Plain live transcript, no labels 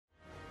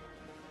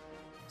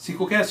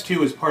Sequelcast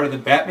 2 is part of the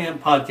Batman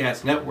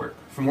Podcast Network.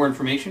 For more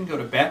information, go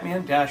to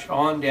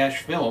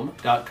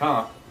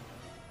batman-on-film.com.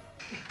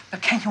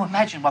 Can you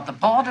imagine what the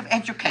Board of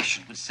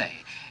Education would say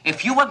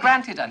if you were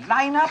granted a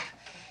lineup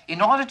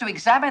in order to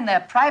examine their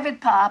private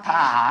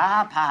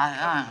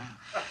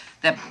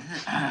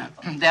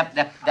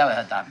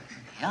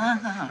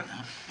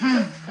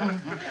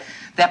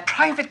their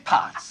private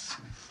parts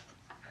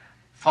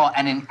for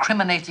an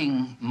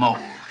incriminating mole?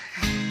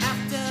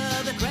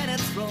 After the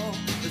credits roll,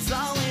 there's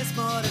always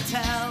more to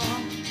tell,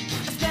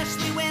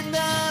 especially when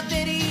the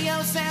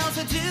video sales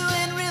are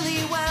doing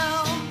really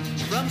well.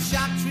 From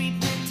Shock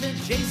Treatment to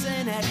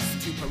Jason X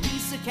to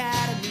Police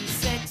Academy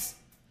 6,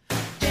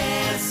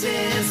 this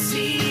is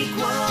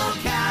Sequel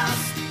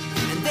Cast,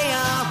 and they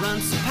are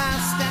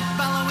unsurpassed at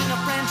following a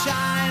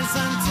franchise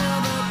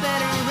until the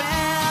bitter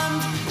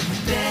end.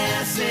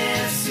 This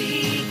is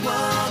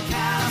Sequel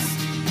Cast,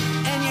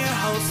 and your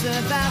hosts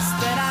have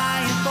asked that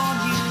I inform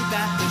you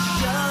that the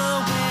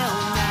show will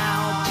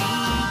now begin.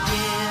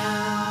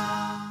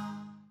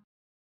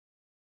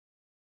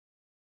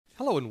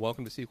 Hello and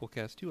welcome to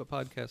Sequelcast 2, a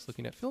podcast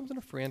looking at films in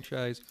a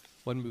franchise,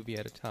 one movie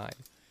at a time.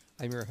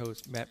 I'm your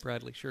host, Matt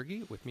Bradley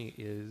Shergi. With me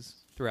is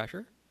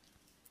Thrasher.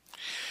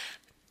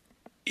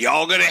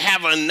 Y'all gonna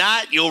have a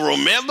night you'll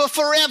remember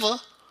forever.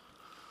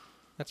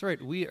 That's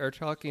right. We are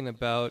talking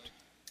about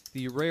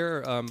the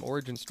rare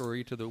origin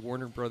story to the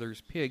Warner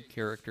Brothers pig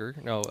character.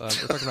 No, we're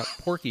talking about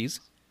Porky's,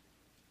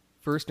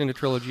 first in a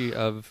trilogy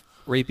of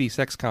rapey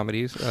sex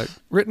comedies,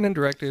 written and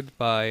directed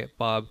by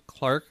Bob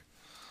Clark,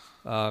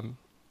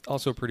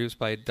 also produced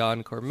by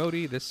Don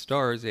Cormody. This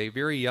stars a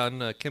very young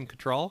Kim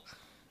Cattrall,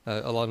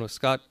 along with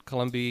Scott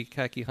Columbia,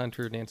 Khaki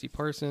Hunter, Nancy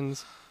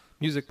Parsons.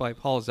 Music by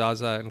Paul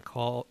Zaza and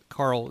Carl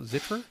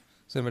Zitrer.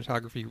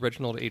 Cinematography,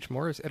 Reginald H.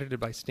 Morris. Edited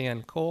by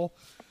Stan Cole.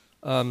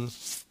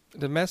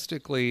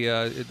 Domestically,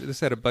 this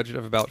had a budget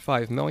of about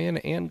 $5 million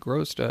and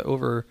grossed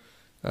over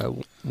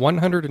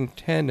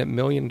 $110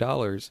 million in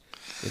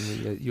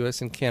the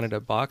U.S. and Canada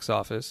box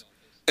office.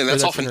 And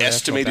that's off an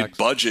estimated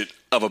budget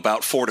of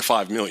about $4 to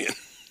 $5 million.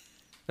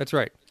 That's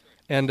right.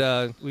 And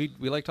we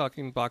like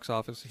talking box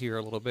office here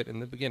a little bit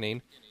in the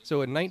beginning.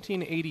 So in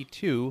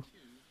 1982,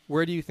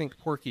 where do you think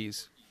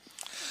Porky's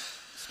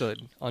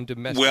stood on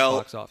domestic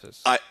box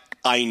office?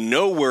 I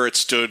know where it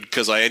stood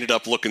because I ended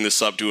up looking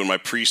this up doing my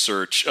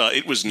pre-search.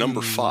 It was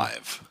number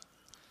 5.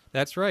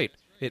 That's right.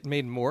 It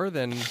made more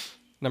than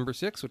number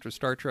 6, which was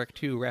Star Trek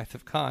II, Wrath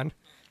of Khan,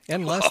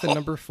 and less than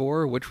number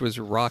 4, which was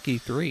Rocky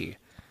III.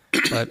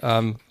 But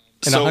and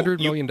 $100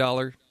 million.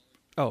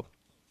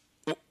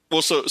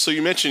 Well, so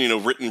you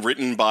mentioned,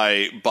 written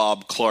by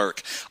Bob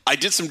Clark. I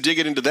did some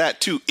digging into that,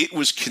 too. It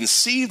was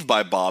conceived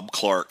by Bob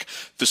Clark.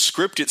 The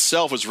script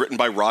itself was written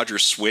by Roger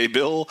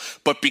Swaybill,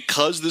 but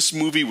because this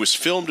movie was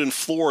filmed in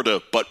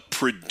Florida but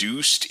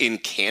produced in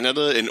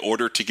Canada in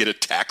order to get a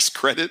tax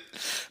credit,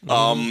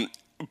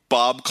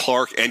 Bob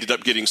Clark ended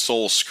up getting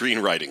sole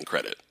screenwriting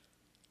credit.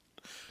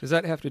 Does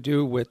that have to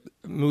do with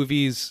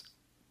movies?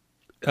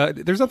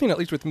 There's something, at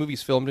least with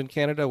movies filmed in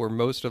Canada, where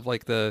most of,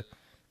 the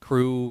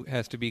crew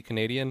has to be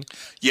Canadian.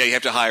 Yeah, you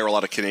have to hire a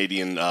lot of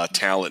Canadian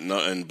talent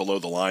and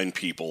below-the-line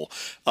people.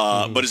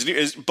 But as near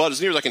as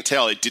I can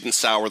tell, it didn't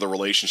sour the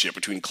relationship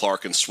between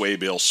Clark and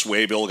Swaybill.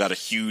 Swaybill got a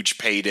huge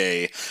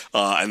payday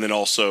and then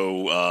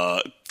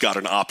also got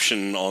an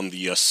option on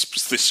the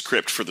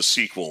script for the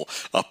sequel,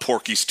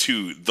 Porky's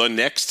 2, The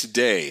Next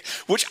Day,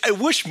 which I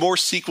wish more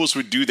sequels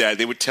would do that.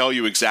 They would tell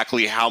you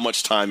exactly how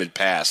much time had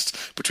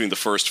passed between the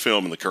first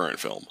film and the current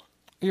film.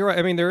 You're right.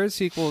 I mean, there is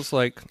sequels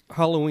like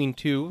Halloween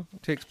 2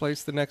 takes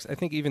place the next... I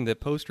think even the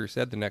poster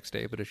said The Next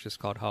Day, but it's just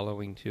called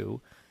Halloween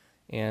 2.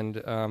 And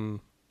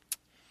it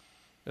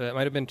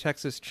might have been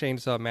Texas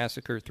Chainsaw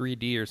Massacre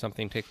 3D or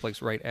something takes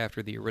place right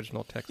after the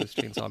original Texas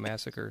Chainsaw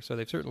Massacre. So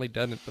they've certainly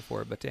done it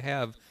before. But to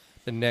have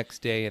The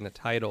Next Day in a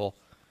title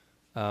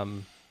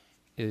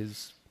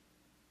makes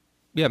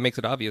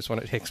it obvious when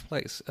it takes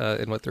place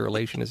and what the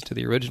relation is to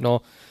the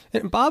original.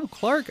 And Bob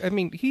Clark, I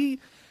mean, he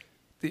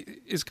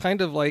is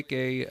kind of like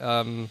a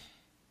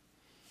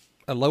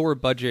lower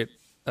budget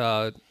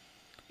Ayn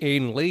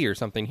Lee or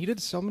something. He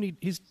did so many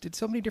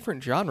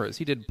different genres.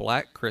 He did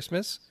Black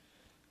Christmas,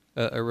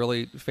 a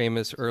really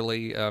famous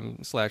early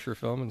slasher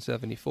film in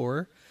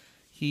 '74.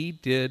 He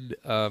did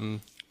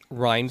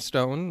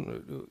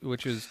Rhinestone,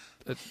 which is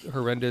a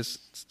horrendous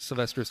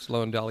Sylvester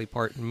Stallone Dolly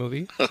Parton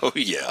movie. Oh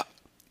yeah.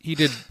 He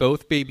did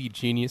both Baby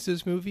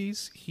Geniuses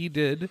movies. He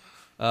did.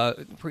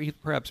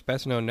 Perhaps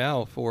best known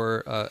now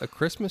for A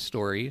Christmas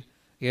Story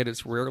and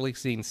its rarely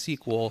seen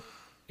sequel,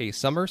 A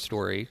Summer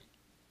Story,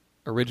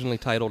 originally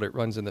titled It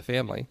Runs in the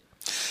Family.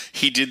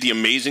 He did the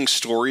Amazing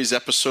Stories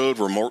episode,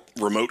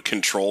 Remote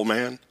Control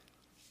Man.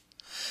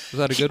 Was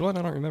that a good one?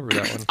 I don't remember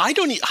that one. I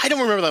don't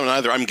remember that one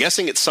either. I'm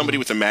guessing it's somebody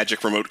with a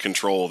magic remote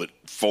control that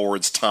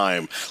forwards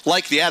time,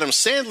 like the Adam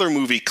Sandler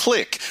movie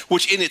Click,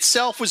 which in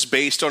itself was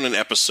based on an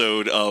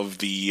episode of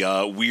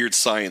the Weird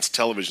Science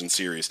television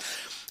series.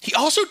 He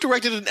also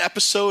directed an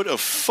episode of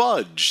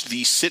Fudge,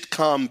 the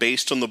sitcom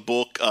based on the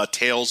book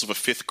Tales of a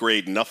Fifth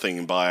Grade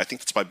Nothing I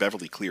think it's by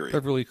Beverly Cleary.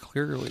 Beverly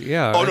Cleary,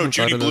 yeah. Oh, no,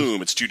 Judy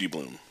Blume. It's Judy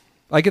Blume.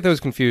 I get those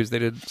confused. They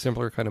did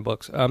simpler kind of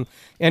books.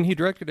 And he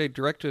directed a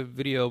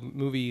direct-to-video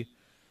movie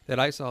that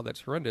I saw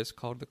that's horrendous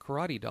called The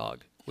Karate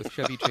Dog, with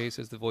Chevy Chase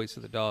as the voice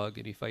of the dog,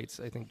 and he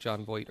fights, I think,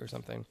 John Voight or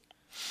something.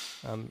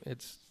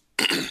 It's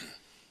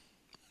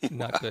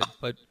not good.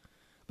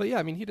 But yeah,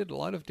 I mean, he did a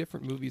lot of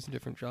different movies in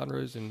different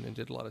genres and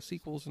did a lot of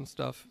sequels and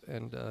stuff.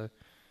 And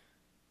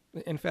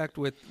in fact,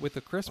 with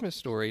A Christmas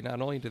Story, not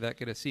only did that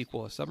get a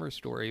sequel, A Summer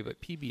Story, but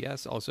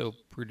PBS also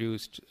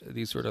produced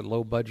these sort of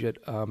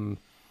low-budget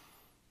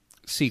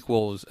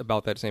sequels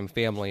about that same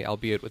family,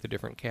 albeit with a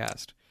different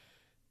cast.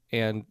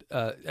 And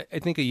I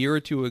think a year or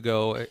two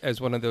ago,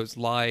 as one of those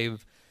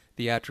live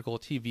theatrical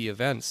TV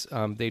events,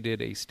 they did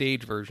a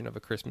stage version of A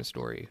Christmas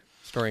Story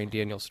starring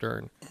Daniel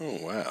Stern. Oh,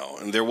 wow.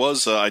 And there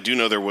was, I do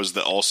know there was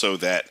also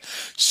that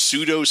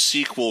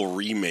pseudo-sequel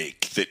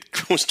remake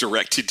that was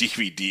direct to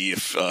DVD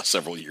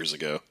several years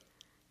ago.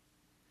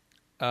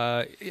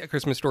 Yeah,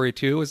 Christmas Story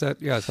 2, is that?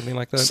 Yeah, something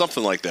like that?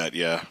 Something like that,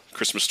 yeah.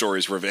 Christmas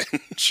Story's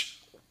Revenge.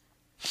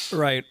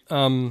 Right.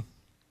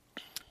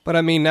 But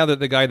I mean, now that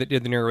the guy that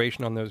did the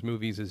narration on those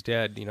movies is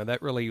dead,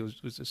 that really was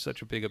just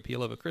such a big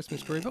appeal of A Christmas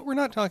Story. But we're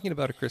not talking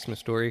about A Christmas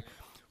Story.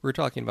 We're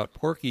talking about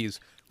Porky's,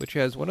 which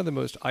has one of the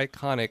most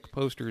iconic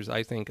posters,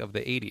 I think, of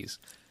the 80s.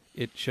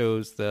 It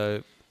shows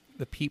the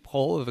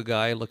peephole of a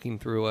guy looking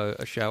through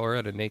a shower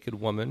at a naked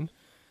woman.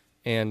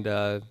 And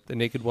the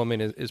naked woman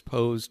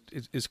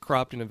is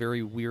cropped in a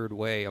very weird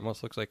way.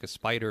 Almost looks like a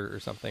spider or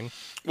something.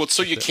 Well,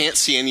 so you can't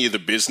see any of the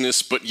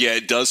business, but yeah,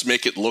 it does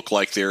make it look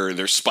like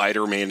they're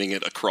Spider-Manning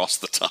it across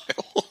the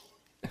tile.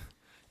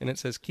 And it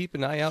says, keep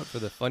an eye out for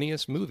the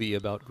funniest movie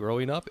about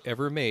growing up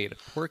ever made.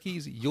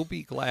 Porky's You'll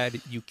Be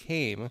Glad You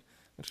Came.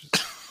 Which is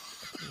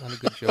not a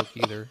good joke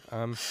either.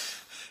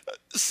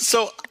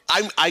 So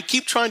I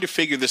keep trying to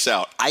figure this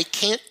out. I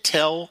can't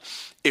tell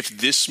if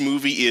this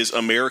movie is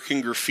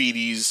American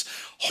Graffiti's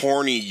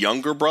horny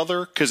younger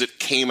brother because it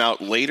came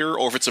out later,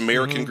 or if it's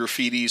American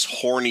Graffiti's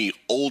horny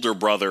older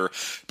brother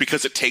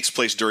because it takes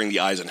place during the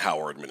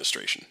Eisenhower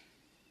administration.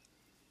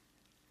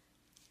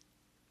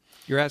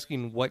 You're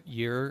asking what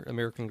year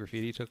American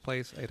Graffiti took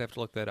place? I'd have to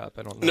look that up.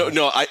 I don't know.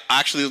 No, I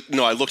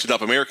looked it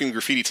up. American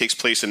Graffiti takes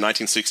place in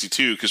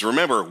 1962 because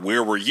remember,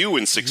 where were you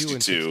in 62? You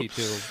in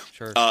 62,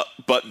 sure.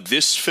 But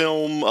this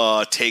film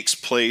takes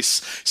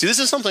place. See, this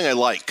is something I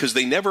like because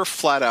they never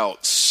flat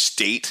out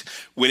state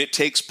when it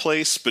takes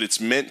place, but it's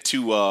meant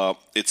to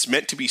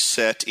be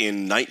set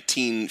in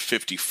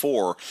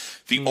 1954.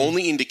 The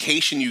only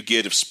indication you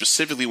get of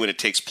specifically when it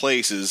takes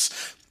place is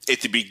at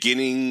the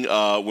beginning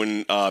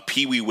when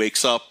Pee-wee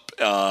wakes up.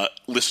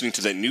 Listening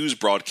to that news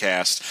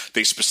broadcast,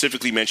 they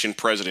specifically mention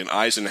President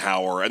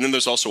Eisenhower, and then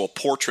there's also a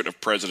portrait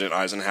of President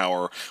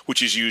Eisenhower,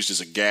 which is used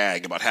as a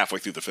gag about halfway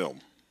through the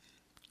film.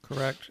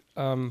 Correct.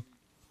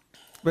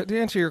 But to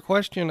answer your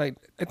question, I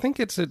think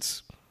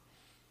it's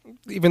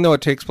even though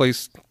it takes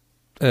place,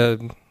 I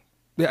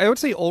would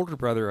say older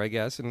brother, I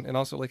guess, and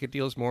also like it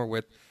deals more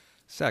with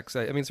sex.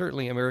 I mean,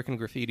 certainly American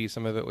Graffiti,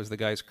 some of it was the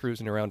guys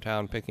cruising around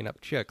town picking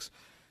up chicks,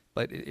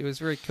 but it was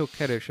very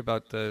coquettish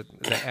about the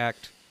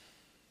act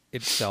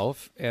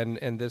itself,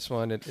 and this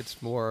one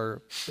it's more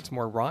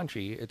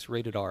raunchy. It's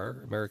rated R.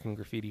 American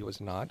Graffiti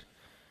was not,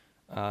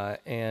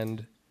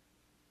 and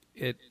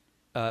it.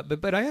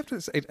 But I have to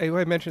say,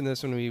 I mentioned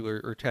this when we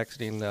were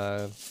texting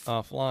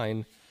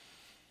offline.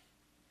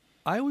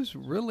 I was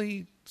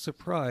really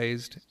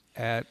surprised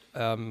at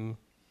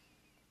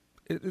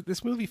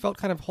this movie felt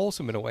kind of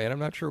wholesome in a way, and I'm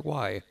not sure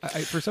why.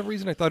 For some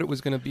reason, I thought it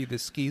was going to be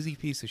this skeezy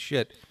piece of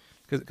shit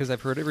because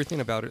I've heard everything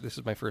about it. This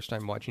is my first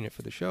time watching it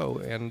for the show,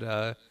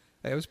 and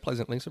I was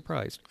pleasantly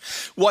surprised.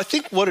 Well, I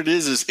think what it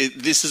is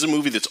this is a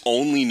movie that's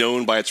only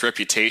known by its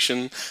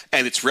reputation,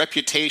 and its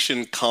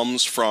reputation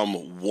comes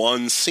from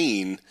one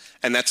scene,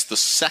 and that's the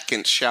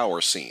second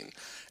shower scene.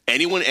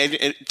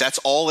 That's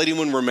all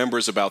anyone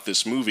remembers about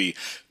this movie,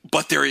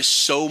 but there is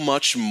so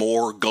much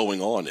more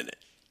going on in it.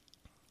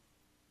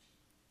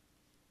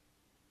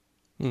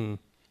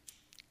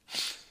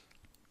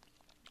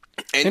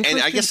 And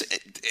I guess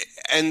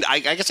I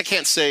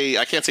can't say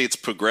it's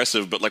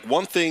progressive, but like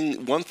one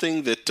thing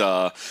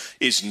that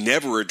is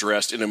never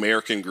addressed in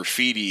American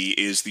Graffiti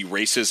is the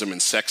racism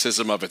and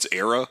sexism of its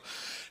era.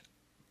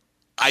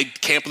 I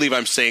can't believe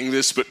I'm saying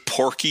this, but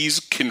Porky's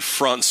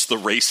confronts the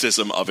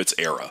racism of its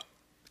era.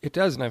 It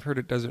does, and I've heard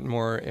it does it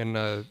more in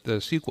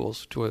the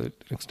sequels to an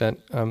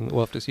extent. We'll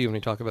have to see when we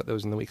talk about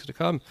those in the weeks to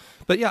come.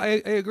 But yeah,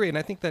 I agree, and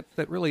I think that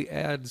really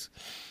adds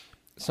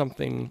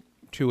something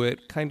to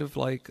it, kind of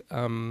like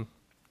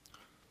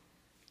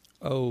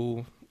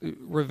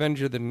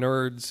Revenge of the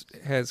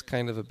Nerds has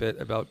kind of a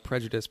bit about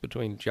prejudice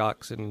between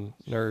jocks and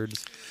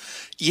nerds.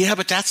 Yeah,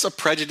 but that's a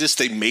prejudice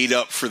they made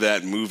up for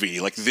that movie.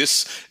 Like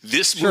this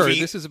sure,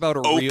 movie this is about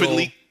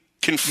openly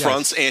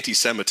confronts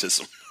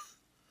anti-Semitism.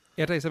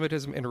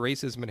 anti-Semitism and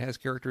racism, and has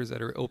characters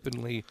that are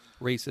openly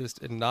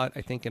racist and not,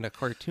 I think, in a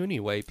cartoony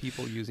way,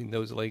 people using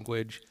those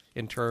language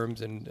in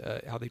terms and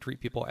how they treat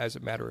people as a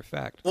matter of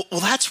fact. Well,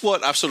 that's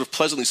what I've sort of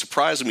pleasantly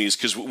surprised me, is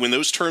because when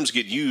those terms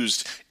get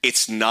used,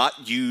 it's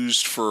not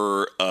used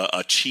for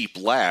a cheap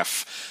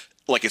laugh.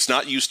 Like, it's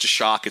not used to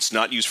shock. It's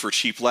not used for a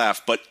cheap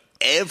laugh. But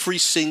every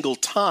single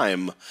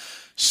time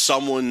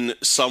someone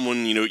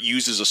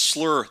uses a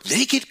slur,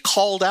 they get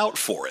called out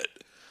for it.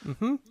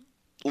 Mm-hmm.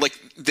 Like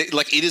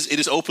it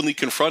is openly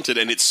confronted,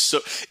 and it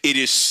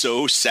is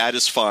so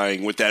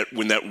satisfying when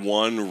that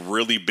one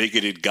really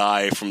bigoted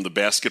guy from the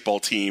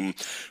basketball team,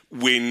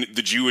 when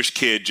the Jewish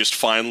kid just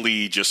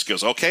finally just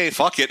goes, okay,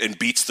 fuck it, and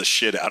beats the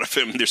shit out of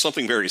him. There's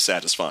something very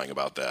satisfying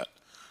about that.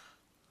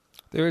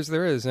 There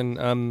is, and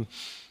I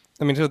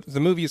mean, so the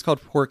movie is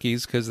called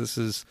Porky's because this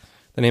is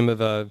the name of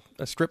a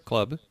strip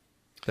club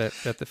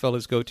that the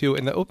fellas go to,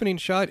 and the opening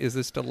shot is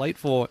this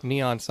delightful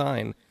neon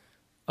sign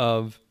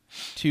of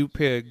two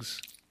pigs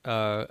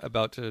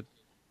about to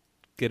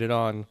get it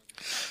on.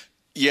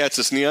 Yeah, it's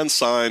this neon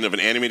sign of an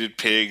animated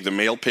pig. The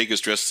male pig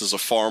is dressed as a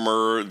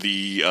farmer.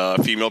 The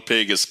female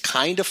pig is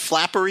kind of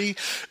flappery,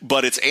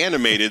 but it's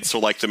animated. So,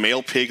 like, the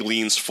male pig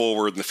leans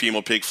forward and the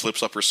female pig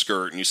flips up her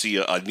skirt, and you see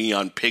a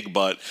neon pig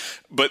butt.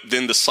 But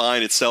then the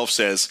sign itself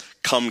says,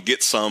 "Come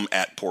get some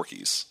at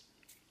Porky's."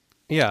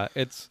 Yeah,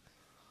 it's.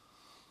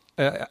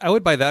 I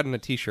would buy that in a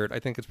T-shirt. I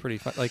think it's pretty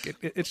fun. Like,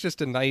 it's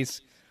just a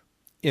nice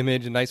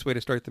image, a nice way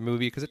to start the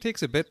movie, because it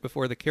takes a bit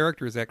before the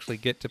characters actually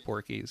get to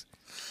Porky's.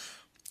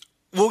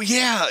 Well,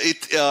 yeah,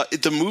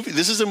 the movie.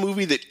 This is a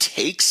movie that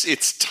takes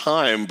its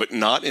time, but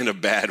not in a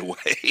bad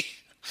way.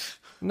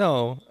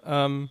 No.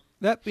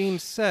 That being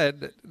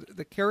said,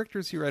 the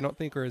characters here I don't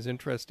think are as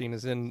interesting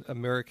as in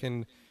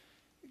American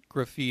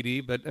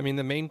Graffiti, but I mean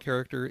the main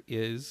character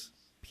is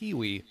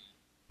Pee-wee,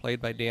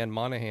 played by Dan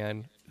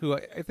Monahan, who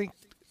I think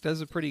does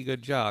a pretty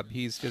good job.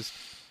 He's just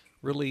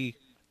really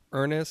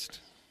earnest.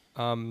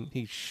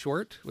 He's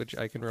short, which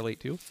I can relate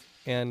to,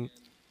 and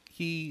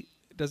he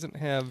doesn't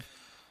have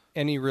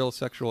any real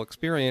sexual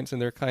experience,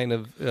 and they're kind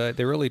of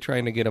they're really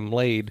trying to get him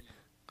laid.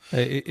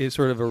 Is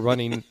sort of a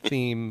running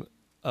theme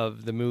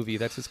of the movie.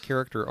 That's his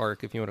character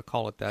arc, if you want to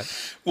call it that.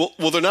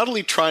 Well, they're not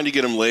only trying to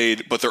get him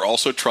laid, but they're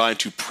also trying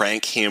to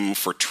prank him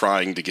for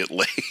trying to get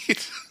laid.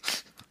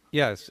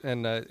 Yes,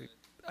 and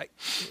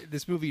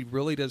this movie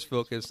really does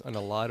focus on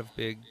a lot of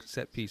big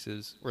set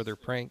pieces where they're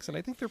pranks, and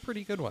I think they're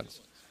pretty good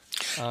ones.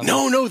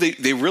 No,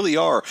 they really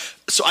are.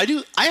 So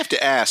I have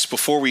to ask,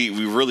 before we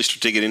really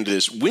start digging into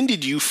this, when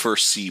did you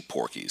first see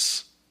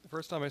Porky's? The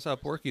first time I saw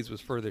Porky's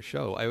was for the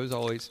show. I was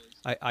always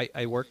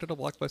I worked at a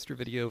Blockbuster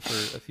Video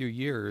for a few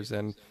years,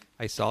 and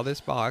I saw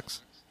this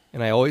box,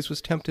 and I always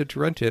was tempted to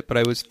rent it, but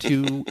I was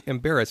too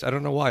embarrassed. I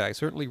don't know why. I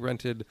certainly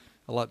rented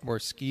a lot more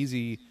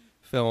skeezy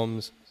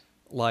films,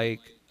 like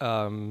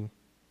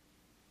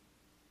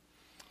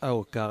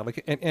oh god,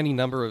 like any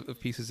number of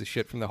pieces of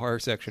shit from the horror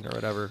section or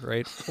whatever,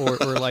 right? Or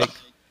like,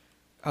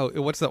 oh,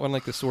 what's that one,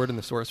 like The Sword and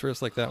the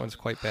Sorceress? Like, that one's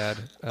quite bad.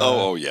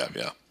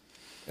 Yeah.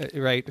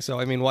 Right.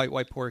 So I mean,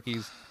 why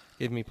Porky's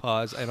gave me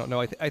pause. I don't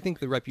know. I think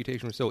the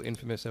reputation was so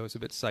infamous, I was a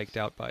bit psyched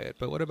out by it.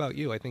 But what about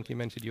you? I think you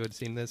mentioned you had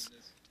seen this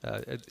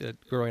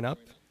growing up.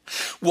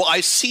 Well,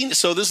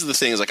 so this is the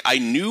thing, is like, I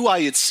knew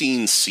I had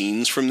seen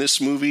scenes from this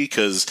movie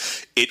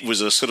because it was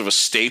a sort of a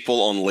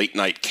staple on late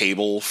night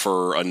cable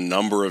for a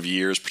number of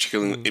years,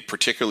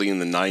 particularly in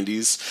the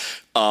 90s.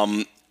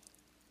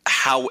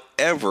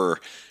 However,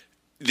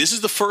 this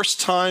is the first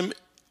time.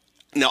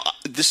 Now,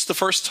 this is the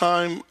first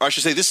time, or I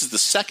should say, this is the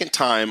second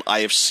time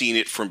I have seen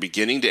it from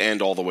beginning to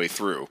end all the way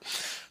through.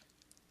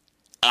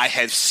 I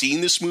had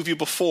seen this movie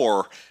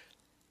before.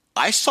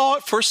 I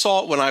first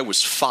saw it when I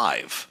was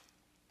 5.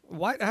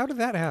 How did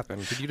that happen?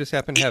 Did you just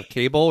happen to have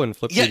cable and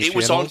flip? Yeah, it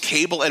was on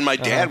cable, and my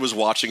dad was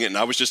watching it, and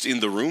I was just in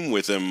the room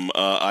with him.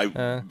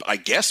 I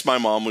guess my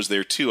mom was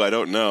there too. I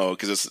don't know,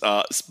 because it's.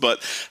 I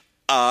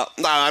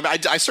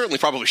certainly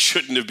probably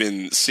shouldn't have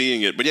been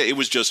seeing it, but yeah, it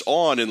was just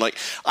on, and like,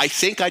 I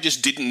think I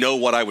just didn't know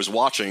what I was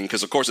watching,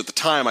 because of course at the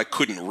time I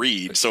couldn't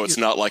read, so it's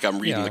not like I'm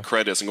reading the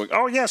credits and going,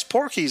 "Oh yes,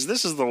 Porky's,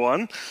 this is the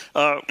one."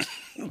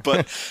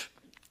 But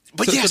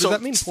so does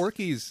that mean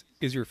Porky's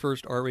is your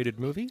first R-rated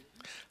movie?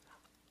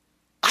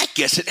 I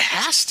guess it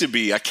has to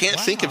be. I can't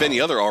think of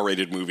any other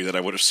R-rated movie that I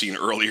would have seen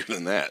earlier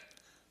than that.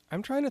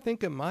 I'm trying to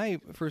think of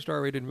my first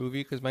R-rated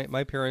movie, because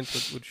my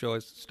parents would show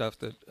us stuff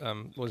that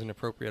wasn't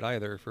appropriate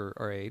either for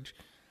our age.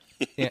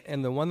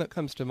 and the one that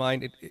comes to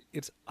mind,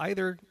 it's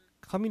either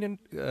Coming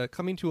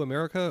to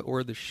America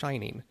or The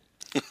Shining.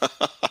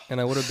 And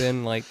I would have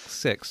been like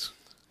 6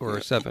 or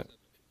 7.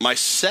 My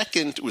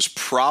second was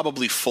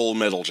probably Full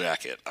Metal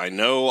Jacket. I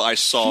know I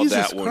saw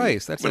that one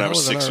Christ, that's when I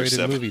was 6 or 7. That's a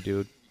hell of an R-rated movie,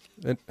 dude.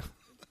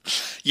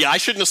 Yeah, I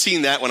shouldn't have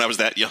seen that when I was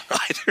that young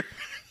either.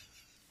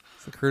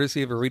 It's the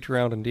courtesy of a reach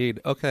around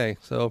indeed. Okay,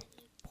 so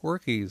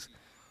Porky's.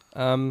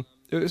 So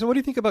what do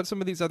you think about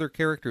some of these other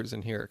characters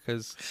in here?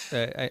 Because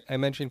I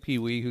mentioned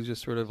Pee-wee, who's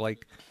just sort of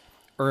like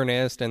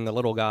earnest, and the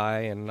little guy,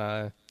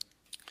 and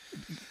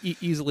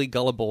easily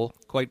gullible,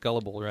 quite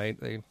gullible, right?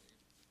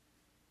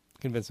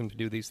 convince him to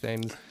do these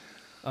things.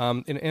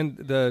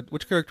 And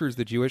which character is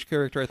the Jewish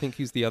character? I think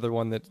he's the other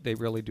one that they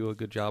really do a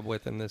good job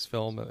with in this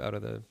film out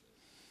of the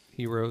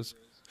heroes.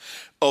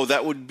 Oh,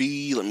 that would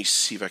be. Let me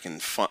see if I can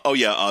find. Oh,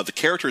 yeah. The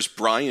character is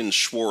Brian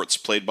Schwartz,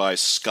 played by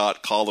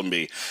Scott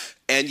Columby,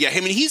 and yeah, I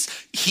mean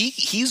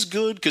he's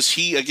good because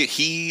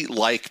he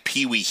like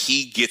Pee-wee,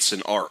 he gets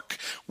an arc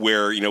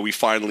where we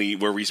finally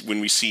when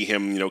we see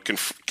him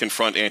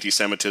confront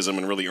anti-Semitism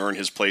and really earn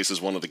his place as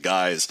one of the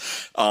guys.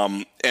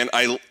 And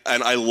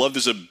I love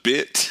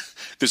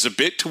There's a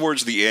bit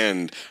towards the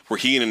end where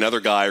he and another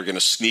guy are going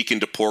to sneak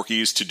into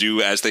Porky's to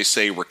do, as they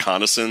say,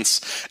 reconnaissance.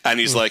 And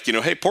he's like,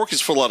 hey,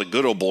 Porky's full of a lot of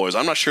good old boys.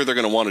 I'm not sure they're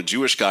going to want a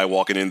Jewish guy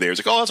walking in there.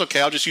 He's like, oh, that's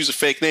okay. I'll just use a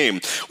fake name.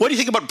 What do you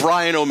think about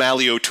Brian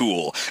O'Malley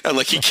O'Toole? And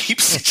he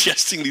keeps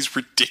suggesting these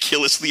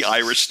ridiculously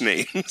Irish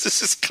names.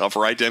 This is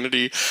cover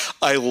identity.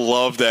 I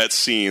love that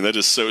scene. That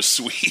is so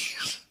sweet.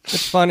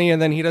 It's funny,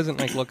 and then he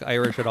doesn't look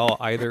Irish at all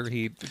either.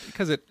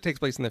 Because it takes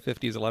place in the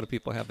 50s, a lot of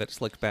people have that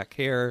slick back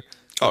hair.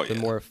 The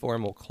more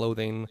formal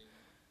clothing,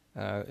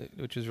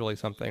 which is really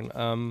something.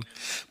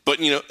 But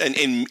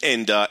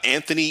and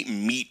Anthony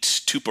Meat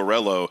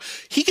Tuparello,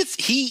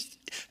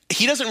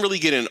 he doesn't really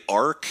get an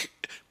arc.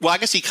 Well, I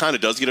guess he kind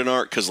of does get an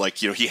arc because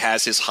he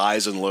has his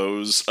highs and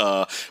lows.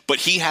 But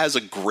he has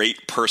a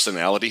great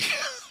personality.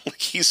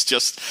 He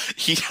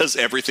does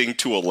everything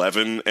to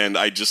 11, and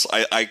I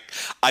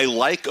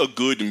like a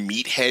good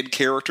meathead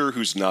character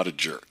who's not a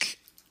jerk.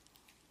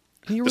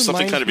 There's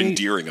something kind of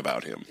endearing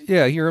about him.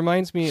 Yeah, he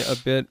reminds me a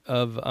bit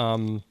of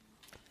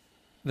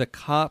the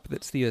cop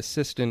that's the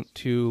assistant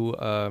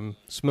to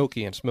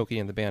Smokey and Smokey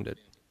and the Bandit.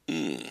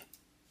 The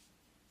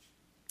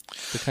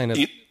kind of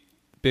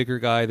bigger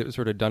guy that was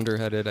sort of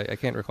dunderheaded. I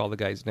can't recall the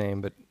guy's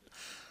name, but...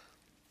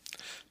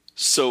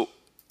 So,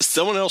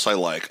 someone else I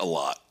like a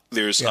lot.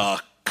 There's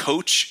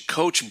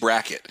Coach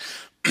Brackett.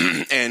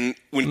 And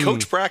when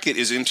Coach Brackett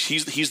is in,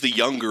 he's the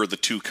younger of the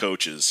two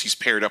coaches. He's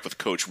paired up with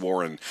Coach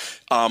Warren.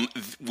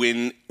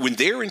 When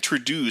they're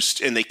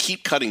introduced and they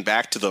keep cutting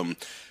back to them,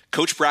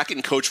 Coach Brackett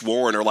and Coach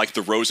Warren are like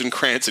the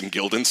Rosencrantz and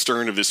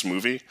Guildenstern of this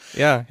movie.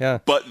 Yeah, yeah.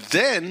 But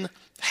then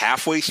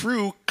halfway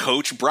through,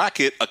 Coach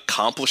Brackett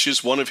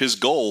accomplishes one of his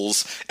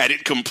goals, and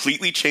it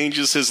completely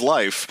changes his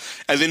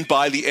life. And then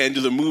by the end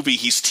of the movie,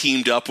 he's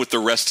teamed up with the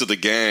rest of the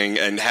gang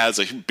and has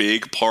a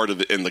big part of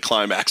it in the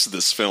climax of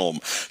this film.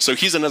 So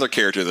he's another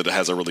character that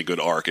has a really good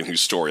arc and whose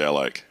story I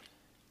like.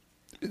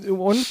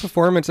 One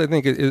performance I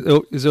think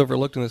is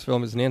overlooked in this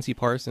film is Nancy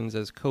Parsons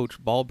as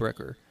Coach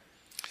Ballbreaker.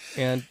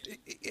 And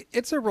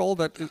it's a role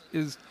that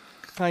is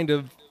kind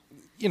of...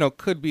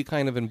 could be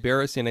kind of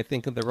embarrassing, I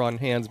think, in the wrong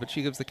hands, but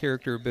she gives the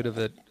character a bit of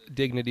a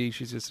dignity.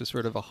 She's just a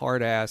sort of a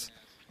hard-ass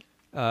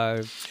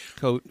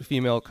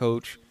female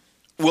coach.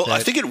 Well, I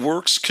think it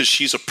works because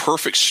she's a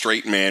perfect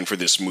straight man for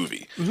this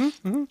movie.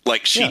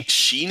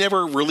 She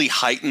never really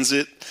heightens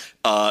it.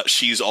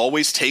 She's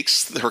always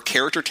her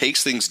character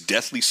takes things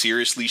deathly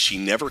seriously. She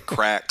never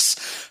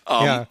cracks.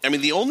 I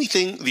mean, the only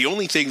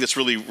thing that's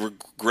really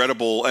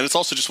regrettable, and it's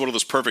also just one of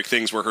those perfect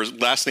things where her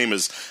last name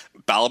is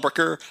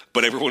Ballbreaker,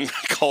 but everyone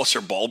calls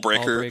her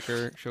Ballbreaker.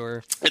 Ballbreaker,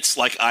 sure. It's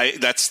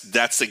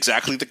that's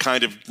exactly the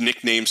kind of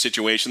nickname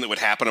situation that would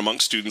happen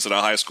among students at a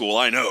high school.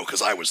 I know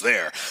because I was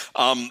there.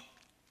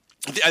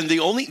 And the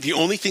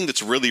only thing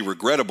that's really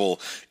regrettable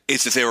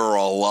is that there are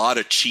a lot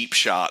of cheap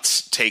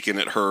shots taken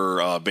at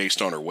her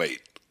based on her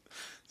weight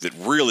that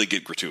really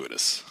get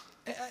gratuitous.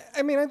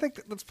 I mean, I think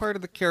that's part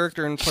of the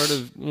character and part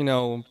of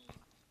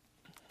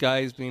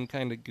guys being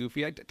kind of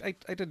goofy. I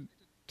did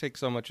take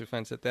so much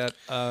offense at that.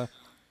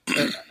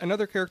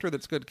 Another character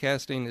that's good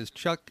casting is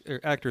Chuck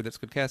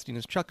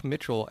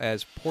Mitchell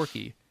as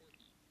Porky.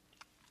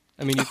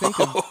 I mean, you think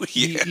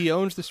he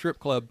owns the strip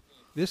club.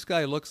 This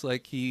guy looks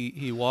like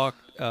he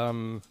walked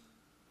out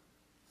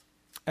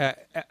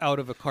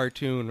of a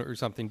cartoon or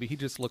something, but he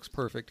just looks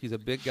perfect. He's a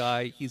big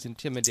guy. He's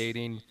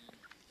intimidating.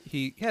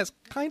 He has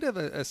kind of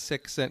a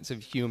sick sense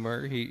of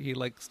humor. He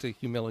likes to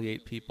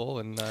humiliate people,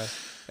 and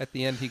at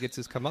the end he gets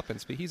his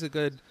comeuppance. But he's a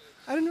good,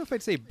 I don't know if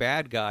I'd say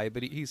bad guy,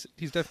 but he's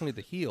definitely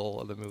the heel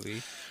of the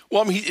movie.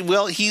 Well, I mean,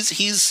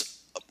 he's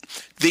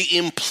they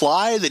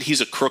imply that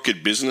he's a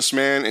crooked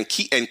businessman, and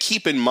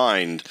keep in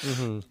mind,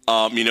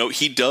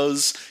 he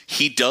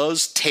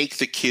does take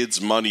the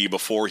kids' money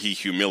before he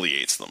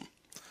humiliates them.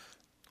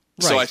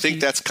 Right. So I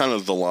think that's kind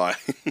of the line.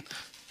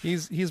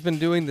 He's been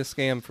doing the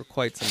scam for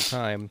quite some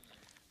time.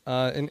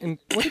 And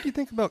what did you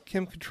think about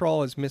Kim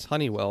Cattrall as Miss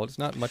Honeywell? It's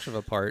not much of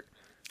a part.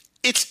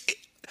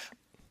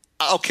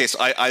 Okay. So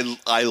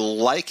I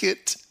like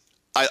it.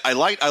 I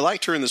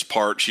liked her in this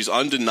part. She's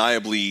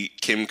undeniably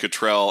Kim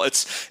Cattrall.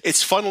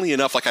 It's funnily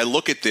enough, I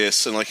look at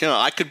this and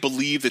I could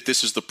believe that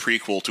this is the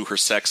prequel to her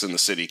Sex and the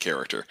City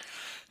character.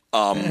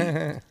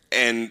 And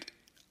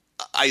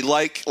I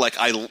like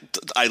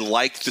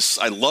this.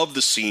 I love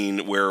the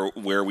scene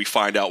where we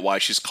find out why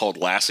she's called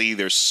Lassie.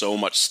 There's so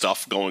much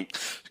stuff going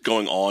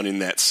on in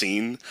that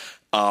scene.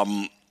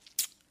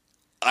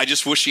 I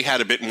just wish she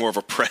had a bit more of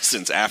a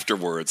presence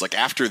afterwards.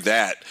 After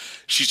that,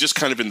 she's just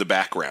kind of in the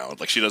background.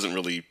 She doesn't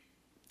really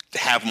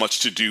have much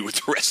to do with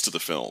the rest of the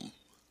film.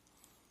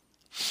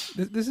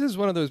 This is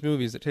one of those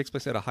movies that takes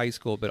place at a high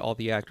school, but all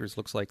the actors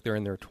looks like they're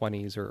in their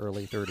 20s or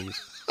early 30s.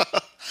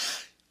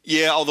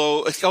 Yeah,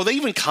 although they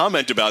even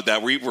comment about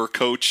that. Where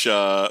Coach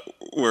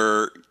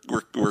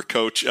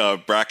Coach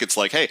Brackett's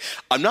like, "Hey,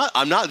 I'm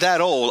not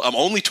that old. I'm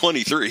only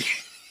 23."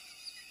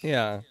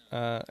 Yeah.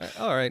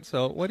 All right.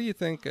 So, what do you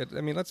think?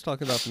 I mean, let's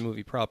talk about the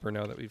movie proper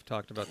now that we've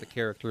talked about the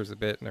characters a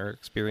bit and our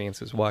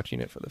experiences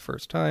watching it for the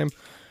first time.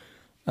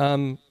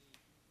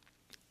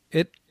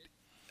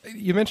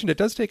 You mentioned it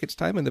does take its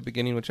time in the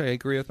beginning, which I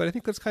agree with, but I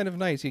think that's kind of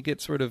nice. You get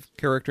sort of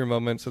character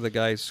moments of the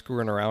guys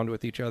screwing around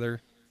with each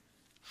other,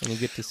 and you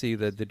get to see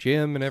the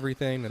gym and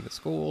everything and the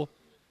school.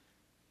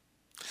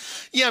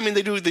 Yeah, I mean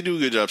they do a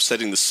good job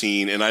setting the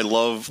scene, and I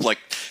love like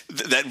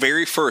that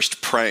very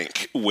first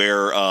prank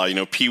where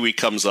Pee-wee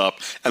comes up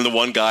and the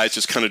one guy's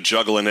just kind of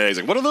juggling eggs.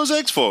 Like, what are those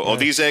eggs for? Yeah. Oh,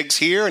 these eggs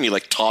here, and he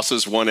like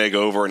tosses one egg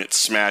over and it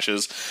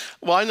smashes.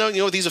 Well, I know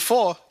what these are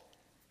for.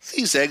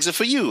 These eggs are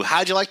for you.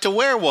 How'd you like to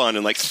wear one?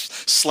 And like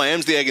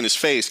slams the egg in his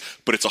face,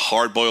 but it's a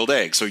hard-boiled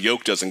egg, so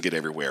yolk doesn't get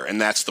everywhere,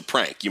 and that's the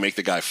prank. You make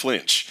the guy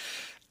flinch.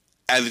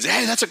 And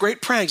hey, that's a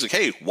great prank. He's like,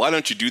 hey, why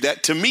don't you do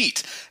that to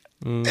meat?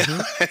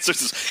 Mm-hmm. And so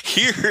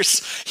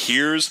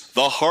here's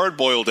the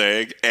hard-boiled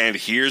egg, and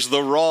here's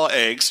the raw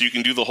egg, so you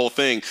can do the whole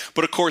thing.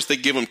 But of course, they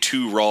give him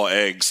 2 raw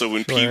eggs. So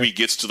when Pee-wee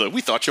gets to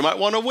we thought you might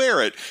want to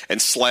wear it,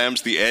 and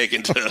slams the egg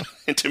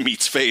into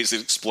Meat's face,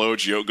 it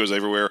explodes. Yolk goes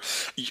everywhere.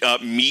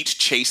 Meat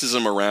chases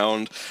him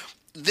around.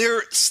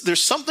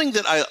 There's something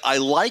that I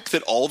like,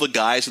 that all the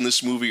guys in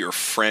this movie are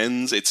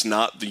friends. It's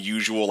not the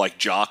usual like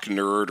jock,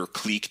 nerd, or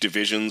clique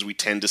divisions we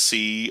tend to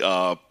see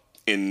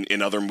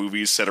in other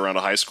movies set around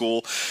a high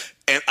school.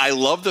 And I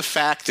love the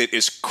fact that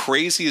as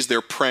crazy as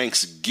their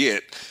pranks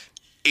get,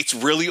 it's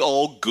really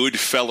all good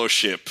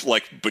fellowship,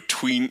 like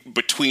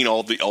between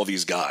all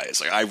these guys.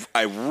 Like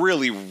I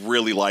really,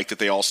 really like that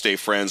they all stay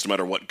friends no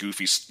matter what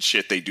goofy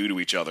shit they do to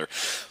each other.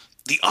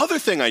 The other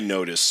thing I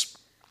notice,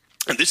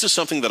 and this is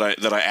something that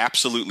I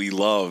absolutely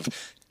love,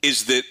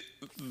 is that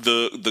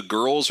the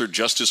girls are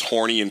just as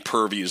horny and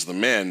pervy as the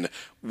men.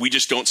 We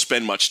just don't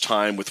spend much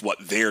time with what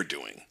they're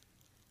doing.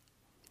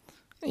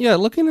 Yeah,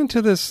 looking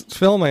into this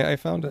film, I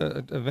found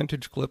a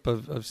vintage clip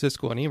of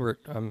Siskel and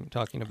Ebert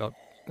talking about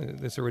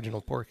this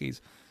original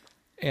Porky's.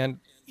 And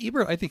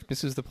Ebert, I think,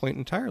 misses the point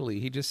entirely.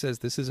 He just says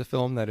this is a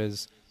film that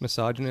is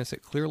misogynist.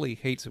 It clearly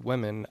hates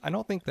women. I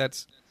don't think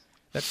that's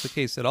the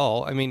case at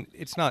all. I mean,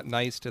 it's not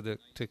nice to the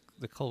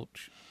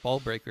Coach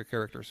Ballbreaker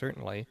character,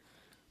 certainly,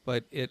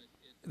 but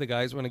the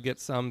guys want to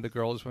get some, the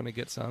girls want to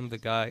get some. The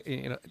guy,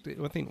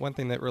 one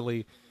thing that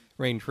really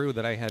rang true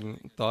that I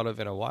hadn't thought of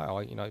in a while.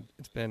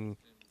 It's been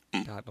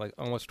like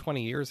almost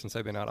 20 years since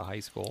I've been out of high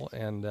school,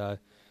 and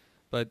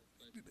but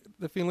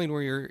the feeling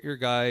where you're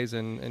guys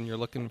and you're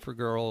looking for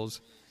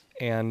girls,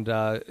 and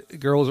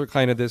girls are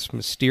kind of this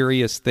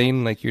mysterious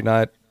thing, like you're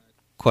not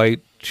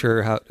quite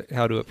sure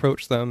how to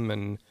approach them,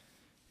 and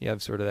you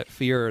have sort of that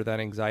fear or that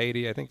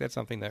anxiety. I think that's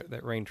something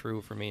that rang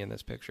true for me in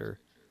this picture.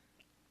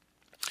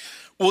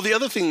 Well, the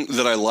other thing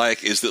that I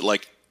like is that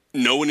like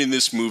none of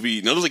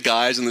the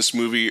guys in this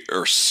movie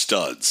are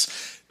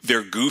studs.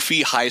 They're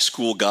goofy high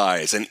school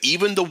guys, and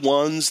even the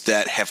ones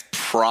that have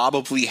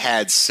probably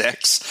had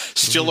sex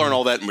still aren't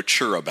all that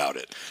mature about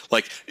it.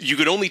 Like, you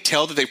could only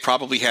tell that they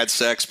probably had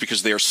sex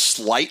because they're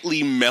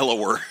slightly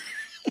mellower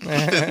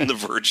than the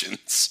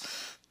virgins.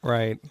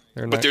 Right.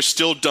 But they're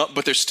still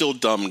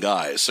dumb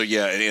guys. So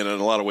yeah, and in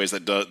a lot of ways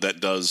that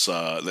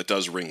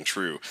does ring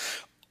true.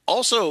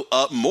 Also,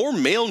 more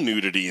male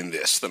nudity in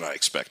this than I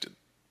expected.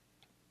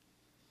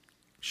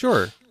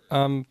 Sure.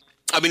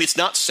 I mean, it's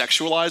not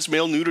sexualized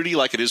male nudity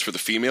like it is for the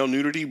female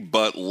nudity,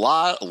 but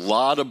lot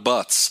of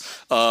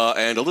butts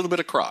and a little bit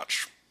of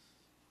crotch.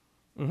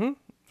 Mm-hmm.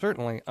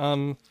 Certainly.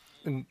 And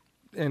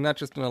not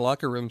just in a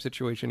locker room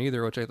situation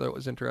either, which I thought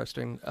was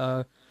interesting.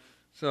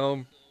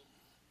 So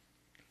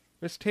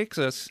this takes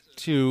us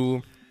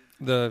to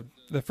the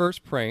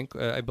first prank,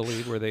 I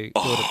believe, where they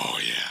go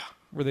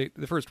to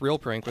the first real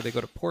prank where they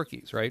go to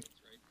Porky's, right?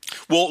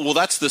 Well,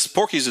 that's this.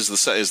 Porky's is the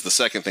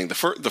second thing. The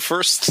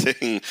first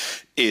thing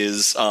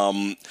is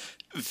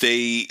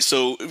very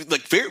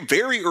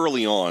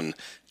early on,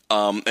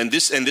 and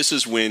this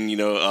is when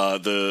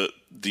the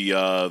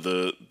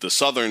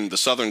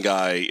southern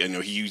guy,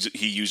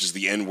 he uses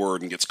the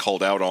N-word and gets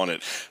called out on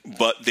it.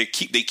 But they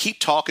keep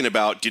talking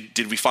about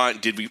did we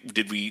find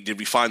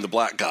the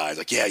black guys?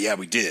 Like yeah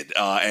we did,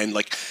 and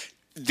like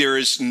there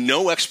is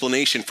no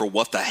explanation for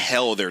what the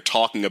hell they're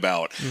talking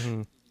about.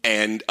 Mm-hmm.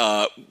 And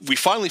we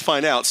finally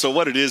find out. So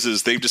what it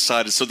is they've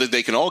decided so that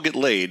they can all get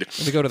laid,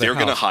 they're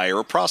going to hire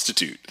a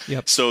prostitute.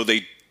 Yep. So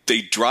they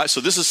drive. So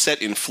this is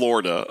set in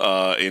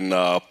Florida, in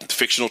the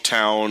fictional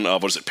town.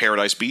 What is it?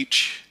 Paradise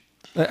Beach.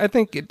 I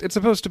think it's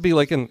supposed to be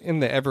like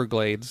in the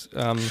Everglades.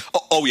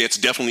 Oh yeah, it's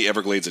definitely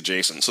Everglades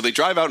adjacent. So they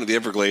drive out into the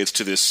Everglades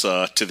to this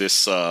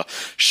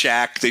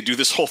shack. They do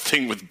this whole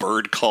thing with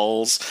bird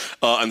calls,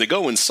 and they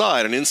go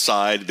inside. And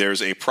inside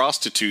there's a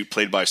prostitute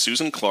played by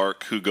Susan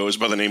Clark who goes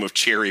by the name of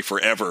Cherry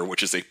Forever,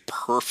 which is a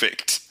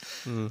perfect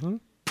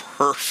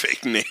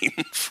perfect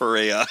name for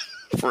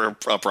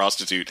a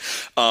prostitute.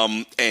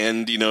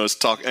 And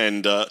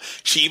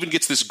she even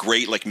gets this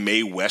great like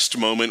Mae West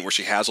moment where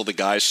she has all the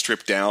guys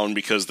stripped down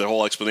because the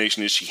whole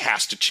explanation is she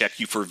has to check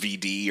you for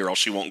VD or else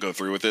she won't go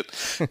through with it.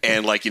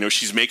 And like,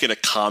 she's making a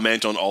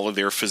comment on all of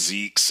their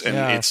physiques, and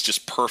it's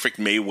just perfect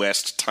Mae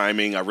West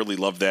timing. I really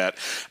love that.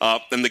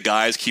 And the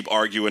guys keep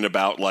arguing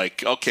about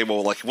like, okay,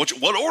 well, like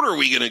what order are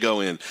we going to go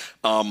in?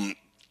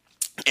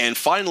 And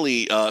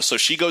finally, so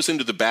she goes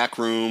into the back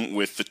room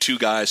with the two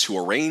guys who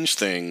arrange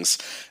things,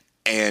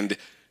 and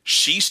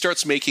she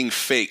starts making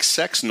fake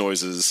sex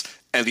noises,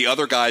 and the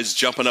other guy's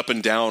jumping up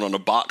and down on a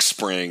box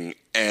spring.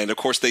 And of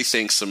course, they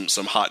think some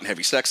hot and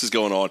heavy sex is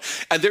going on.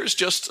 And there's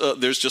just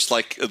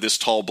like this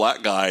tall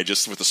black guy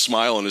just with a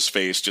smile on his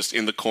face, just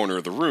in the corner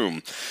of the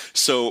room.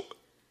 So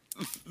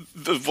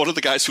one of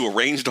the guys who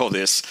arranged all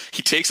this,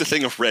 he takes a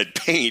thing of red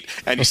paint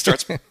and he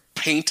starts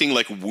painting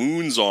like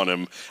wounds on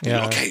him.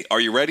 And, okay, are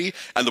you ready?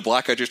 And the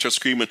black guy just starts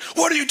screaming,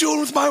 "What are you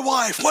doing with my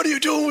wife? What are you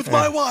doing with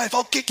my wife?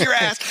 I'll kick your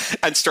ass!"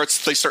 And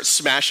they start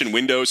smashing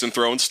windows and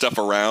throwing stuff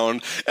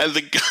around. And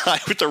the guy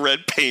with the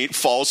red paint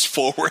falls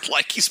forward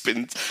like he's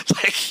been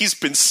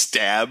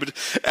stabbed.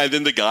 And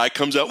then the guy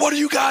comes out, "What are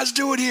you guys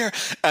doing here?"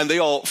 And they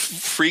all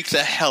freak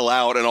the hell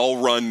out and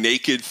all run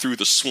naked through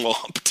the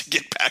swamp to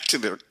get back to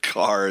their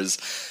cars.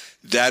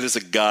 That is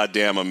a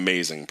goddamn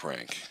amazing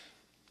prank.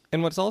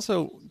 And what's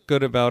also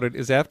good about it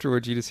is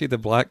afterwards you just see the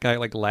black guy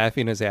like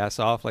laughing his ass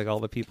off, like all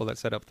the people that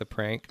set up the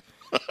prank.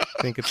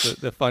 I think it's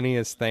the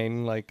funniest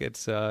thing. Like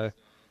it's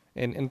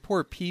and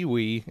poor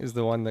Pee-wee is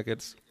the one that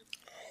gets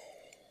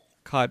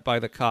caught by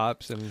the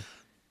cops and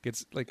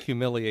gets like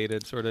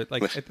humiliated, sort of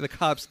like the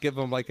cops give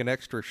him like an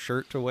extra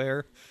shirt to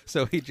wear,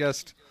 so he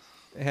just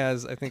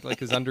has, I think, like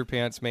his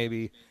underpants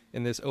maybe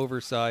in this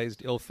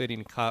oversized,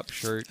 ill-fitting cop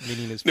shirt,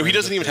 meeting his friends. No, he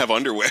doesn't even have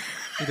underwear.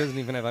 He doesn't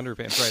even have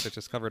underpants, right? It's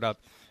just covered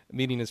up.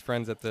 Meeting his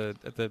friends at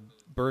the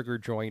burger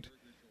joint,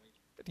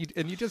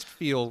 and you just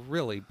feel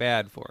really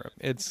bad for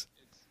him.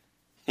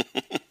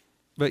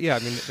 But yeah, I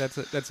mean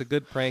that's a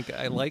good prank.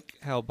 I like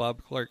how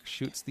Bob Clark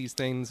shoots these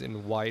things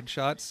in wide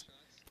shots.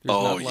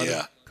 There's not a lot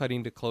of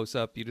cutting to close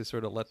up. You just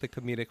sort of let the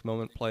comedic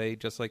moment play,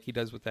 just like he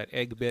does with that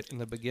egg bit in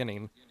the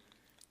beginning.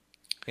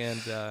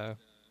 And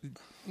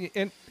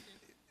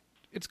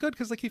it's good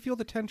because like you feel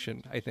the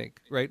tension. I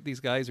think, right? These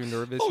guys are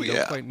nervous. You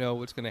don't quite know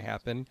what's going to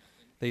happen.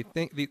 They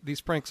think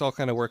these pranks all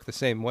kind of work the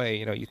same way.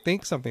 You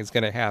think something's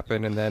going to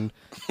happen, and then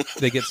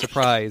they get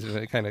surprised, and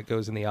it kind of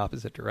goes in the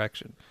opposite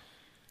direction.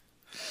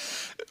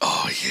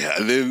 Oh, yeah.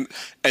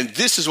 And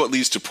this is what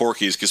leads to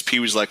Porky's, because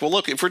Pee-wee's like, well,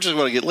 look, if we're just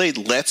going to get laid,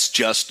 let's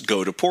just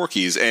go to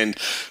Porky's. And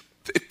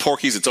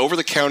Porky's, it's over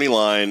the county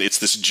line. It's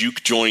this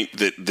juke joint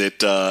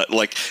that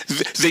like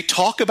they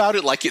talk about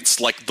it like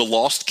it's like the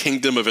lost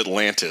kingdom of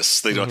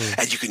Atlantis. They go,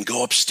 and you can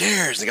go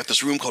upstairs. They got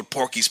this room called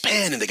Porky's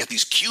Pen, and they got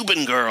these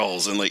Cuban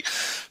girls, and like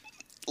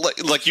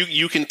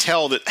you can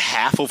tell that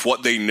half of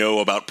what they know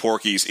about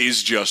Porky's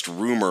is just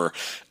rumor,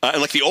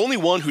 and like the only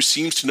one who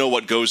seems to know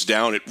what goes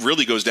down, it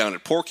really goes down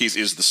at Porky's,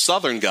 is the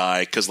Southern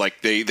guy, because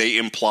like they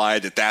imply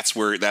that's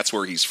where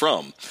he's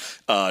from.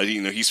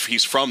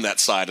 He's from that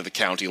side of the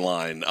county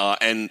line,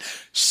 and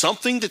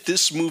something that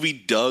this movie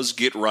does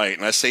get right,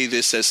 and I say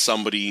this as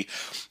somebody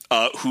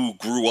who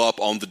grew up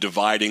on the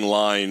dividing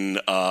line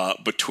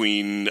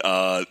between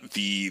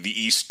the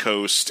East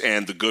Coast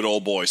and the good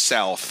old boy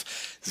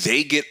South.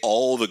 They get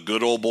all the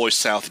good old boy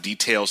South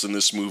details in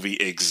this movie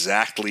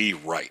exactly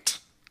right.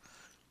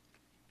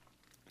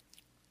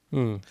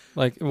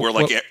 Like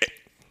where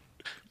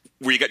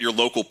you got your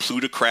local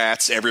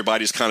plutocrats,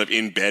 everybody's kind of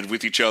in bed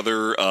with each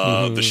other.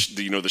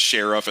 The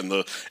sheriff and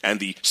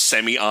the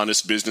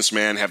semi-honest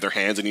businessman have their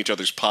hands in each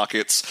other's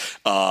pockets.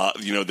 It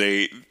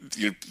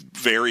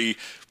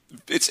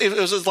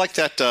was like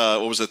that.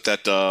 What was it?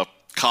 That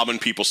Common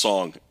People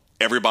song.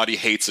 Everybody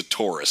hates a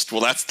tourist.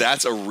 Well,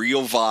 that's a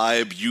real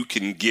vibe you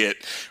can get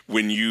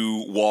when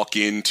you walk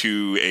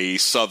into a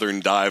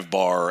Southern dive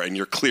bar and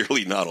you're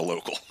clearly not a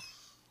local.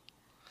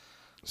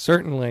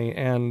 Certainly,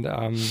 and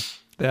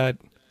that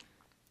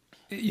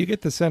you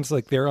get the sense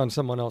like they're on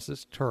someone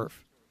else's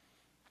turf.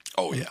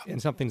 Oh yeah,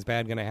 and something's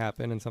bad going to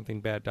happen, and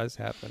something bad does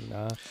happen.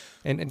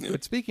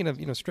 But speaking of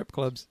strip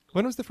clubs,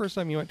 when was the first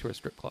time you went to a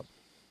strip club?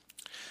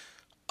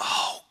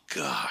 Oh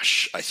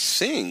gosh, I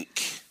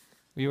think.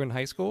 Were you in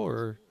high school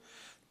or?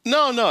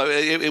 No,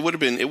 it would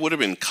have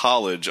been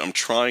college. I'm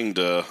trying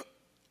to.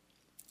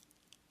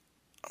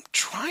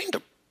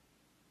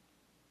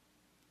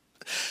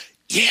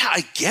 Yeah,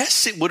 I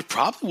guess it would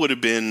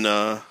have been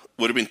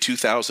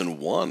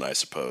 2001, I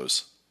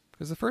suppose.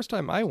 Because the first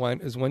time I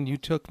went is when you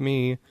took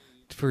me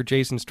for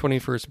Jason's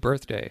 21st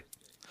birthday.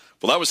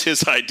 Well, that was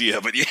his idea,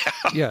 but yeah.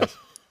 Yes,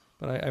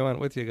 but I went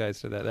with you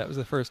guys to that. That was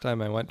the first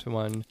time I went to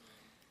one,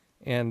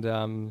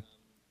 and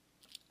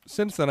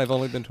since then, I've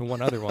only been to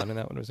one other one, and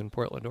that one was in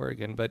Portland,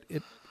 Oregon. But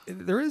it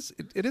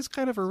is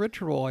kind of a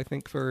ritual, I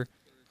think, for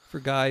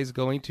guys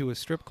going to a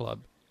strip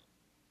club.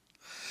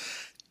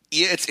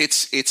 Yeah,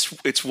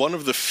 it's one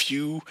of the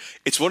few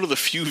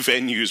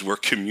venues where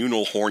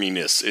communal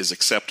horniness is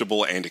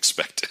acceptable and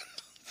expected.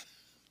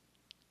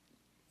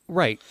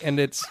 Right, and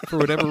it's for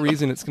whatever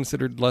reason it's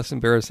considered less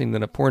embarrassing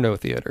than a porno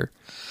theater.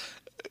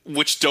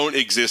 Which don't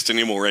exist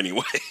anymore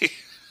anyway.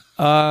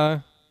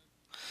 Not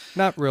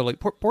really.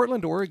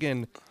 Portland,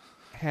 Oregon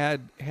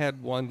had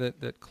one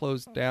that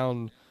closed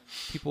down.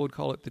 People would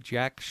call it the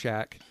Jack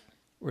Shack,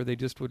 where they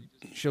just would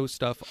show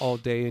stuff all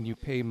day and you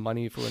pay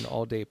money for an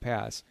all-day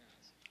pass.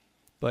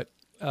 But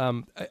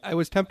I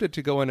was tempted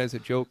to go in as a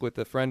joke with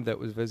a friend that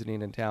was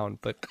visiting in town,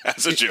 but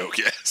As a joke,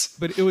 yes.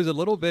 but it was a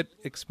little bit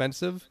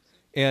expensive,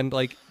 and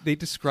like they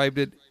described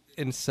it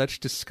in such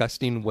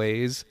disgusting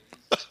ways.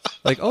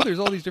 Like, oh, there's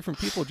all these different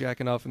people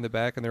jacking off in the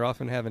back, and they're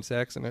often having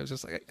sex, and I was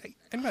just like,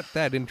 I'm not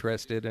that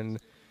interested in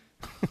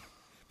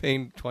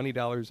paying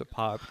 $20 a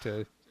pop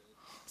to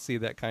see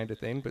that kind of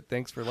thing. But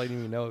thanks for letting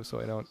me know,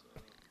 so I don't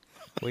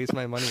waste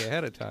my money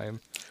ahead of time.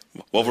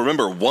 Well,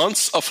 remember,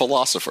 once a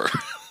philosopher.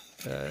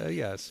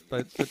 Yes,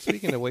 but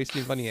speaking of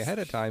wasting money ahead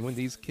of time, when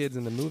these kids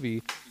in the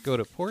movie go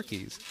to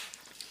Porky's,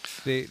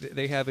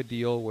 they have a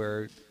deal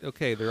where,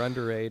 okay, they're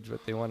underage,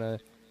 but they want to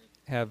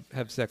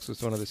have sex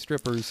with one of the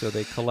strippers, so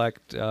they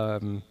collect,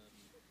 was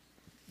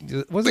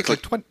it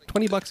like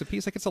 $20 a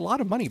piece? Like, it's a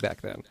lot of money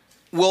back then.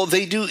 Well,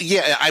 they do.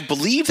 Yeah, I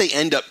believe they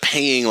end up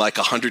paying like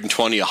 $120,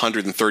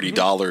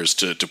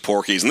 $130 to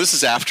Porky's, and this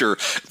is after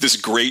this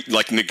great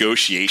like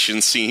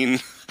negotiation scene.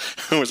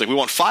 It was like, we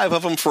want 5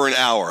 of them for an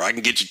hour. I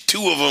can get you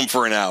 2 of them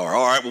for an hour.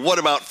 All right, well, what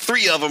about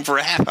 3 of them for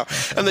a half hour?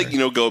 And they,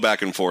 go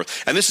back and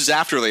forth. And this is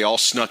after they all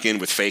snuck in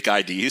with fake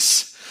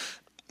IDs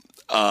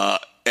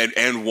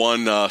and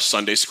one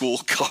Sunday school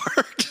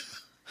card,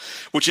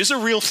 which is a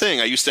real thing.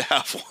 I used to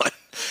have one.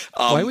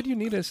 Why would you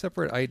need a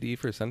separate ID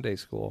for Sunday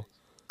school?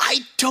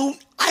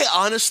 I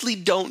honestly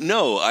don't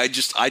know. I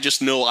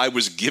just know I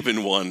was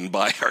given one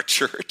by our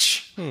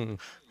church,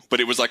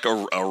 but it was like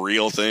a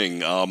real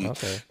thing.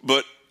 Okay.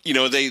 But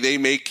they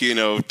make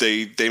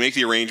they make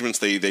the arrangements.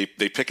 They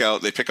pick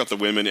out the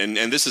women,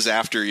 and this is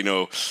after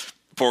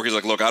Porky's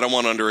like, look, I don't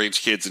want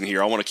underage kids in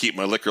here. I want to keep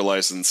my liquor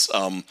license.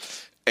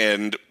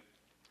 And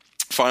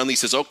finally he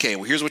says, okay,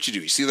 well, here's what you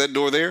do. You see that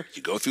door there?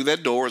 You go through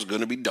that door. It's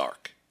going to be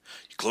dark.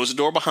 You close the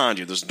door behind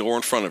you. There's a door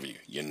in front of you.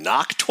 You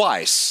knock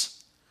twice.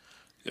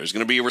 There's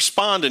going to be a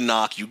responding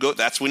knock. You go.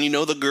 That's when you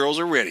know the girls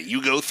are ready.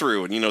 You go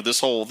through, and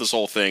this whole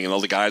thing, and all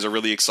the guys are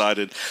really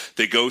excited.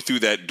 They go through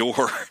that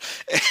door,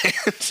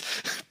 and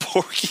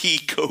Porky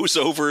goes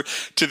over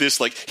to this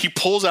he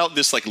pulls out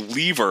this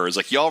lever. It's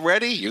like, y'all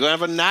ready? You're gonna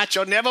have a night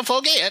you'll never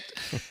forget.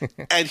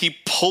 And he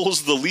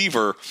pulls the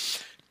lever.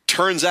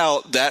 Turns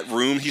out that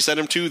room he sent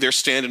him to, they're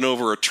standing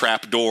over a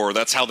trap door.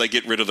 That's how they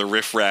get rid of the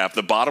riffraff.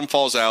 The bottom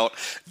falls out.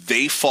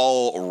 They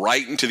fall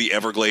right into the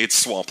Everglades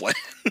swampland.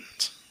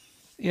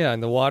 Yeah,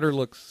 and the water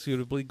looks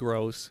suitably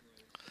gross.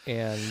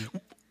 And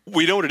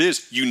we know what it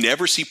is. You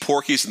never see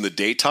Porky's in the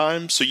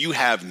daytime, so you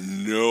have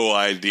no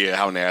idea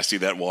how nasty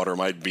that water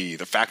might be.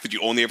 The fact that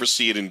you only ever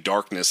see it in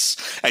darkness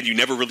and you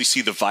never really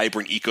see the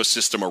vibrant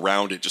ecosystem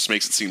around it just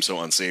makes it seem so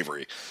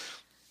unsavory.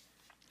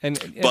 And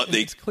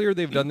it's clear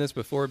they've done this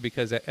before,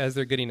 because as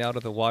they're getting out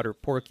of the water,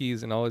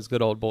 Porky's and all his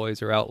good old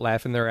boys are out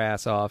laughing their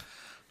ass off.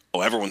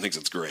 Oh, everyone thinks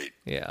it's great.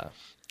 Yeah.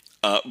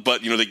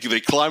 But they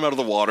climb out of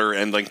the water,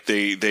 and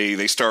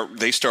they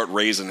start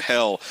raising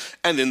hell,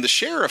 and then the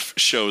sheriff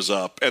shows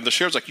up, and the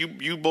sheriff's like,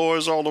 you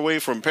boys all the way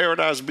from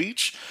Paradise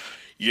Beach,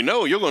 you're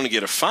going to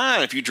get a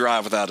fine if you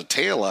drive without a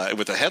taillight,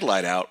 with a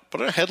headlight out.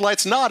 But a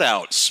headlight's not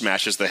out.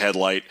 Smashes the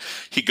headlight.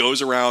 He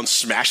goes around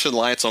smashing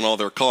lights on all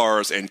their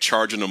cars and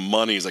charging them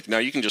money. He's like, now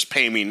you can just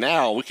pay me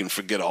now. We can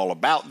forget all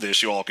about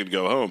this. You all can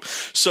go home.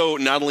 So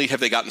not only have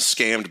they gotten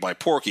scammed by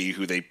Porky,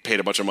 who they paid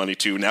a bunch of money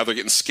to, now they're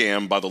getting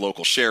scammed by the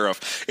local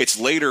sheriff. It's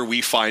later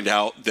we find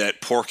out that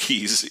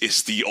Porky's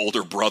is the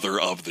older brother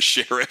of the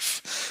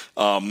sheriff.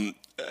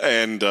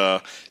 And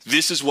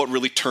this is what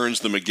really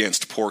turns them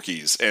against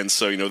Porky's. And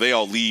so, they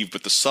all leave,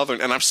 but the Southern,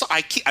 and I'm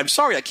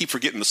sorry I keep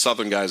forgetting the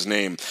Southern guy's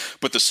name,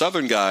 but the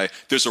Southern guy,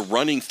 there's a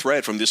running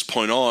thread from this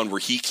point on where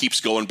he keeps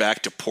going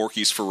back to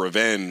Porky's for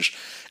revenge,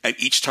 and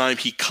each time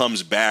he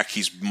comes back,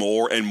 he's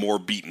more and more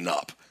beaten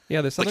up.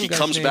 Yeah, the Southern he guy's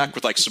comes name... back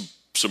with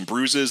some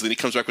bruises, then he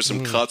comes back with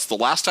some cuts. The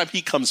last time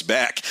he comes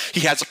back,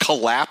 he has a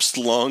collapsed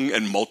lung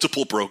and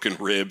multiple broken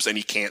ribs, and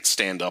he can't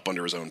stand up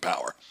under his own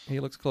power. He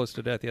looks close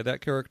to death. Yeah,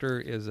 that character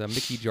is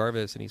Mickey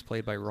Jarvis, and he's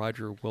played by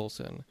Roger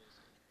Wilson.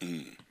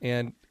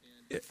 And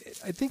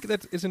I think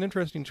that is an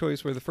interesting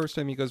choice, where the first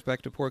time he goes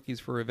back to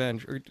Porky's for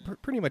revenge, or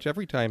pretty much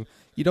every time,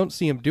 you don't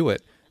see him do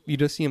it. You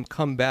just see him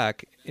come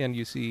back, and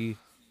you see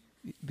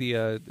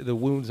the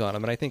wounds on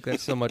him. And I think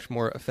that's so much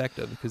more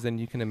effective, because then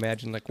you can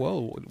imagine,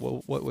 whoa,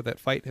 what would that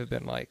fight have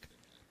been like?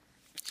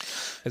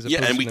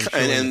 Yeah,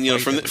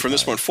 and from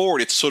this point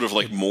forward, it's sort of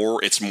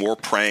more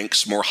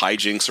pranks, more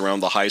hijinks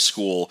around the high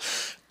school,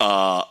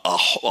 a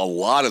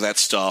lot of that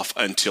stuff,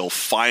 until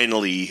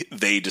finally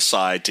they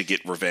decide to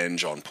get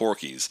revenge on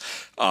Porky's.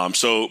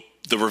 So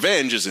the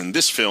revenge is in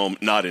this film,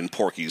 not in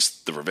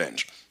Porky's The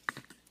Revenge.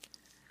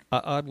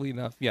 Oddly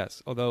enough,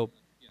 yes. Although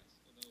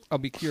I'll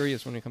be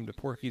curious when we come to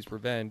Porky's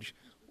Revenge,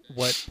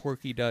 what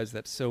Porky does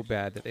that's so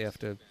bad that they have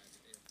to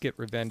get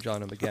revenge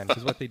on him again.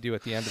 Because what they do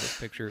at the end of this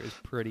picture is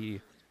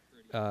pretty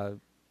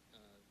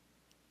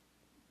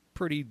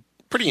pretty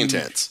Pretty huge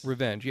intense.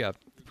 revenge. Yeah,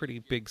 pretty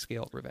big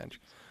scale revenge.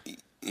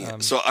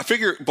 So I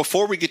figure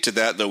before we get to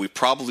that, though, we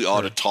probably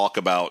ought to talk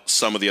about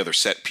some of the other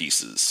set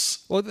pieces.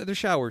 Well, the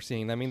shower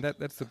scene. I mean,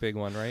 that's the big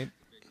one, right?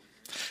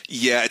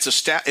 Yeah, it's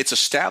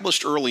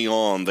established early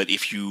on that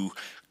if you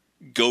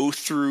go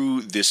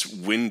through this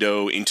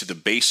window into the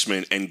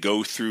basement and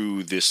go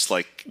through this,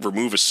 like,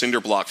 remove a cinder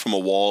block from a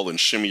wall and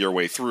shimmy your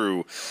way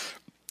through,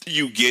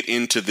 you get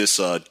into this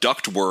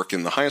ductwork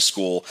in the high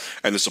school,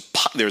 and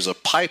there's a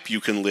pipe you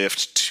can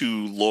lift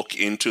to look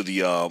into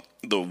the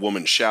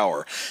woman's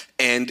shower.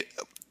 And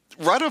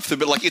right off the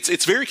bat, like,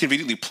 it's very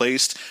conveniently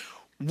placed.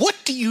 What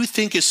do you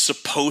think is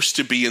supposed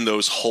to be in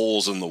those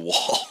holes in the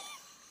wall?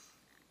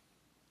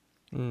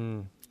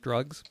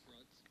 Drugs.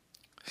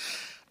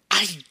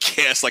 I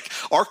guess, like,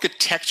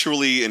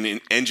 architecturally and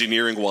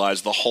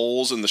engineering-wise, the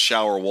holes in the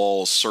shower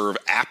walls serve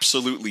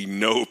absolutely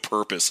no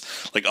purpose,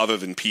 like, other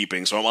than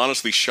peeping. So I'm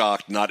honestly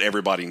shocked not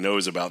everybody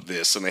knows about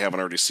this, and they haven't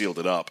already sealed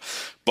it up.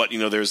 But, you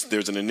know,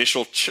 there's an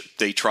initial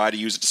they try to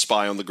use it to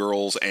spy on the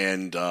girls,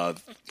 and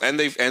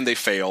they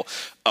fail.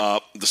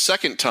 The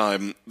second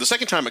time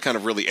it kind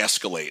of really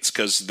escalates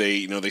because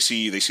they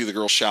see the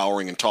girls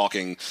showering and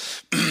talking,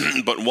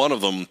 but one of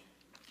them.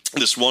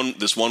 This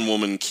one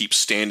woman keeps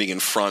standing in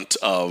front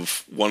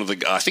of one of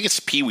the, I think it's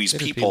Pee-wee's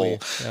people, Pee-wee,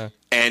 yeah.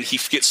 And he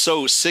gets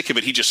so sick of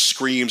it, he just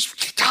screams,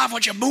 "Tom,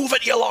 would you move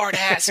it, you lard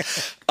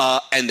ass?"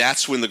 And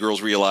that's when the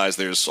girls realize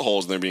there's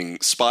holes and they're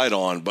being spied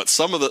on. But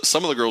some of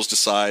the girls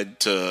decide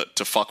to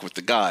fuck with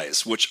the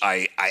guys, which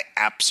I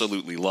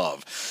absolutely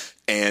love.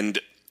 And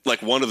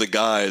like one of the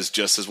guys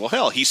just says, well,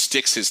 hell, he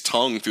sticks his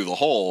tongue through the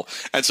hole.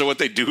 And so what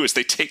they do is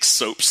they take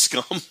soap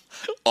scum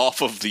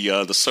off of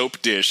the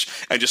soap dish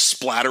and just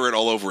splatter it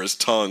all over his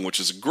tongue, which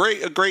is a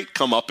great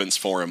comeuppance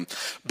for him.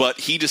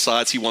 But he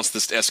decides he wants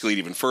this to escalate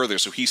even further,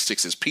 so he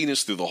sticks his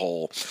penis through the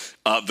hole.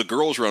 The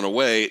girls run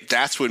away.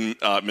 That's when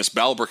Miss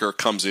Balbricker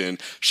comes in.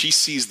 She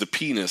sees the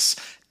penis,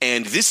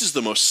 and this is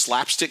the most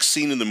slapstick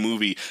scene in the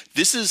movie.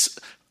 This is,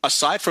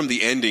 aside from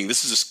the ending,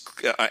 this is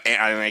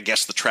and I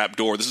guess the trap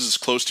door, this is as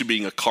close to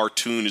being a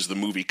cartoon as the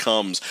movie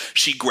comes.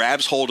 She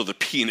grabs hold of the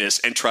penis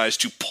and tries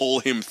to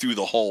pull him through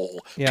the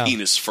hole,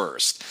 penis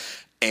first.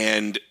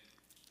 And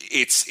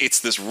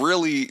it's this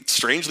really,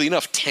 strangely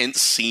enough,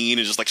 tense scene.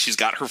 And just like she's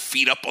got her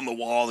feet up on the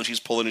wall and she's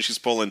pulling.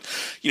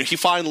 You know, he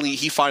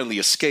finally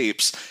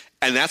escapes.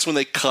 And that's when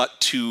they cut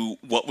to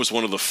what was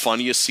one of the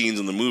funniest scenes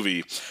in the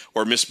movie,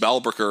 where Miss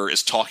Balbricker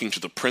is talking to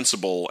the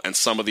principal and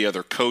some of the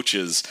other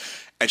coaches.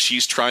 And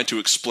she's trying to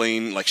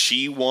explain, like,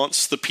 she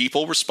wants the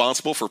people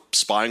responsible for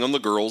spying on the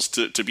girls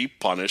to be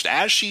punished,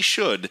 as she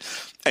should.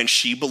 And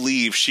she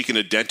believes she can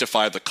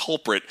identify the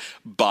culprit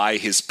by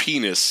his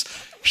penis.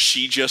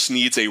 She just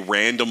needs a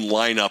random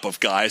lineup of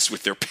guys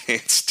with their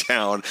pants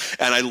down.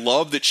 And I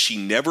love that she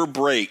never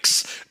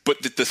breaks,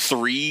 but that the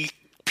three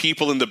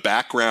people in the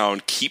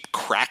background keep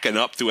cracking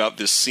up throughout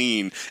this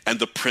scene. And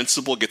the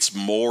principal gets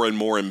more and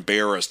more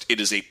embarrassed. It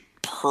is a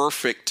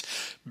perfect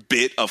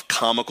bit of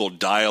comical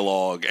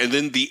dialogue. And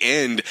then the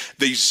end,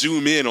 they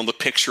zoom in on the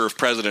picture of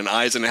President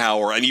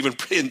Eisenhower, and even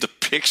in the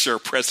picture,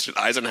 President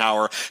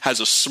Eisenhower has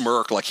a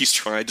smirk like he's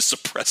trying to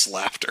suppress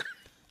laughter.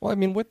 Well, I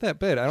mean, with that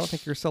bit, I don't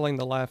think you're selling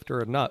the laughter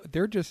enough.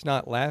 They're just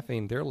not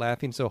laughing. They're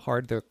laughing so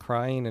hard they're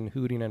crying and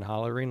hooting and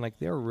hollering. Like,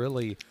 they're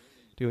really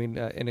doing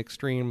an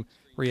extreme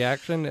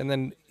reaction. And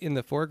then in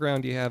the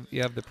foreground, you have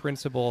the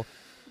principal,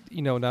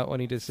 you know, not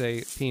wanting to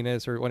say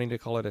penis or wanting to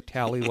call it a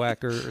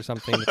tallywhacker or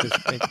something that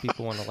just makes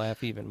people want to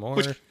laugh even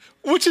more.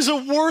 Which is a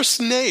worse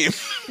name.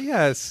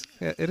 Yes,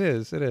 it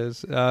is. It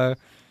is.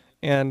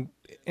 And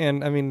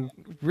I mean,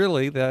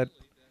 really, that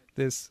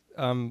this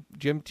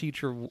gym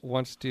teacher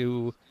wants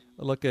to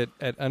look at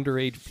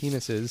underage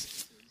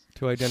penises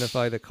to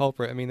identify the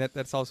culprit. I mean,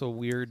 that's also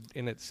weird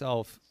in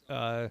itself.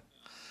 And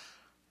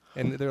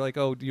they're like,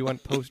 "Oh, do you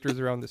want posters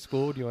around the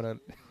school? Do you want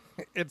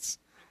to?" It's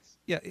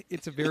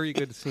a very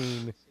good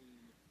scene.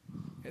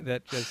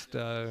 That just,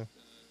 and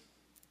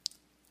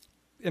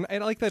I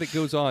like that it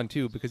goes on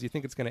too, because you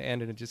think it's going to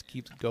end and it just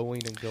keeps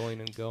going and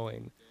going and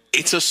going.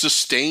 It's a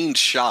sustained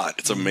shot.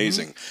 It's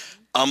amazing.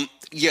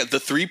 The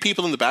three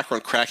people in the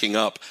background cracking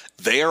up,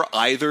 they are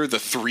either the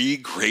three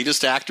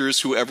greatest actors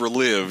who ever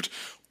lived,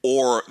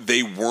 or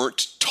they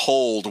weren't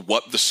told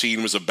what the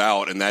scene was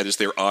about, and that is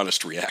their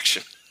honest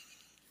reaction.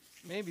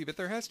 Maybe, but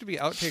there has to be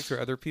outtakes where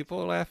other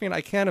people are laughing.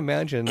 I can't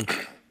imagine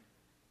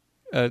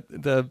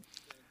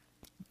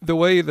the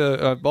way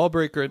the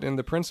Balbricker and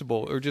the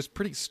principal are just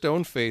pretty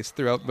stone-faced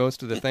throughout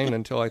most of the thing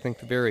until I think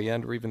the very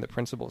end, where even the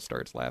principal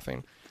starts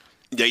laughing.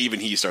 Yeah, even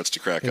he starts to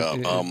crack up.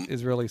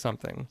 Is really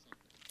something.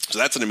 So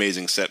that's an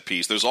amazing set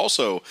piece. There's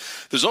also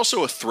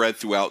a thread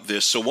throughout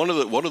this. So one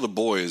of the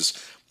boys,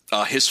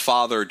 his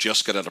father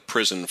just got out of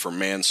prison for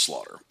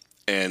manslaughter.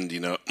 And, you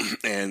know,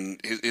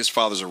 and his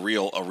father's a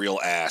real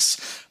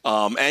ass.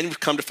 And we've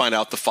come to find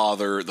out the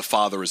father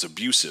is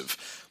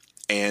abusive.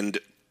 And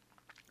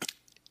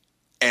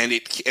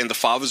the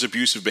father's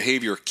abusive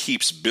behavior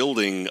keeps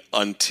building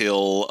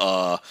until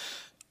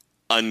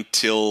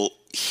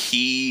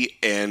he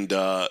and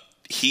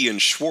he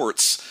and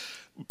Schwartz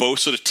both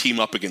sort of team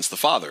up against the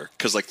father,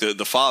 because like the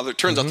father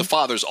turns out the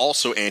father's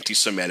also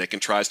anti-Semitic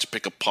and tries to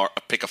pick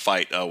a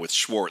fight with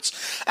Schwartz.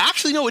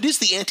 Actually, no, it is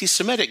the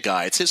anti-Semitic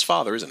guy. It's his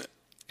father, isn't it?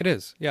 It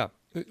is, yeah.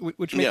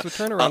 Which makes the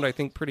turnaround, I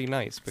think, pretty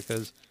nice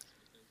because.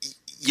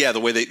 Yeah,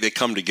 the way they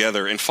come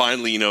together, and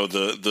finally,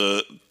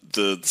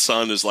 the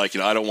son is like,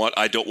 I don't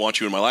want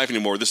you in my life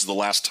anymore. This is the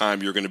last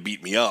time you're going to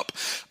beat me up,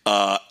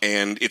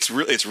 and it's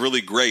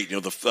really great.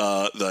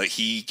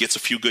 He gets a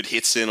few good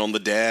hits in on the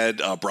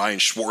dad. Brian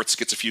Schwartz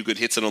gets a few good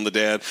hits in on the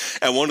dad,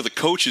 and one of the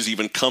coaches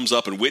even comes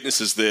up and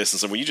witnesses this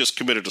and says, "Well, you just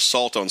committed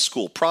assault on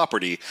school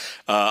property.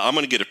 I'm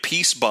going to get a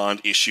peace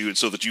bond issued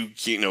so that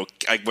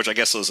which I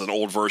guess is an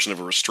old version of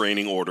a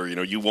restraining order.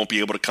 You won't be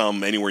able to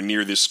come anywhere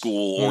near this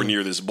school or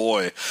near this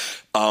boy."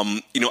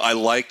 I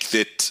like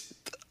that.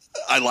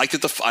 I like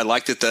that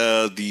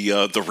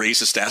the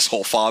racist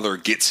asshole father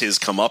gets his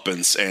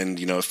comeuppance, and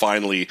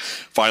finally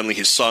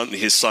his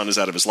son is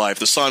out of his life.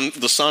 The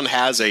son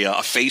has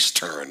a face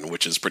turn,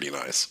 which is pretty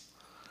nice.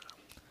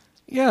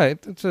 Yeah,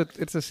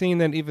 it's a scene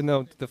that even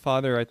though the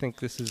father, I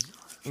think this is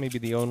maybe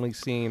the only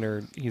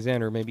scene he's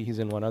in, or maybe he's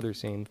in one other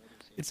scene,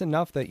 it's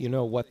enough that you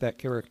know what that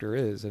character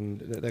is, and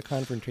the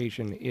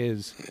confrontation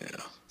is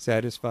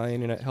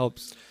satisfying, and it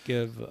helps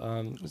give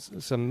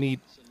some meat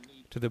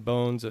to the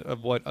bones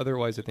of what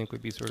otherwise I think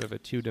would be sort of a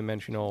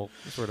two-dimensional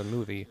sort of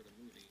movie.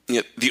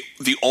 Yeah,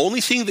 the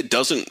only thing that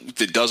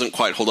doesn't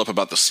quite hold up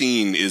about the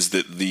scene is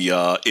that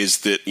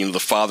the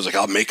father's like,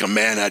 "I'll make a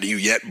man out of you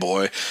yet,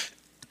 boy,"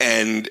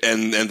 and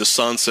the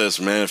son says,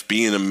 "Man, if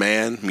being a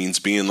man means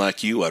being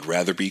like you, I'd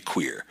rather be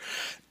queer."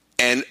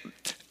 And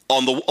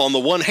on the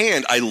one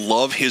hand, I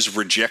love his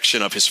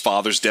rejection of his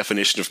father's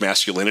definition of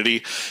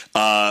masculinity.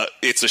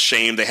 It's a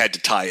shame they had to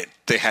tie it.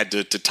 They had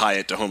to tie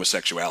it to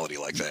homosexuality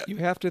like that. You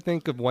have to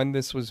think of when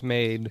this was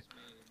made.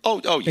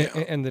 Oh yeah,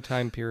 and the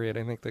time period.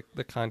 I think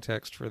the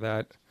context for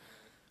that.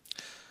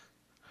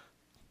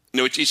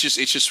 No,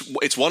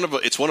 it's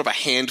one of a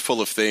handful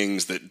of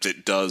things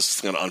that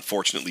does kind of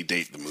unfortunately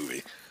date the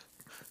movie.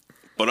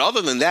 But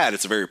other than that,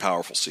 it's a very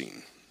powerful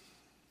scene.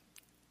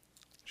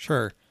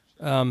 Sure.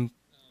 And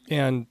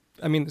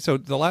I mean, so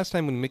the last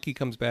time when Mickey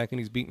comes back and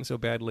he's beaten so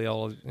badly,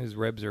 all of his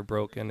ribs are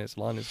broken, his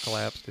lung is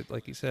collapsed.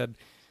 Like he said,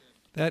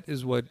 that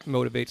is what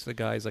motivates the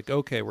guys. Like,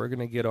 okay, we're going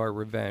to get our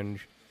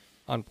revenge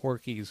on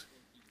Porky's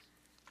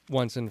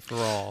once and for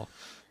all.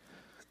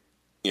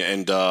 Yeah,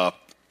 and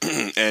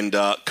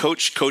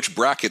Coach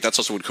Brackett, that's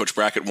also when Coach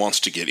Brackett wants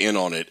to get in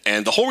on it.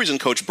 And the whole reason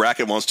Coach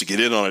Brackett wants to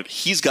get in on it,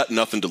 he's got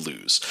nothing to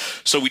lose.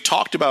 So we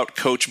talked about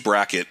Coach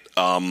Brackett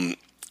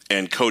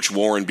and Coach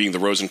Warren being the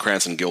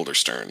Rosencrantz and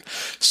Guildenstern.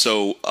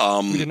 So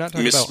we did not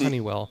talk about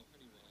Honeywell.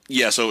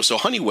 Yeah, so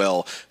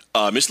Honeywell,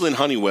 Miss Lynn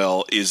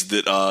Honeywell is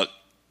that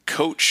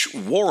Coach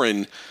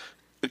Warren,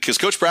 because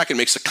Coach Brackett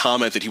makes a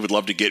comment that he would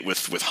love to get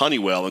with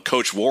Honeywell, and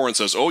Coach Warren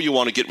says, "Oh, you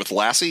want to get with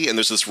Lassie?" And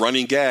there's this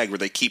running gag where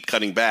they keep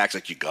cutting back. It's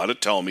like, you got to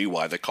tell me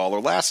why they call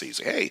her Lassie. He's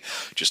like, "Hey,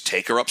 just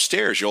take her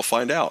upstairs. You'll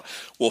find out."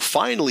 Well,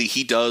 finally,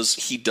 he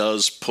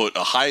does put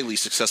a highly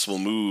successful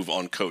move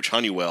on Coach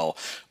Honeywell,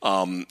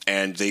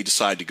 and they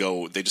decide to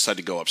go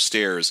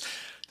upstairs.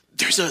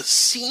 There's a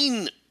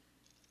scene.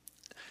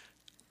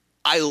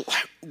 I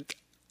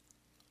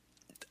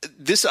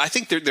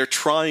think they're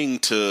trying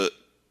to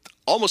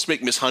almost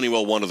make Miss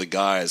Honeywell one of the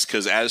guys,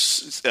 because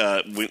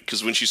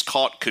when she's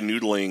caught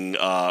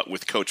canoodling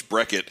with Coach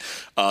Brackett,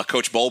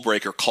 Coach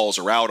Ballbreaker calls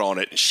her out on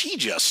it, and she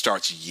just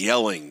starts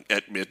yelling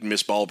at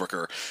Miss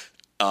Ballbreaker,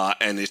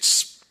 and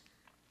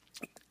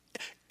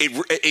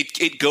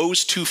it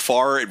goes too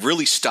far. It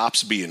really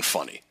stops being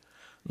funny.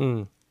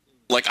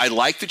 Like, I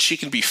like that she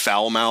can be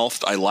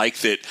foul-mouthed. I like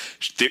that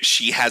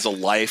she has a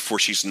life where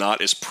she's not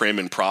as prim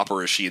and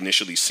proper as she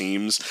initially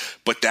seems.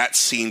 But that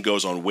scene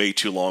goes on way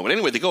too long. But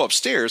anyway, they go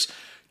upstairs.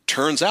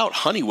 Turns out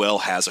Honeywell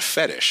has a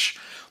fetish.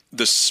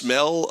 The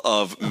smell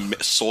of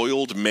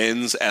soiled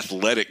men's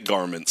athletic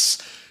garments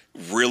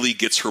really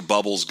gets her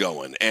bubbles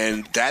going.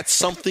 And that's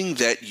something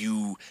that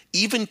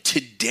even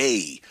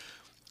today,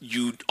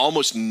 you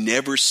almost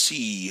never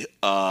see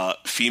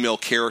female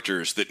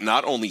characters that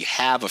not only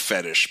have a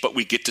fetish, but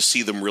we get to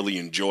see them really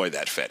enjoy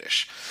that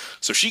fetish.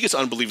 So she gets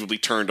unbelievably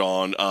turned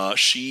on.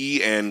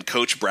 She and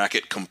Coach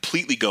Brackett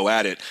completely go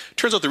at it.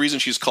 Turns out the reason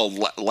she's called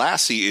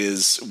Lassie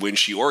is when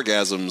she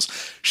orgasms,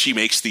 she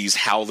makes these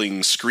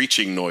howling,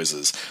 screeching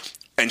noises.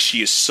 And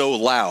she is so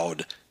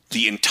loud,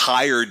 the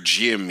entire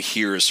gym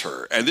hears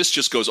her. And this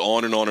just goes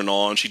on and on and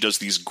on. She does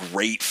these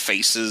great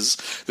faces.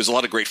 There's a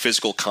lot of great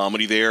physical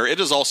comedy there. It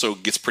also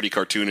gets pretty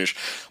cartoonish.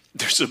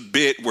 There's a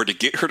bit where, to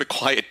get her to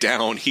quiet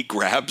down, he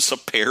grabs a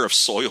pair of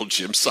soiled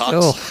gym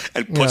socks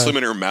and puts them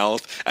in her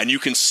mouth. And you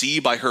can see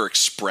by her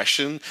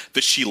expression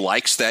that she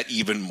likes that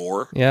even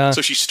more. Yeah.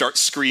 So she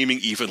starts screaming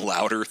even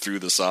louder through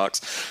the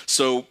socks.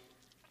 So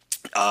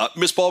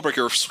Miss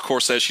Ballbreaker, of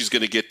course, says she's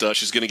going to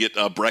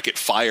get Brackett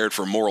fired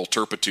for moral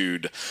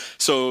turpitude.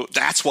 So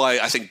that's why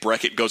I think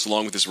Brackett goes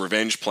along with his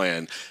revenge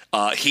plan.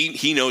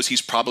 He knows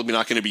he's probably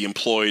not going to be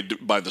employed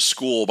by the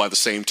school by the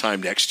same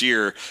time next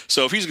year.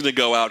 So if he's going to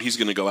go out, he's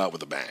going to go out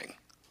with a bang.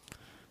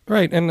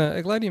 Right,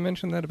 and glad you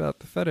mentioned that about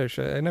the fetish.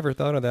 I never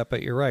thought of that,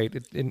 but you're right.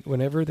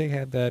 Whenever they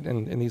had that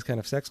in these kind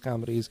of sex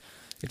comedies,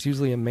 it's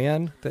usually a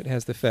man that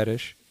has the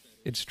fetish.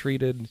 It's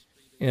treated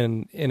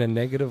in a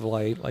negative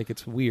light, like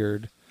it's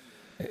weird.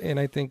 And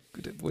I think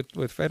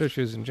with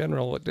fetishes in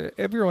general,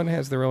 everyone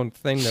has their own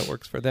thing that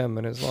works for them,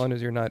 and as long as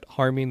you're not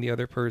harming the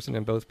other person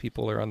and both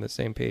people are on the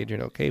same page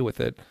and okay with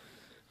it,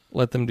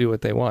 let them do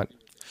what they want.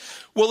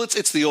 Well,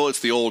 it's the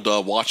old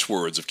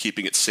watchwords of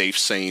keeping it safe,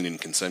 sane, and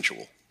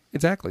consensual.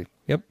 Exactly.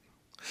 Yep.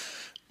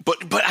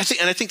 But I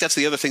think that's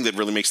the other thing that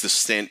really makes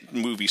this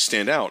movie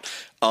stand out.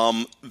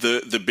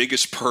 The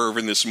biggest perv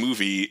in this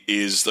movie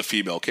is the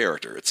female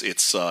character.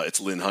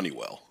 It's Lynn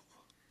Honeywell.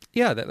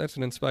 Yeah, that's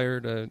an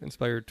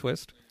inspired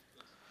twist.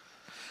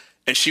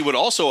 And she would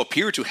also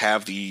appear to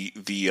have she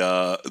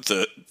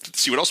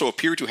would also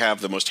appear to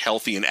have the most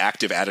healthy and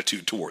active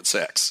attitude towards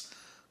sex.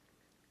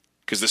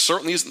 Because this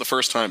certainly isn't the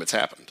first time it's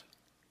happened.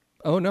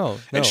 Oh no.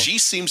 And she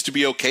seems to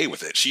be okay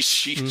with it.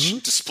 She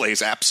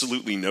displays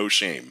absolutely no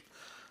shame.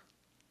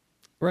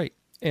 Right.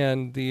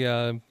 And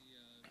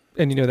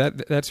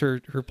that's her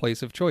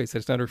place of choice.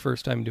 It's not her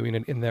first time doing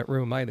it in that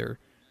room either.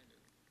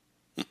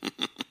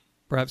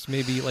 Perhaps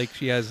maybe like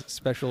she has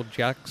special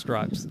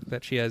jackstraps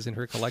that she has in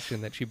her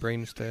collection that she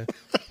brings to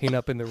hang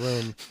up in the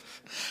room.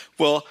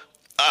 Well,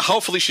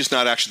 hopefully she's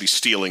not actually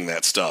stealing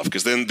that stuff,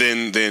 because then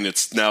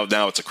it's now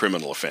it's a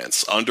criminal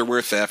offense.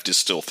 Underwear theft is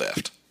still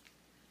theft.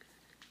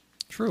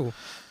 True.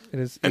 It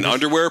is. And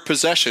underwear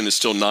possession is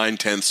still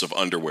 9/10 of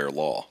underwear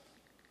law.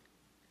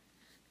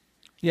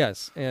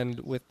 Yes, and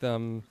with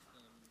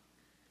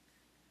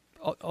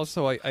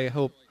also I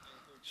hope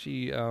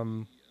she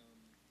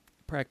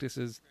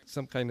practices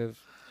some kind of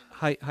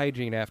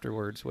hygiene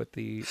afterwards with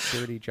the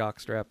dirty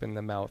jockstrap in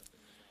the mouth.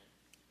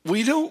 Well,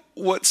 you know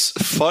what's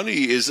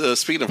funny is,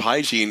 speaking of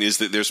hygiene, is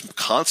that there's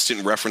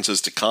constant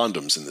references to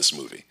condoms in this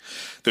movie.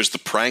 There's the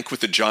prank with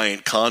the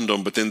giant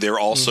condom, but then there are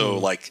also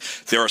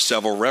there are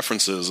several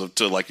references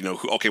to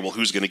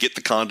who's going to get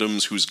the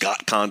condoms, who's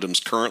got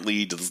condoms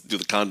currently, do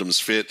the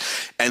condoms fit?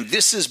 And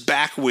this is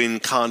back when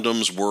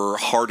condoms were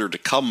harder to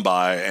come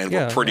by and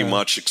were pretty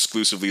much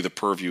exclusively the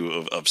purview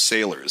of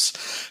sailors.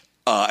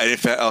 And in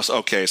fact,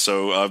 okay,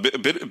 so a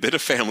bit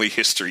of family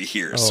history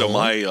here. Oh. So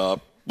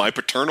my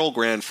paternal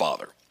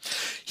grandfather,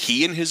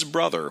 he and his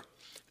brother,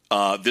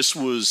 this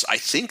was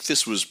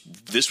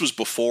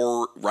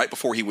right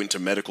before he went to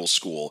medical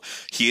school.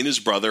 He and his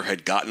brother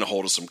had gotten a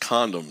hold of some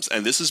condoms,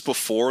 and this is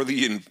before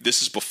the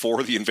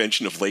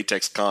invention of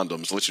latex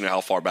condoms. To let you know how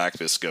far back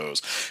this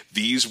goes.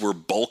 These were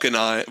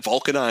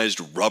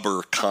vulcanized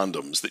rubber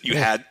condoms that you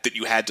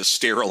had to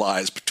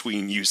sterilize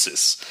between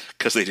uses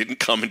because they didn't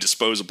come in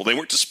disposable. They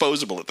weren't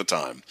disposable at the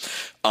time.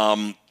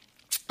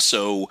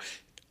 So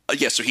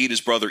he and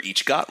his brother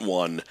each got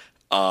one.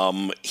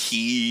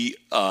 He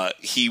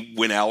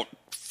went out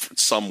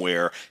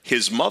somewhere.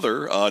 His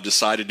mother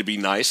decided to be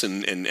nice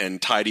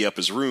and tidy up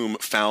his room,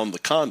 found the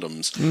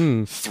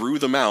condoms, threw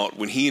them out.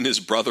 When he and his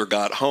brother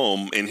got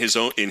home, in his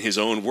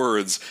own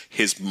words,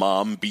 his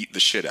mom beat the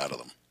shit out of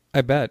them.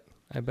 I bet.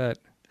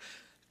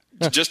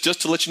 Just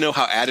to let you know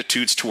how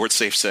attitudes towards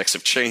safe sex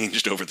have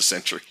changed over the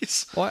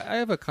centuries. Well, I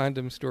have a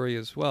condom story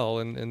as well,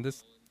 and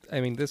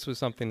this was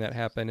something that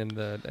happened in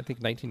I think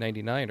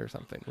 1999 or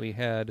something. We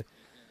had.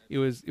 It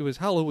was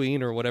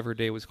Halloween or whatever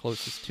day was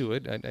closest to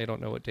it. I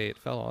don't know what day it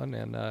fell on.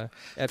 And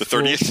at the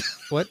 30th.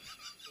 What?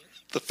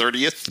 The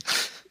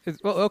 30th.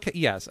 Well, okay,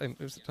 yes. I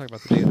was talking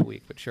about the day of the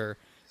week, but sure.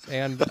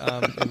 And in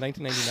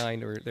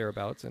 1999 or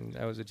thereabouts, and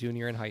I was a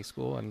junior in high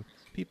school, and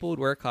people would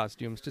wear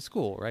costumes to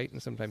school, right?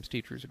 And sometimes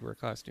teachers would wear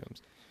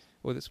costumes.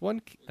 Well, this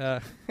one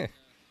kind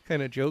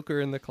of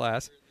joker in the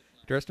class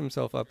dressed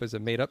himself up as a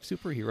made-up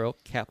superhero,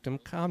 Captain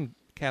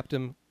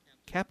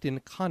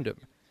Condom.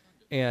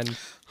 And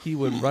he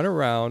would run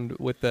around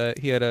with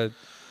he had a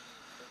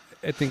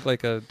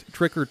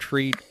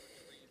trick-or-treat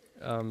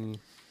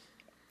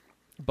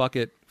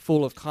bucket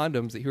full of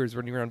condoms that he was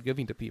running around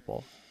giving to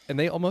people. And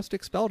they almost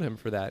expelled him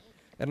for that.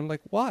 And I'm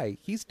like, why?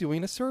 He's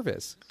doing a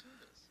service.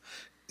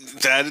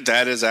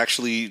 That is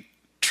actually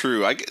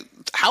true.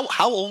 How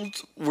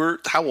old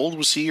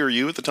was he or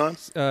you at the time?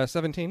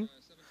 17.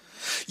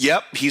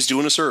 Yep, he's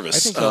doing a service. I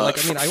think so. I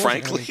wasn't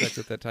frankly, having sex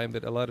at that time,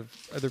 but a lot of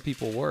other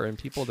people were, and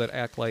people that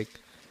act like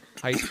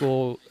high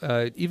school,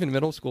 even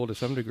middle school to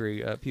some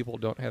degree, people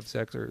don't have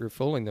sex or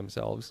fooling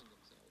themselves.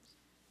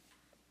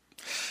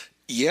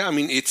 Yeah, I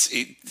mean it's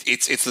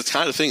the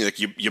kind of thing like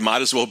you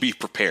might as well be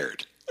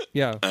prepared.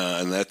 Yeah,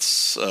 and that's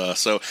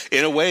so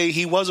in a way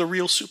he was a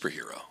real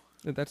superhero.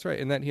 That's right,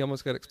 and that he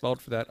almost got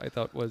expelled for that. I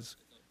thought was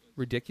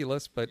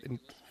ridiculous, but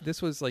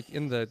this was like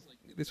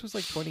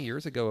 20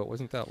 years ago. It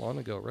wasn't that long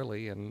ago,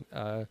 really, and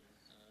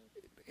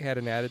had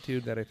an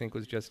attitude that I think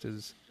was just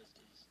as,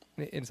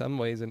 in some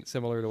ways, and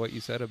similar to what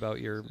you said about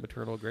your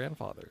maternal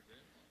grandfather.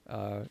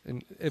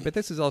 But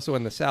this is also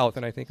in the South,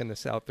 and I think in the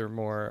South they're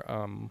more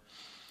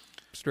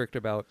strict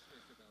about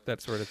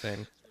that sort of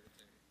thing.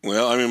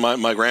 Well, I mean,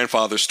 my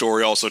grandfather's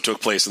story also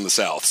took place in the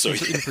South, so in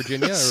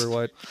Virginia or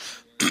what?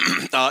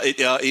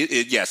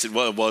 Yes, it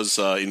was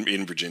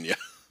in Virginia.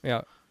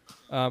 Yeah.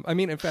 I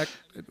mean, in fact,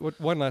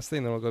 one last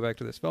thing, then we'll go back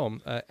to this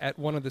film. At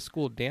one of the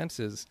school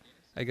dances,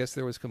 I guess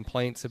there was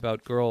complaints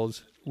about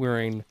girls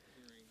wearing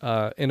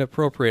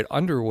inappropriate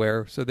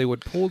underwear, so they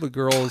would pull the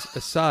girls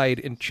aside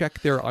and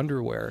check their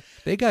underwear.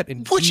 They got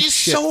in Which deep is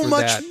shit so for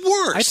much that.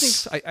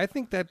 worse. I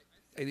think that,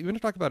 even to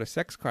talk about a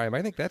sex crime,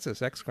 I think that's a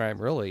sex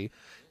crime, really.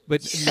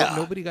 But Yeah.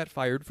 nobody got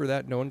fired for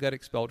that. No one got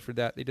expelled for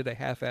that. They did a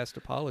half-assed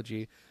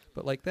apology.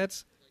 But, like,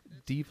 that's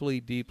deeply,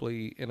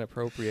 deeply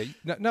inappropriate.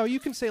 Now, you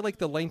can say, like,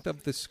 the length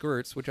of the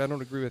skirts, which I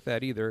don't agree with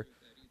that either,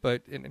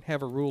 but and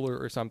have a ruler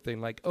or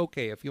something. Like,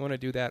 okay, if you want to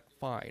do that,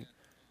 fine.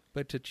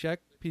 But to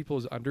check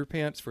people's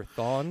underpants for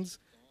thongs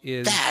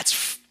is... That's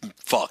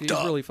fucked It's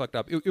up. really fucked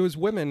up. It was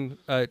women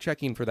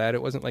checking for that.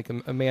 It wasn't like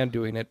a man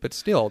doing it. But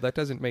still, that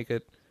doesn't make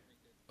it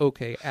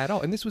okay at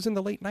all. And this was in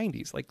the late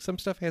 90s. Like, some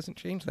stuff hasn't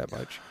changed that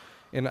much.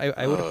 And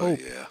I would hope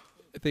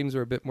things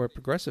are a bit more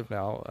progressive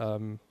now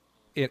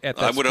at that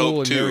I would school hope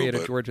in too, Marietta,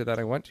 but- Georgia that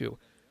I went to.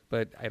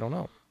 But I don't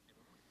know.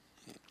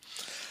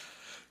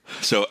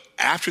 So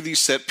after these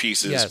set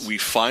pieces, Yes. we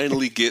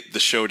finally get the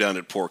showdown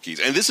at Porky's.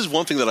 And this is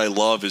one thing that I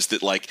love is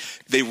that, like,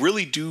 they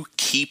really do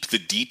keep the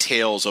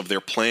details of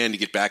their plan to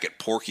get back at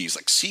Porky's,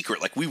 like, secret.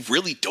 Like, we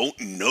really don't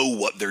know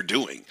what they're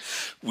doing.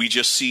 We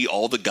just see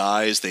all the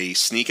guys. They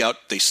sneak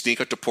out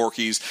to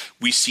Porky's.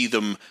 We see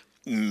them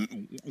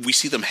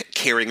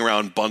carrying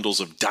around bundles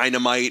of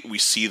dynamite. We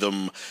see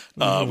them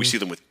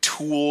with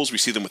tools. We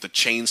see them with a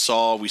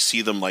chainsaw. We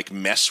see them, like,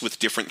 mess with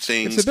different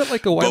things. It's a bit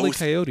like a Wile E. Both-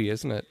 Coyote,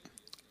 isn't it?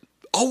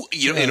 Oh,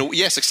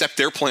 yes, except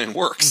their plan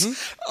works.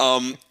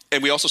 And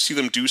we also see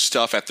them do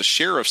stuff at the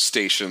sheriff's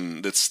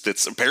station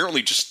that's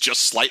apparently just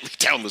slightly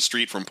down the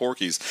street from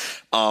Porky's.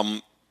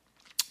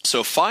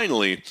 So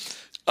finally,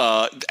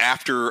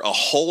 after a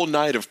whole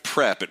night of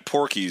prep at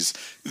Porky's,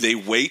 they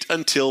wait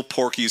until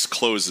Porky's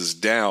closes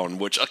down,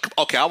 which,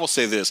 okay, I will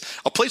say this.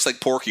 A place like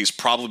Porky's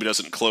probably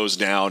doesn't close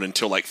down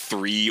until like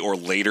 3 or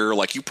later.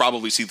 Like, you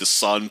probably see the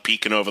sun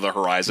peeking over the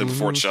horizon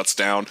before it shuts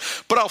down.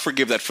 But I'll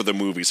forgive that for the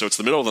movie. So it's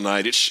the middle of the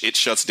night. It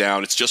shuts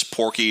down. It's just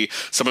Porky,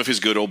 some of his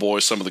good old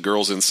boys, some of the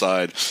girls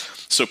inside.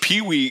 So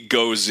Pee-wee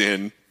goes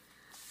in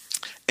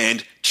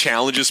and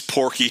challenges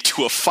Porky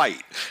to a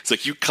fight. It's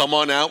like, you come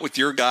on out with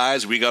your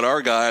guys, we got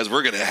our guys,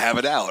 we're gonna have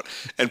it out.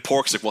 And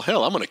Porky's like, well,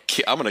 hell, I'm gonna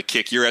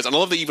kick your ass. And I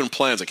love that even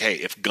plans like, hey,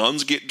 if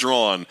guns get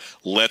drawn,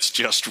 let's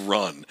just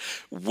run.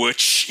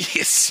 Which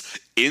is,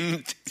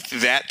 in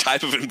that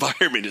type of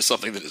environment, is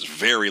something that is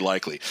very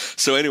likely.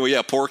 So anyway,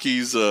 yeah,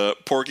 Porky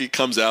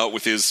comes out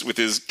with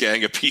his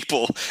gang of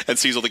people and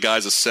sees all the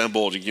guys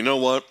assembled. You know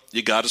what?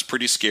 You got us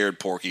pretty scared,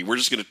 Porky. We're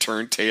just gonna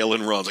turn tail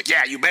and run. It's like,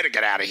 yeah, you better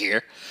get out of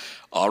here.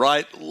 All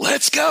right,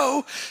 let's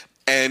go.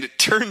 And it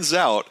turns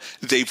out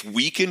they've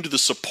weakened the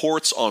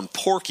supports on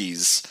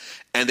Porky's,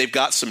 and they've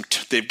got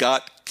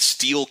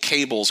steel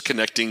cables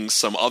connecting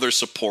some other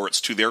supports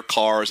to their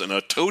cars and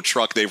a tow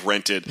truck they've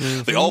rented.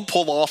 They all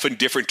pull off in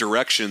different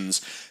directions.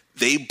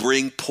 They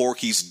bring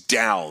Porky's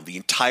down. The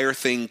entire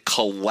thing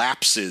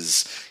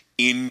collapses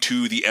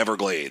into the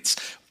Everglades.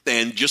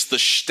 And just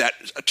that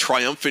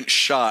triumphant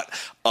shot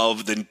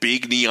of the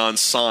big neon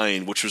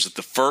sign, which was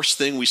the first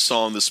thing we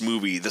saw in this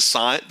movie,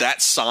 that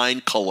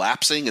sign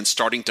collapsing and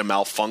starting to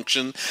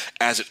malfunction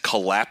as it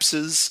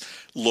collapses,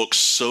 looks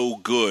so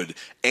good.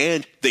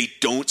 And they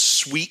don't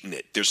sweeten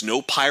it. There's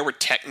no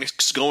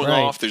pyrotechnics going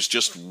off. There's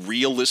just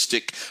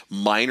realistic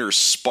minor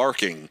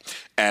sparking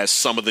as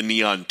some of the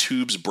neon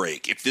tubes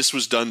break. If this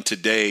was done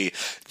today,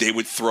 they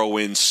would throw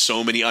in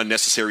so many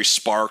unnecessary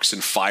sparks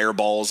and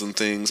fireballs and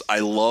things. I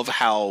love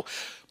how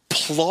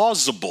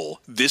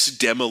plausible this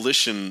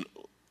demolition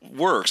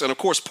works. And of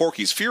course,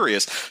 Porky's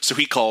furious, so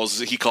he calls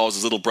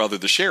his little brother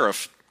the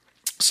sheriff.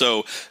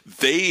 So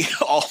they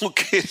all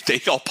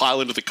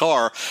pile into the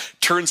car.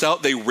 Turns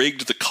out they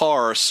rigged the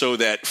car so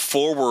that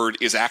forward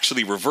is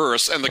actually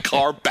reverse, and the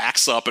car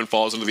backs up and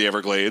falls into the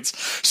Everglades.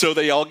 So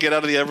they all get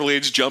out of the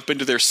Everglades, jump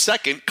into their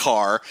second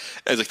car,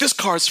 and it's like, this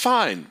car's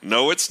fine.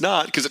 No, it's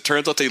not, because it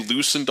turns out they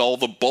loosened all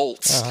the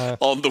bolts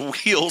on the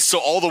wheels, so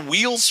all the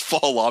wheels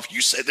fall off.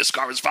 You said this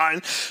car was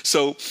fine.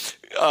 So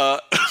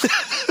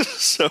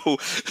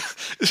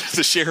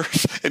the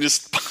sheriff and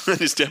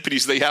his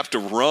deputies, they have to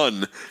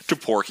run to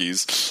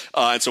Porky's.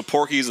 And so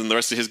Porky's and the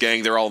rest of his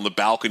gang, they're all on the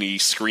balcony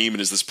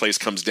screaming as this place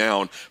comes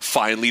down.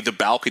 Finally, the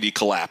balcony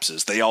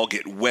collapses. They all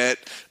get wet.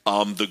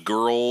 The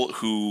girl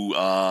who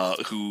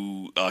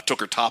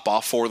took her top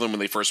off for them when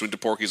they first went to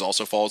Porky's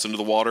also falls into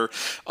the water.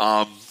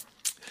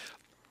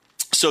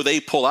 So they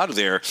pull out of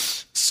there.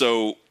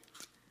 So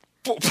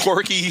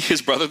Porky,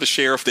 his brother, the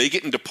sheriff, they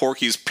get into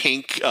Porky's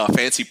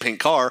fancy pink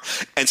car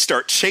and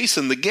start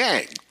chasing the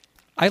gang.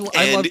 I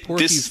love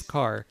Porky's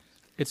car.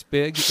 It's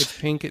big, it's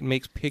pink, it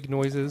makes pig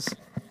noises.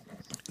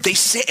 They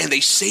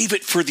save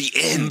it for the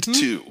end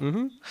too.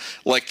 Mm-hmm.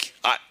 Like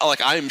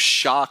I am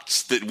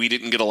shocked that we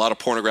didn't get a lot of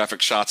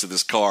pornographic shots of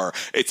this car.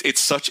 It's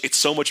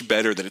so much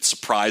better that it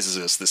surprises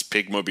us, this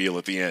pigmobile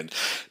at the end.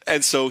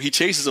 And so he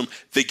chases him.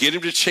 They get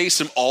him to chase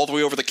him all the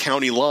way over the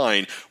county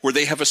line, where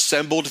they have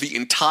assembled the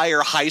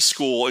entire high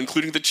school,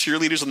 including the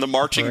cheerleaders and the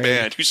marching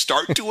band, who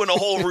start doing a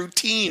whole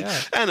routine.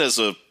 And as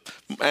a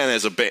And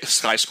as a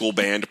high school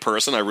band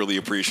person, I really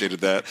appreciated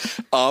that.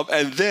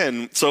 And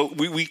then, so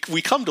we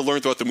come to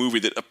learn throughout the movie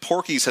that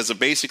Porky's has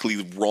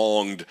basically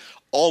wronged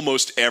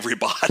almost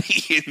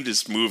everybody in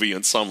this movie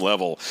on some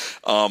level.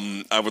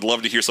 I would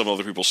love to hear some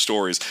other people's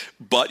stories.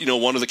 But,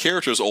 one of the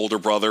characters' older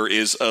brother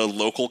is a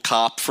local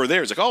cop for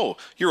there. He's like, oh,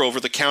 you're over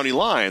the county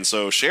line,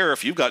 so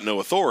Sheriff, you've got no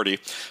authority.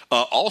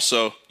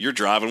 Also, you're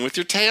driving with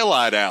your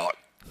taillight out.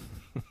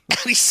 And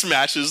he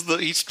smashes the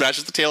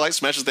taillight,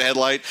 smashes the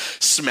headlight,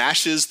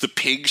 smashes the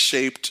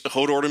pig-shaped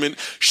hood ornament,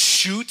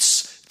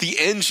 shoots the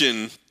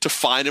engine to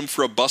find him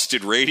for a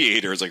busted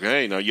radiator. It's like,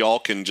 hey, y'all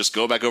can just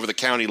go back over the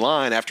county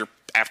line after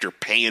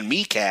paying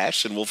me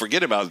cash, and we'll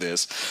forget about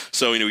this.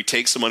 So, he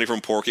takes some money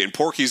from Porky, and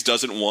Porky's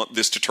doesn't want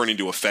this to turn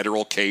into a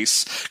federal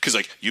case, because,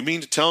 you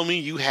mean to tell me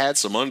you had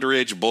some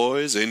underage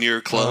boys in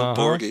your club,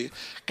 Porky?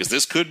 Because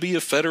this could be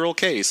a federal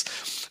case.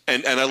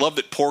 And I love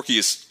that Porky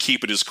is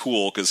keeping his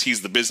cool because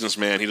he's the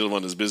businessman. He doesn't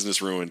want his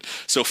business ruined.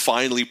 So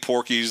finally,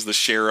 Porky's, the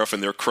sheriff,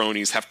 and their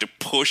cronies have to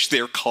push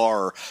their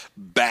car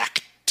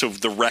back to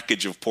the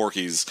wreckage of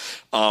Porky's.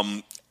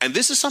 And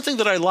this is something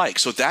that I like.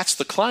 So that's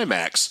the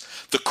climax.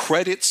 The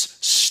credits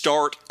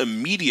start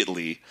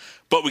immediately,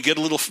 but we get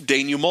a little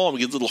denouement, we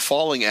get a little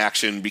falling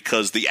action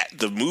because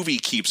the movie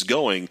keeps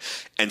going,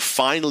 and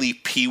finally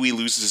Pee-wee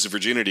loses his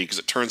virginity because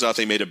it turns out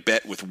they made a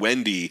bet with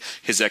Wendy,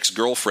 his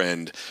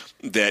ex-girlfriend,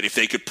 that if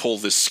they could pull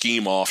this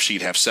scheme off,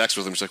 she'd have sex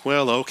with him. She's like,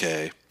 well,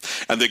 okay.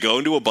 And they go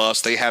into a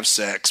bus, they have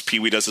sex,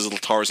 Pee-wee does his little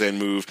Tarzan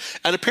move,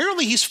 and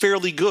apparently he's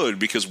fairly good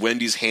because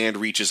Wendy's hand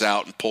reaches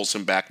out and pulls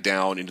him back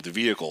down into the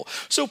vehicle.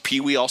 So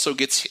Pee-wee also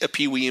gets,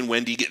 Pee-wee and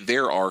Wendy get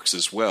their arcs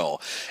as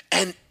well.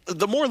 And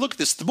the more I look at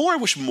this, the more I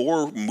wish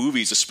more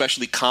movies,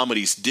 especially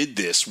comedies, did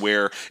this,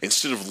 where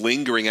instead of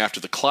lingering after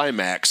the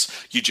climax,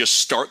 you just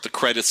start the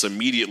credits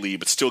immediately,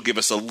 but still give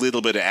us a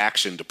little bit of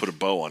action to put a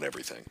bow on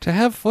everything. To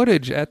have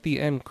footage at the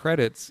end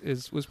credits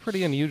was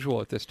pretty unusual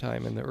at this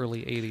time in the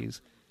early 80s.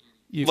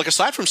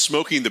 Aside from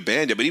Smokey and the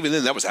Bandit, but even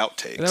then that was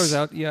outtakes. That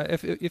was yeah.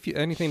 If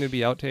anything to be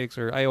outtakes,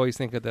 or I always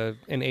think of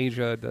in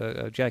Asia,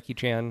 the Jackie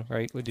Chan,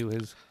 right, would do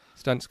his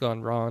stunts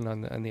gone wrong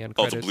on the end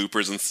credits. The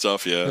bloopers and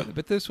stuff, yeah.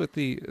 But this with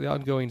the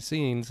ongoing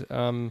scenes,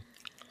 I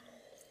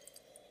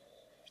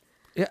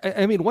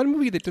mean, one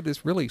movie that did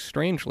this really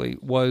strangely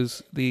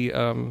was the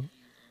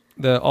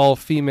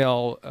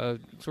all-female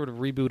sort of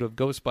reboot of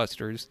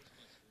Ghostbusters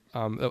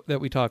that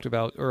we talked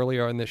about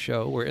earlier on the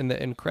show, where in the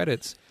end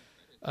credits,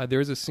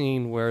 there's a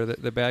scene where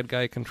the bad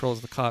guy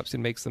controls the cops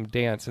and makes them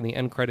dance, and the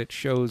end credit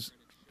shows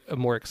a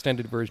more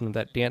extended version of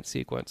that dance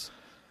sequence.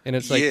 And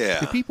it's like,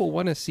 do people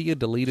want to see a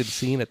deleted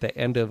scene at the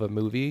end of a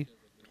movie?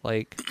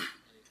 Like,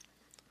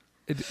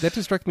 that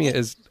just struck me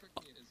as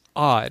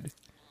odd.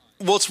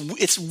 Well,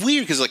 it's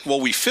weird because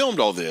we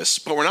filmed all this,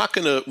 but we're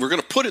going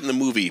to put it in the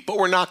movie, but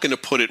we're not going to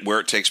put it where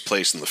it takes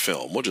place in the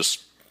film. We'll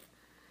just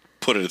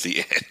put it at the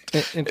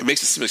end. And it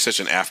makes it seem like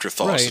such an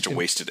afterthought, right, such a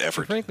wasted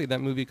effort. And frankly,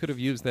 that movie could have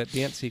used that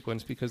dance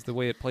sequence because the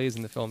way it plays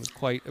in the film is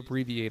quite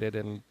abbreviated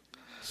and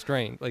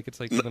strained. Like, it's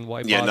like, then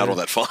why bother? Yeah, not all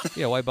that fun.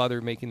 Yeah, why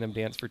bother making them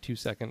dance for 2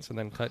 seconds and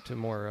then cut to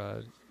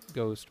more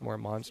more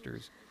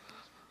monsters?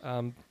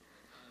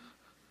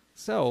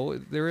 So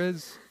there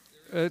is,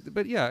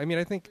 but yeah, I mean,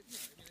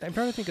 I'm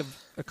trying to think of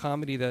a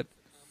comedy that,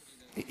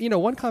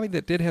 one comedy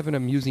that did have an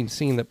amusing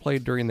scene that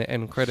played during the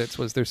end credits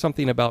was There's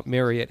Something About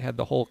Mary. It had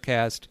the whole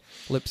cast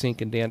lip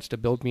sync and dance to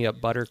Build Me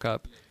Up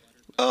Buttercup.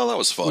 Oh, that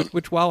was fun.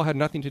 Which while had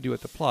nothing to do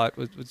with the plot,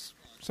 was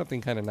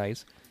something kind of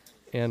nice.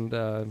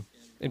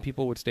 And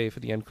people would stay for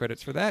the end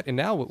credits for that. And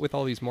now with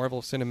all these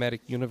Marvel Cinematic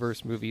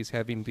Universe movies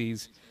having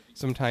these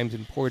sometimes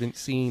important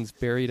scenes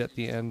buried at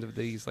the end of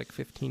these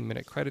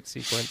 15-minute credit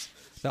sequence,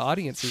 the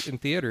audiences in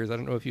theaters, I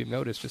don't know if you've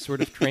noticed, just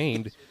sort of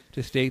trained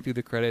to stay through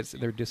the credits,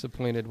 and they're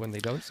disappointed when they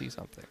don't see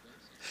something.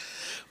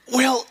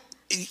 Well,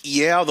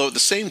 yeah, though at the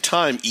same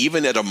time,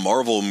 even at a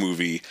Marvel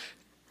movie,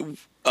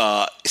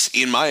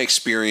 in my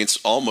experience,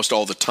 almost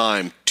all the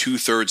time,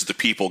 2/3 of the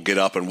people get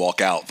up and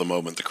walk out the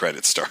moment the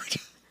credits start.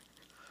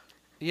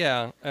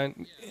 Yeah,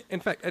 and in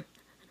fact,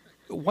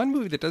 one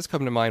movie that does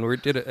come to mind where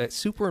it did a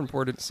super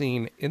important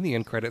scene in the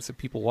end credits that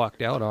people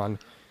walked out on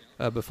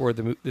before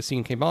the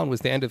scene came on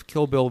was the end of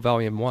Kill Bill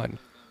Volume 1.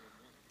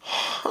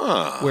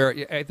 Huh. Where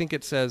I think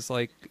it says,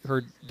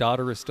 her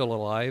daughter is still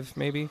alive,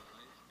 maybe?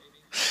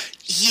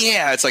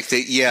 Yeah, it's like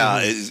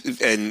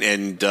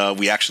and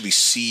we actually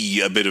see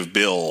a bit of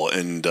Bill,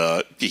 and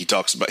he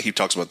talks about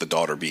the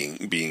daughter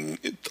being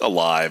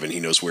alive, and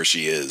he knows where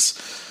she is.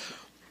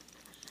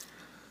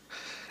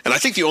 And I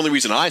think the only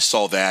reason I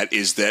saw that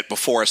is that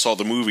before I saw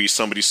the movie,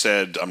 somebody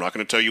said, I'm not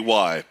going to tell you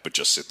why, but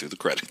just sit through the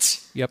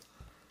credits. Yep.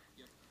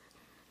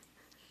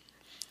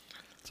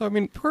 So, I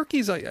mean,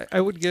 Porky's,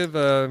 I would give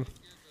a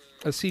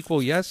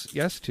sequel yes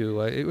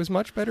to. It was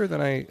much better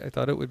than I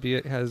thought it would be.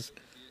 It has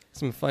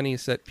some funny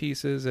set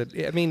pieces. At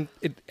the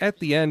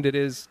end, it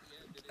is...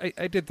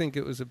 I did think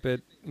it was a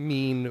bit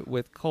mean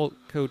with Coach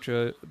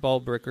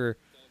Ballbricker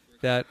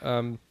that...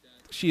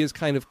 she is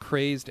kind of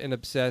crazed and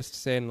obsessed,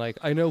 saying,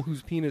 I know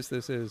whose penis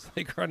this is,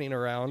 running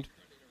around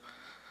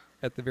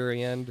at the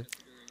very end.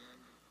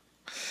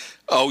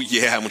 Oh,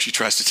 yeah, when she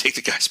tries to take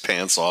the guy's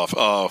pants off.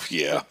 Oh,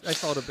 yeah. I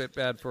felt a bit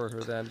bad for her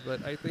then,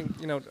 but I think,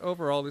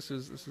 overall this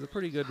is a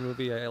pretty good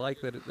movie. I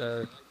like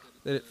that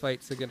it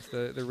fights against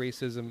the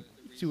racism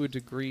to a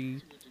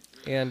degree,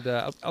 and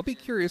I'll be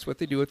curious what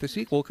they do with the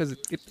sequel, because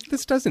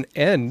this doesn't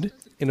end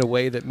in a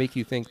way that make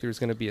you think there's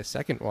going to be a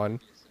second one,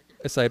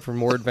 aside from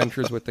more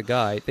adventures with the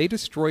guy. They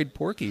destroyed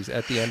Porky's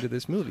at the end of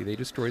this movie. They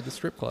destroyed the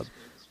strip club.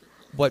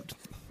 What's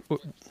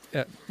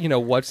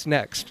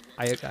next?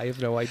 I have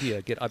no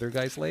idea. Get other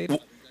guys laid?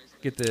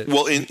 Get the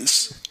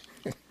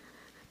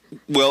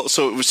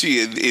so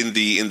see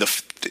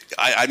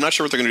I'm not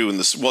sure what they're going to do in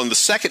this. Well, in the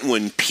second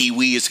one,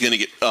 Pee-wee is going to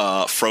get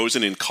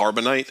frozen in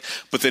carbonite,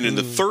 but then in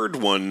the third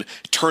one,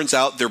 turns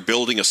out they're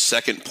building a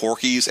second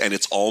Porky's, and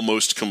it's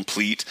almost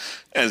complete,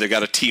 and they got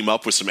to team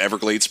up with some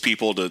Everglades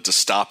people to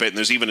stop it. And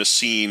there's even a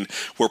scene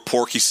where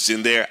Porky's is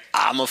in there.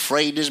 I'm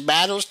afraid this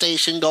battle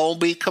station gonna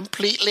be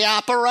completely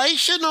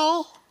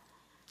operational.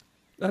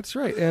 That's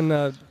right, and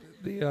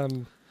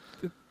in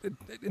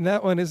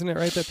that one, isn't it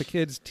right that the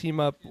kids team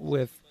up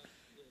with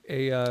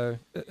a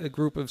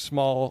group of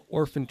small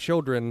orphan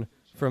children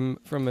from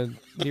a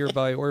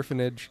nearby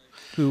orphanage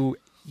who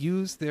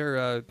use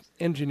their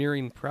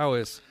engineering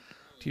prowess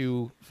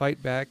to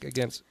fight back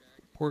against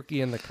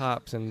Porky and the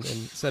cops and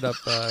set up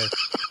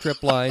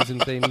trip lines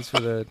and things for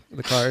the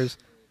cars?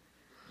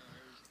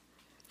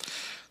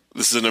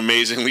 This is an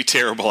amazingly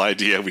terrible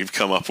idea we've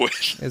come up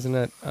with. Isn't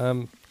it?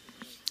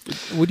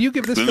 Would you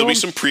give this Then film... there'll be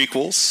some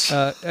prequels.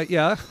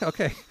 Yeah,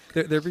 okay.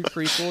 There'll be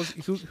prequels.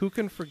 Who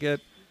can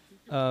forget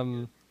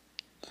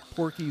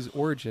Porky's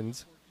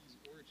origins,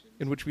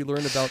 in which we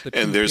learn about the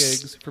two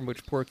pigs from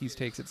which Porky's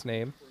takes its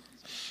name.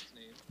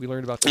 We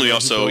learned about the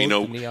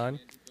neon.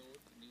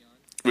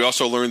 We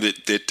also learned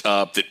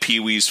that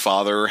Pee-wee's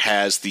father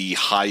has the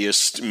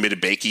highest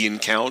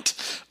Mitabakian count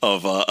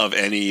of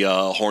any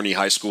horny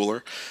high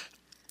schooler.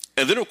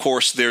 And then, of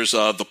course, there's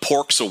the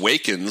Porks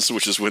Awakens,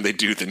 which is when they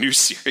do the new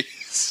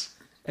series.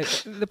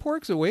 The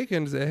Porks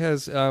Awakens, it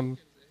has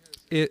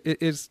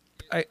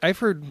I've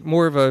heard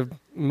more of a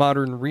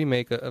modern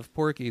remake of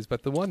Porky's,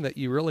 but the one that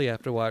you really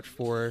have to watch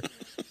for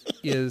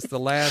is The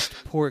Last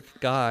Pork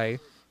Guy,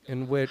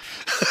 in which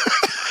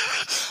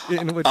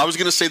I was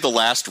going to say The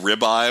Last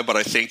Ribeye, but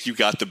I think you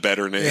got the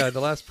better name. Yeah,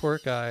 The Last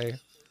Pork Guy,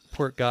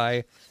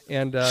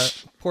 and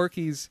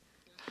Porky's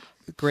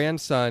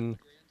grandson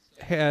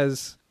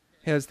has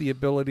the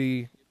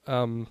ability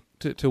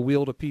to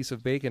wield a piece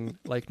of bacon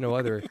like no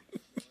other,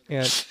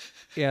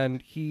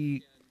 and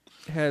he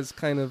has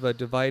kind of a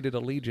divided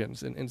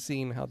allegiance, and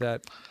seeing how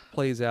that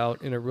plays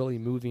out in a really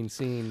moving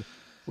scene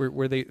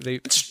where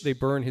they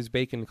burn his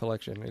bacon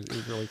collection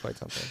is really quite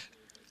something.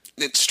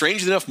 It's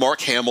strange enough,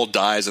 Mark Hamill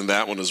dies in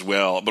that one as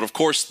well. But of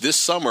course, this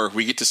summer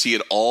we get to see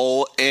it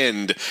all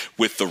end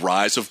with the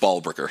rise of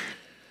Ballbreaker.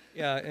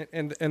 Yeah,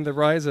 and the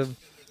rise of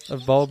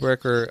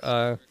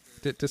Ballbreaker,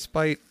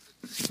 despite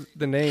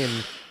the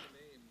name,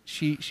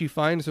 she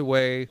finds a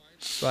way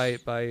by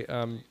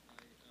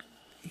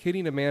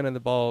hitting a man in the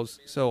balls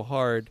so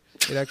hard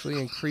it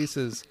actually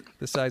increases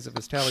the size of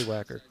his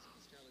tallywhacker,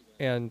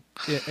 and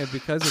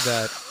because of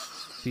that,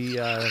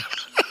 the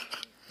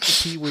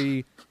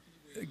Pee-wee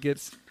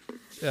gets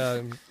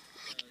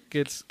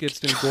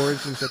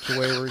engorged in such a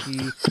way where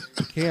he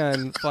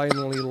can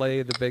finally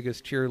lay the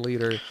biggest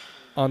cheerleader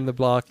on the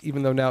block,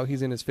 even though now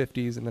he's in his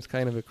 50s, and that's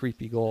kind of a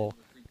creepy goal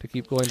to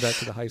keep going back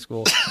to the high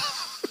school.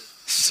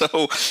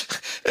 So,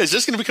 is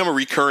this going to become a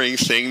recurring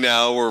thing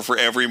now, where for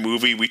every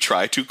movie we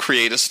try to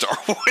create a Star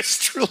Wars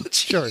trilogy?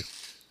 Sure.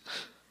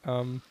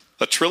 A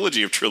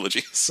trilogy of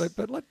trilogies.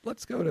 But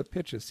let's go to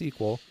pitch a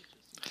sequel.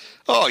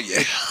 Oh,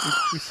 yeah.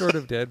 We sort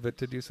of did, but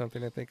to do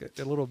something, I think,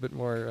 a little bit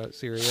more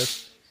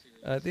serious.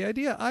 The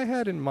idea I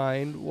had in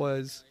mind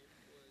was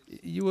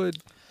you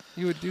would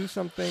do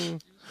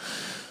something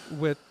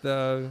with...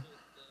 I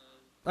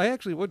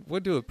actually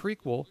would do a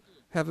prequel,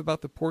 have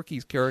about the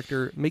Porky's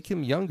character, make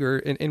him younger,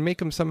 and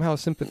make him somehow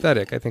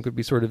sympathetic. I think would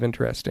be sort of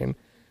interesting.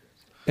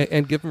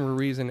 And give him a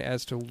reason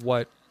as to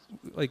what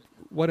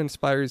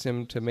inspires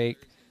him to make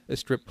a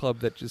strip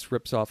club that just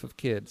rips off of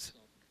kids.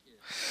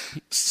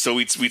 So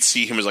we'd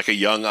see him as like a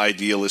young,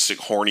 idealistic,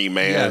 horny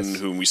man, yes,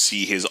 whom we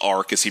see his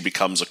arc as he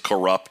becomes a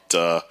corrupt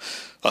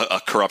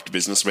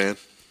businessman.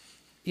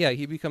 Yeah,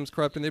 he becomes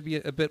corrupt, and there'd be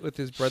a bit with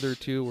his brother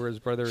too, where his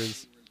brother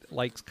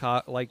likes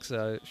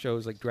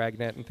shows like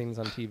Dragnet and things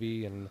on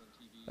TV, and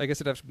I guess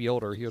it'd have to be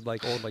older. He would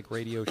like old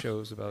radio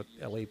shows about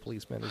L.A.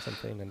 policemen or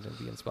something, and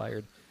be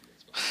inspired.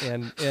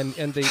 And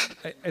they,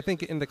 I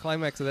think in the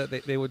climax of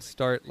that, they would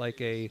start like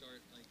a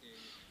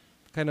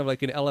kind of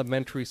like an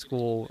elementary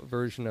school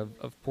version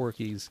of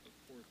Porky's,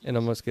 and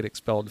almost get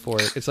expelled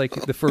for it. It's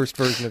like the first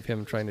version of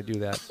him trying to do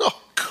that. Oh,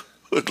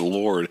 good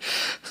Lord!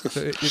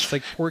 So it's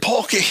like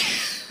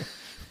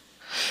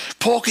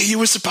Porky, you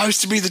were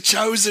supposed to be the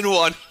chosen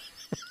one.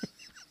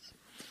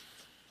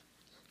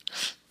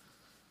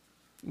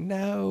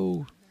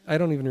 No, I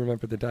don't even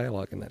remember the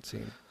dialogue in that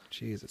scene.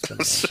 Jeez, it's been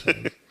a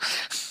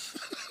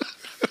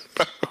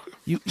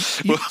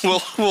long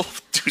time. We'll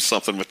do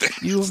something with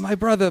that. You are my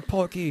brother,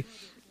 Porky.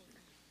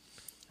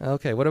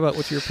 Okay,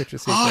 what's your pitch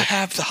of I sequel?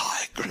 have the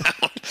high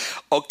ground.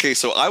 Okay,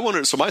 so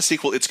my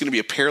sequel, it's going to be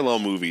a parallel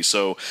movie.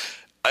 So,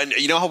 and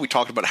you know how we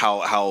talked about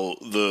how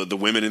the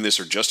women in this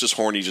are just as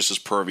horny, just as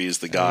pervy as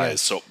the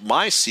guys. So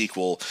my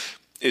sequel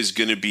is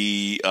going to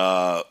be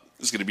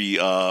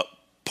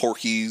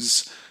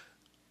Porky's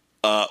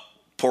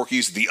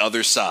The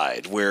Other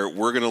Side, where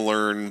we're going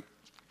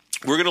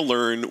to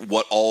learn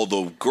what all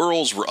the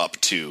girls were up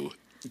to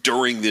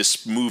during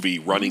this movie,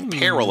 running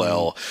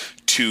parallel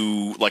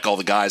to like all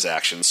the guys'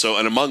 action. So,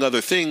 and among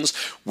other things,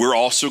 we're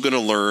also going to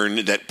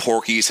learn that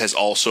Porky's has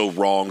also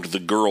wronged the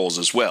girls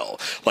as well,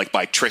 like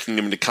by tricking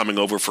them into coming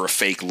over for a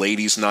fake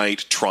ladies'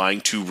 night, trying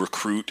to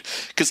recruit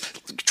an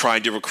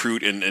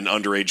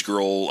underage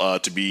girl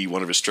to be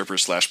one of his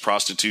strippers /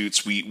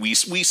 prostitutes. We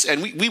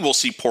will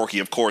see Porky,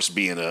 of course,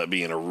 being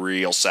a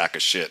real sack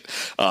of shit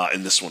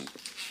in this one,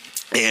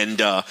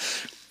 and.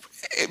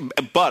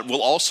 But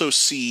we'll also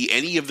see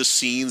any of the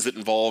scenes that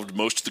involved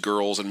most of the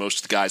girls and most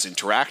of the guys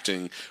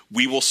interacting.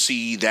 We will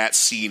see that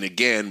scene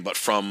again, but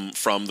from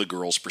the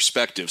girls'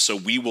 perspective. So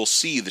we will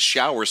see the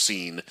shower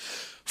scene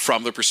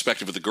from the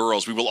perspective of the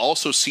girls. We will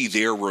also see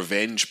their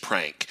revenge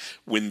prank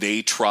when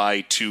they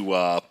try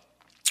to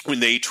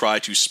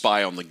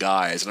spy on the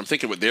guys. And I'm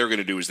thinking what they're going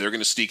to do is they're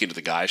going to sneak into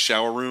the guys'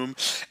 shower room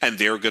and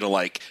they're going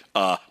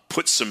to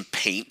put some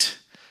paint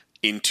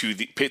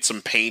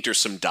or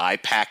some dye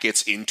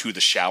packets into the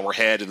shower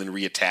head and then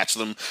reattach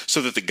them so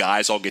that the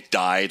guys all get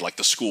dyed like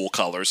the school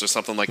colors or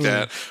something like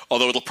that.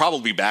 Although it'll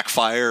probably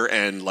backfire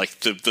and like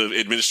the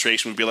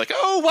administration would be like,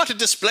 oh, what a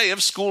display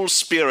of school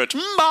spirit.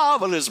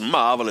 Marvelous,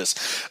 marvelous.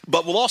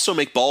 But we'll also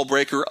make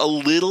Ballbreaker a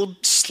little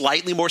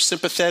slightly more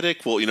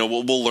sympathetic.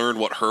 We'll learn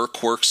what her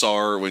quirks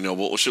are.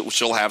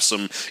 She'll have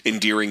some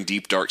endearing,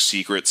 deep, dark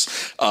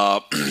secrets.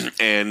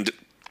 And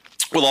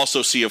we'll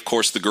also see, of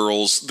course, the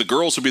girls. The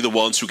girls will be the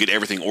ones who get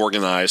everything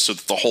organized so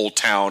that the whole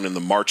town and the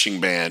marching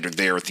band are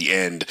there at the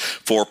end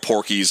for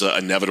Porky's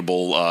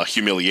inevitable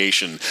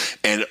humiliation.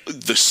 And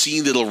the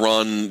scene that'll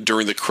run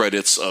during the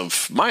credits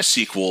of my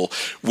sequel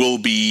will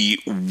be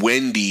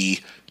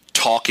Wendy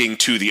talking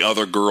to the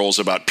other girls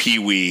about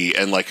Pee-wee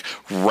and like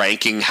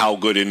ranking how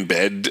good in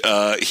bed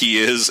he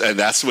is, and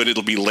that's when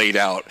it'll be laid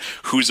out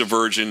who's a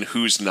virgin,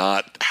 who's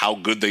not, how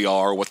good they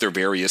are, what their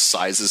various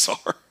sizes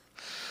are.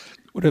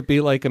 Would it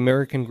be like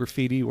American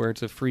Graffiti, where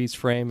it's a freeze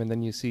frame and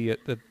then you see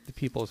the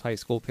people's high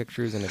school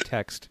pictures and a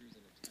text?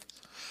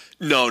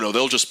 No,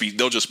 they'll just be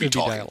talking.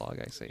 Dialogue,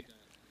 I see.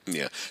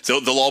 Yeah, so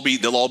they'll all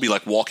be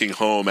like walking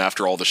home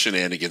after all the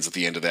shenanigans at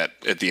the end of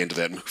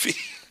that movie.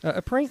 A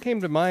prank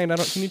came to mind.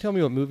 Can you tell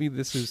me what movie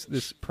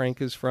this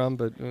prank is from?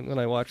 But when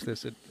I watched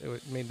this, it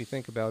made me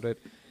think about it.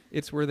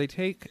 It's where they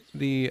take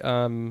the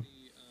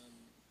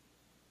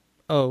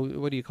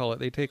what do you call it?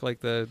 They take like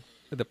the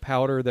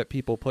powder that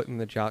people put in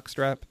the jock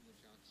strap.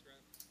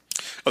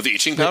 Oh, the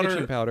itching powder? The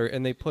itching powder,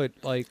 and they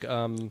put like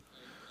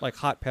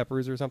hot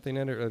peppers or something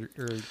in it,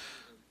 or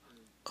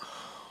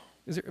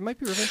is it might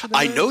be Revenge of the Nerds?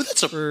 I know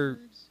that's for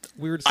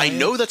Weird Science. I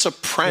know that's a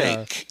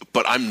prank,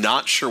 but I'm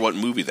not sure what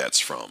movie that's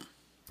from.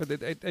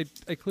 But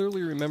I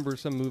clearly remember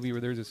some movie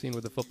where there's a scene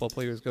where the football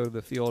players go to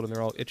the field and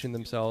they're all itching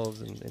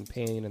themselves and in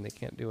pain and they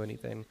can't do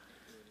anything.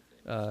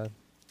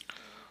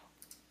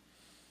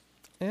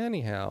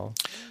 Anyhow.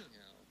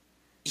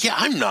 Yeah,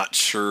 I'm not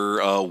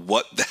sure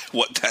what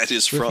that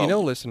is from. If you know,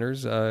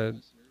 listeners,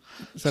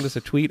 send us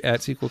a tweet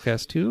at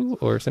SequelCast2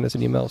 or send us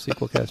an email,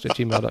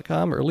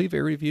 sequelcast@gmail.com, or leave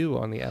a review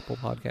on the Apple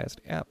Podcast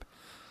app.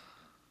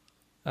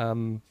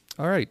 All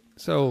right,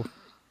 so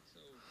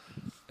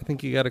I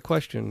think you got a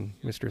question,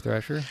 Mr.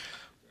 Thrasher.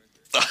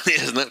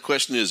 And that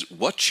question is,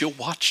 what you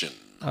watching?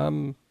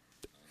 I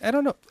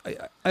don't know.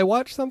 I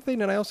watched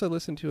something, and I also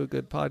listened to a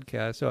good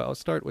podcast, so I'll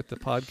start with the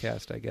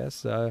podcast, I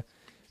guess.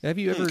 Have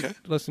you ever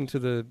listened to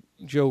the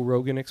Joe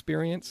Rogan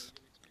Experience?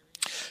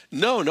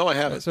 No, I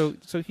haven't. So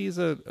he's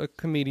a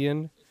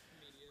comedian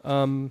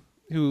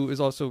who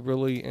is also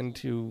really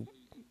into,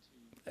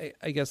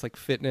 I guess, like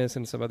fitness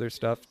and some other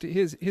stuff.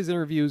 His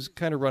interviews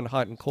kind of run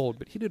hot and cold,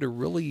 but he did a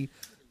really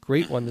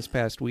great one this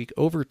past week,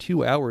 over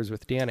 2 hours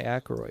with Dan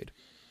Aykroyd.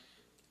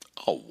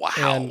 Oh, wow.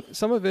 And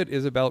some of it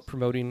is about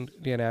promoting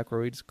Dan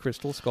Aykroyd's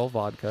Crystal Skull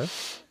Vodka.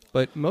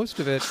 But most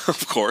of it,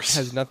 of course,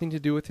 has nothing to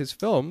do with his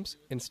films.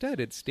 Instead,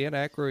 it's Dan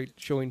Aykroyd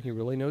showing he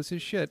really knows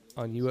his shit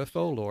on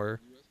UFO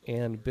lore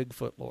and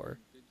Bigfoot lore.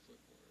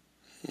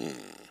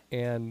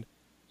 And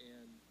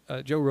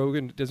Joe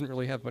Rogan doesn't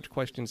really have much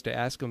questions to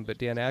ask him, but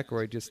Dan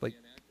Aykroyd just, like,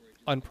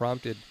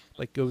 unprompted,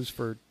 like, goes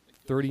for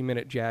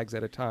 30-minute jags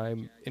at a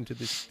time into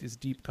this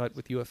deep cut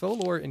with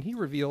UFO lore, and he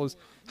reveals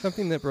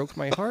something that broke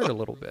my heart a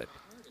little bit.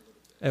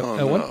 At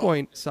one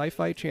point,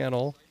 Sci-Fi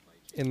Channel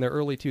in the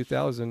early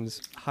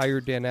 2000s,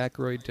 hired Dan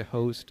Aykroyd to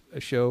host a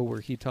show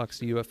where he talks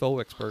to UFO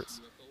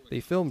experts.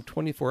 They filmed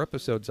 24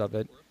 episodes of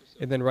it,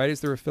 and then right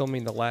as they were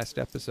filming the last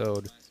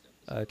episode,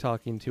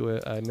 talking to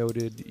a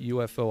noted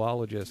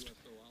UFOologist,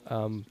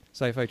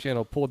 Sci-Fi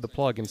Channel pulled the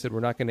plug and said,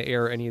 we're not going to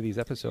air any of these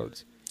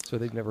episodes, so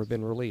they've never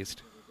been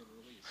released.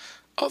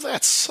 Oh,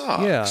 that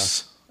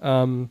sucks. Yeah.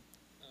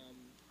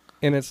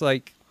 And it's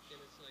like,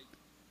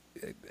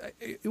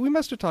 we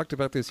must have talked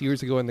about this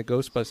years ago in the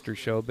Ghostbusters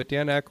show, but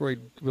Dan Aykroyd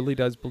really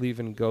does believe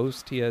in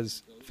ghosts. He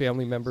has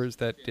family members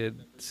that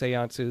did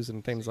seances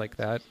and things like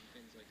that.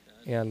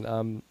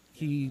 And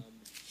he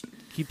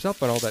keeps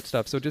up on all that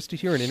stuff. So just to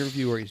hear an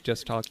interview where he's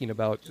just talking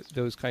about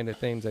those kind of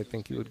things, I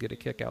think you would get a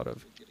kick out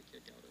of.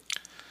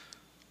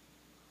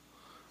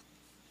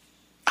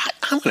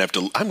 I'm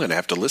gonna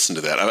have to listen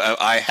to that.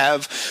 I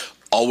have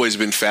always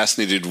been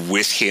fascinated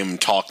with him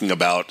talking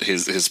about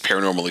his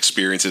paranormal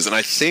experiences, and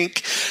I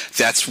think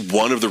that's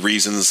one of the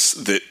reasons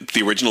that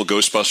the original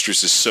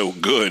Ghostbusters is so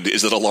good,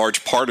 is that a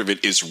large part of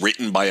it is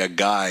written by a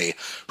guy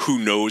who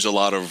knows a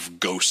lot of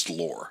ghost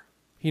lore.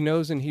 He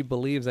knows and he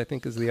believes, I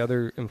think, is the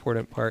other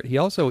important part. He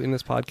also, in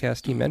this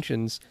podcast, he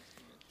mentions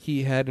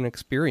he had an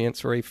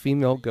experience where a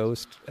female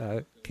ghost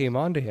came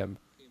onto him.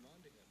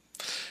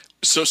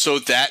 So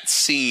that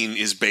scene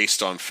is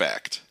based on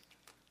fact.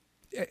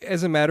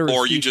 As a matter of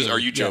speaking, are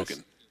you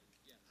joking?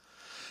 Yes.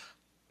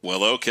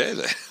 Well, okay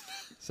then.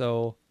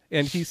 So,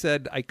 and he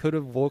said I could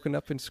have woken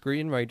up and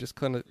screamed, or I just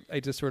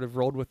sort of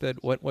rolled with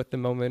it, went with the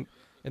moment,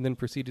 and then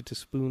proceeded to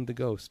spoon the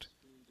ghost.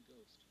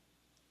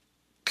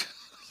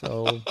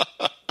 So,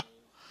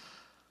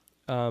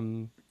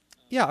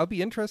 yeah, I'll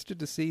be interested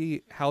to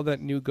see how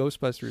that new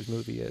Ghostbusters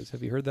movie is.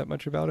 Have you heard that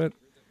much about it?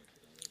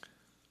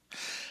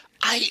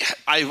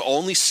 I've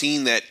only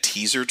seen that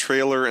teaser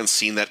trailer and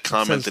seen that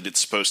comment that it's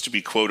supposed to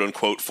be quote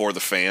unquote for the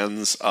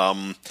fans.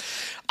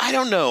 I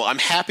don't know. I'm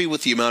happy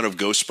with the amount of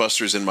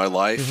Ghostbusters in my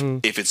life. Mm-hmm.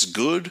 If it's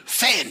good,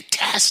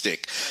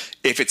 fantastic.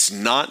 If it's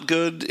not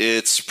good,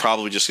 it's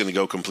probably just going to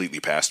go completely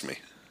past me.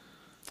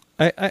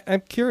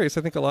 I'm curious.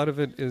 I think a lot of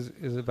it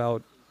is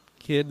about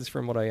kids,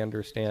 from what I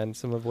understand,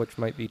 some of which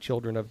might be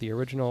children of the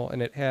original,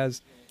 and it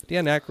has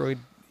Dan Aykroyd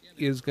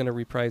is going to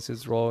reprise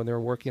his role, and they're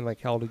working like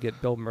hell to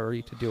get Bill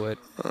Murray to do it.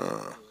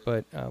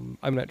 But I'm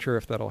not sure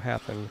if that'll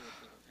happen.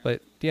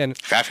 But Dan,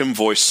 have him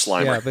voice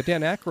Slimer. Yeah, but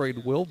Dan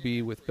Aykroyd will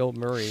be with Bill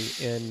Murray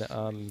in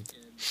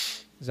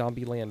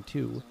Zombieland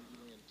 2.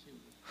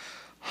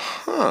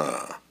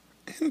 Huh.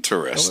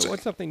 Interesting.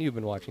 What's something you've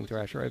been watching,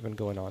 Thrasher? I've been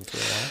going on for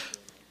a while.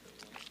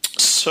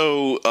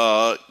 So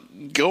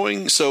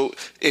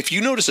if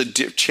you notice a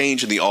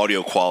change in the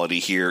audio quality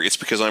here, it's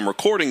because I'm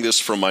recording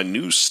this from my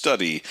new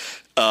study,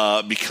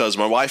 because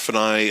my wife and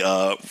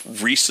I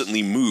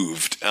recently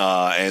moved,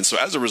 and so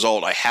as a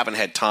result, I haven't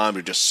had time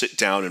to just sit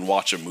down and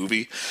watch a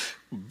movie.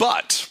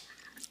 But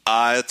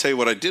I'll tell you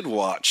what I did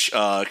watch,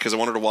 because I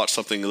wanted to watch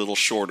something a little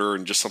shorter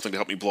and just something to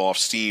help me blow off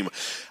steam.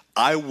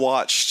 I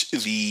watched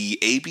the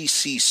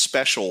ABC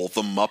special,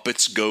 The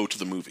Muppets Go to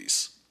the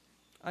Movies.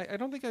 I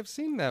don't think I've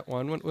seen that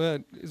one.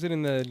 Is it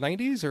in the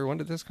 90s, or when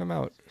did this come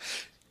out?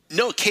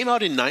 No, it came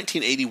out in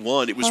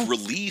 1981. It was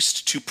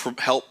released to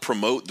help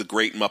promote The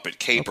Great Muppet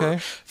Caper. Okay.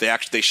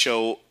 They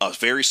show a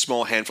very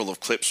small handful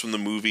of clips from the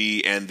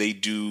movie, and they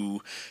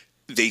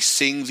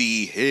sing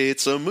the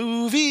 "It's a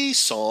Movie"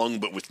 song,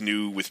 but with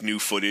new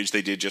footage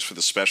they did just for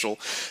the special.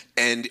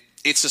 And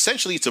it's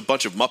a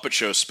bunch of Muppet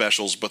Show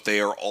specials, but they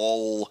are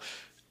all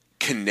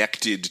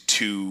connected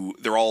to,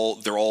 they're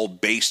all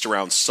based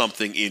around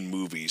something in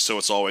movies. So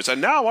it's always, and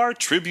now our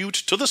tribute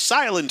to the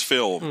silent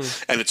film,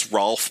 and it's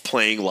Rolf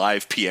playing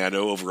live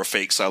piano over a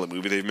fake silent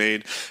movie they've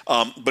made.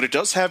 But it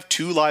does have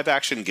 2 live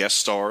action guest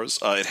stars.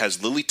 It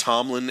has Lily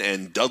Tomlin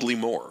and Dudley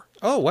Moore.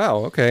 Oh wow,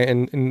 okay.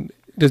 And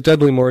does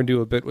Dudley Moore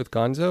do a bit with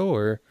Gonzo,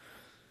 or?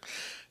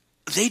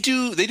 They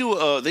do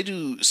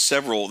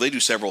several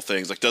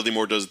things. Like Dudley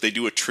Moore does, they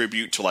do a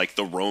tribute to like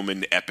the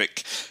Roman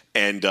epic,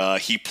 and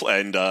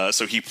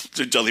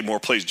Dudley Moore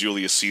plays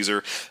Julius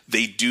Caesar.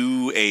 They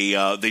do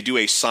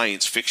a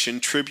science fiction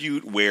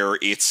tribute where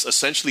it's a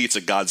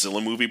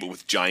Godzilla movie but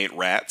with giant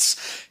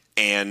rats.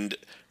 And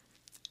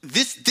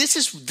this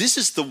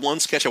is the one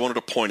sketch I wanted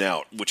to point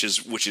out, which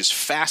is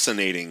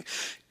fascinating,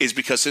 is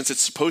because since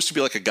it's supposed to be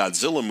like a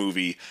Godzilla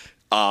movie,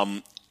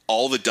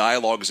 all the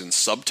dialogue is in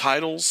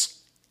subtitles.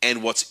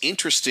 And what's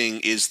interesting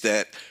is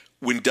that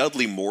when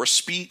Dudley Moore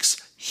speaks,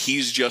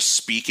 he's just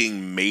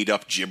speaking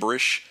made-up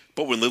gibberish.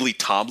 But when Lily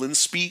Tomlin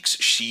speaks,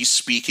 she's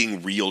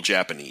speaking real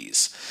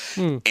Japanese.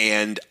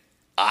 And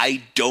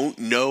I don't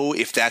know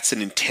if that's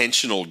an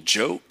intentional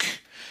joke,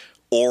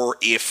 or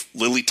if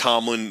Lily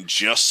Tomlin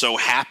just so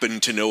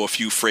happened to know a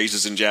few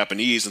phrases in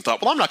Japanese and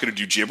thought, well, I'm not going to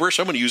do gibberish.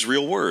 I'm going to use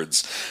real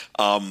words.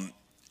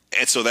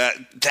 And so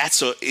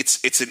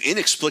it's an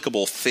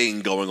inexplicable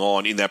thing going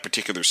on in that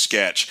particular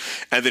sketch,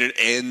 and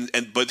then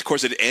but of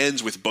course it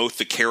ends with both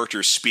the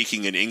characters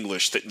speaking in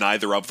English that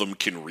neither of them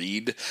can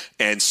read,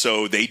 and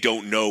so they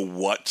don't know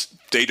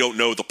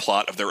the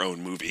plot of their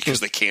own movie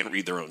because they can't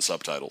read their own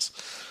subtitles.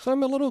 So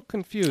I'm a little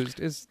confused.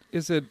 Is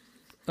it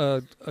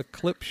a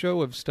clip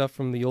show of stuff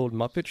from the old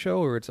Muppet Show,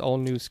 or it's all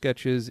new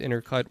sketches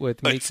intercut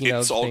with making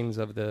of things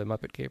of the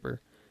Muppet Caper?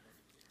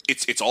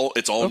 It's all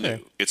new.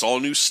 It's all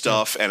new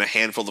stuff and a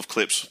handful of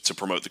clips to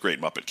promote the Great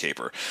Muppet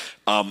Caper.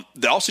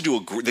 They also do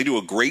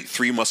a great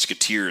Three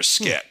Musketeers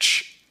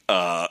sketch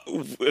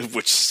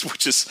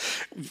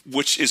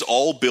which is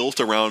all built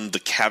around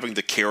having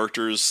the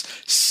characters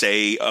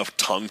say a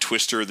tongue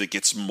twister that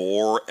gets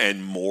more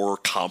and more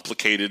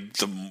complicated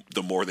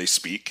the more they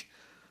speak.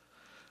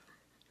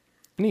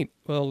 Neat.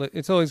 Well,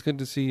 it's always good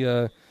to see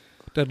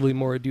Dudley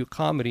Moore do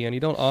comedy, and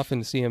you don't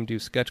often see him do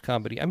sketch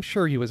comedy. I'm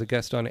sure he was a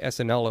guest on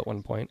SNL at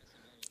one point.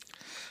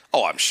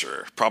 Oh, I'm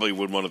sure. Probably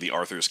when one of the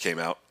Arthurs came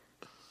out.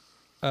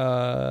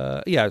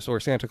 Yeah, or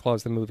Santa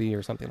Claus the movie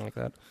or something like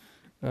that.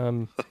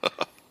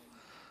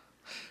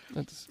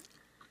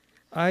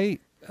 I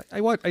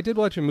did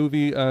watch a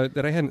movie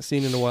that I hadn't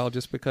seen in a while,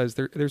 just because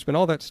there's been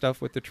all that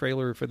stuff with the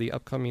trailer for the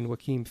upcoming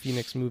Joaquin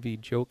Phoenix movie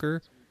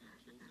Joker.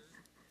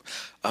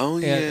 Oh,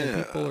 yeah.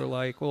 And people are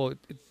like, well,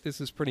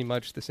 this is pretty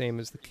much the same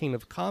as The King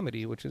of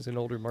Comedy, which is an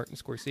older Martin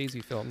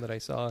Scorsese film that I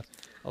saw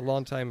a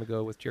long time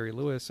ago with Jerry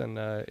Lewis, and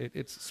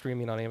it's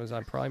streaming on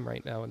Amazon Prime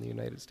right now in the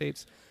United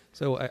States.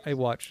 So I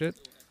watched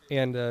it,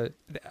 and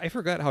I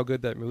forgot how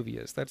good that movie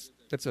is.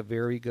 That's a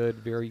very good,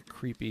 very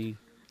creepy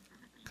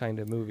kind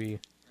of movie.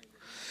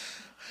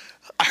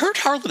 I heard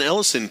Harlan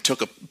Ellison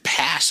took a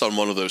pass on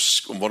one of the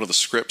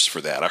scripts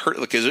for that. I heard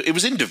it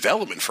was in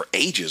development for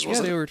ages,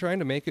 wasn't it? Yeah, they were trying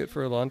to make it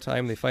for a long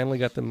time. They finally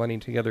got the money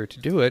together to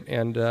do it,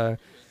 and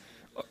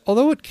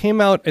although it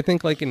came out, I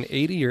think, like in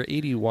 80 or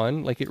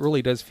 81, like it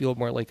really does feel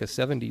more like a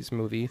 70s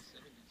movie.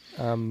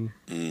 And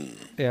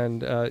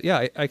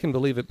yeah, I can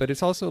believe it, but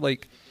it's also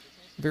like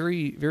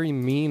very, very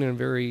mean and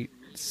very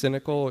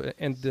cynical,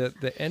 and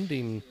the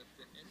ending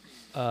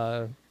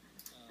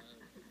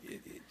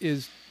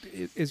is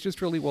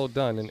just really well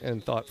done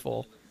and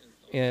thoughtful.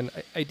 And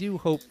I do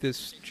hope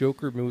this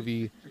Joker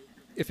movie,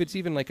 if it's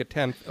even like a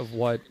tenth of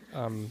what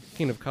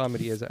King of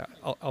Comedy is,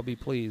 I'll be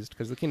pleased,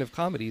 because the King of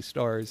Comedy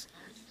stars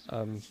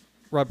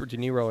Robert De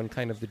Niro in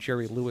kind of the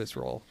Jerry Lewis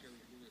role.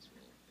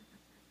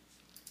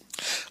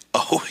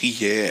 Oh,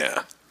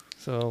 yeah.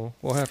 So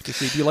we'll have to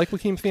see. Do you like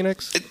Joaquin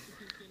Phoenix?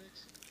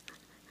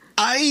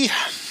 I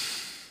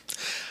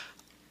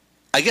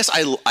guess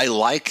I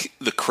like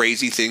the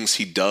crazy things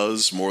he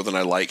does more than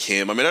I like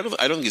him. I mean, I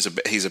don't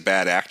think he's a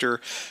bad actor.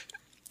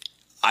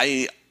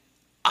 I'm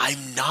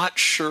not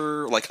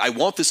sure. Like, I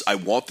want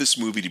this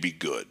movie to be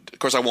good. Of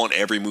course, I want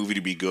every movie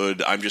to be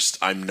good.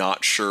 I'm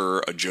not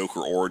sure a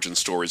Joker origin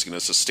story is going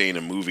to sustain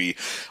a movie.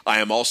 I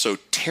am also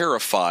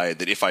terrified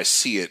that if I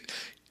see it,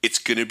 it's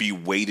going to be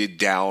weighted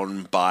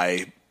down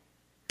by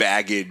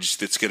baggage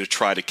that's going to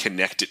try to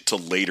connect it to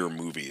later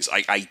movies.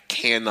 I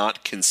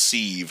cannot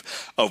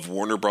conceive of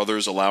Warner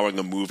Brothers allowing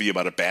a movie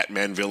about a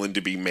Batman villain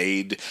to be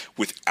made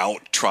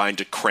without trying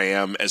to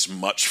cram as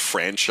much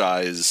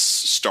franchise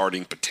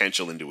starting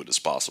potential into it as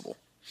possible.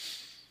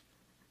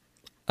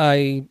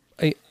 I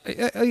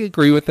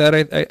agree with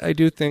that. I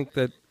do think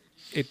that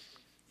it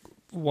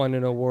won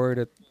an award.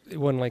 It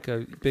won like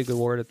a big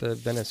award at the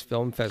Venice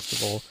Film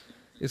Festival.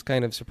 Is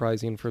kind of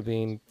surprising for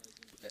being.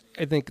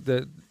 I think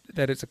that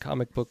it's a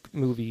comic book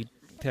movie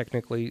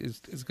technically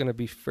is going to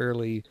be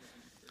fairly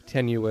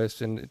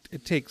tenuous, and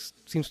it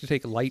seems to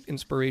take light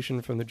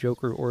inspiration from the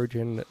Joker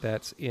origin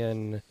that's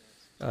in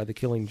The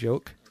Killing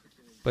Joke,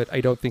 but I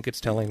don't think it's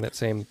telling that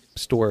same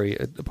story,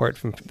 apart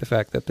from the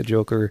fact that the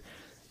Joker,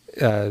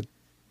 the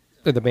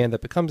man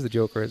that becomes the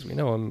Joker as we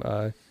know him,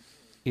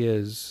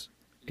 is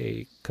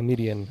a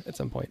comedian at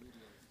some point.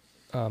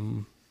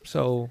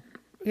 So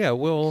yeah,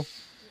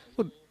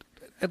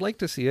 I'd like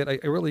to see it. I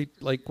really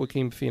like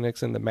Joaquin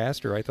Phoenix in The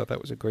Master. I thought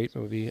that was a great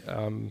movie.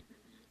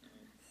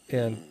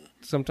 And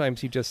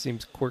sometimes he just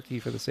seems quirky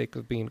for the sake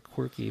of being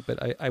quirky,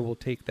 but I will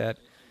take that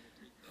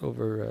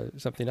over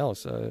something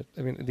else. I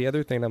mean, the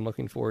other thing I'm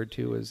looking forward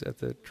to is at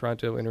the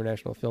Toronto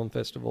International Film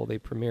Festival, they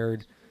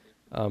premiered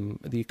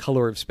the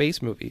Color of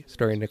Space movie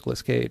starring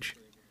Nicolas Cage.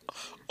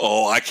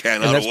 Oh, I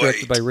cannot wait. And that's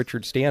directed by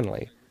Richard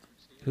Stanley,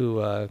 who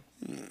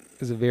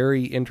is a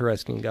very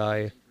interesting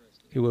guy.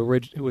 Who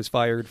was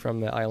fired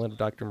from the Island of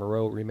Dr.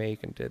 Moreau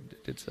remake and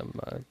did some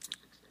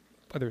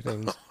other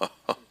things.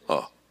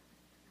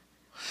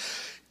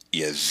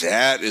 Yeah,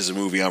 that is a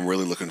movie I'm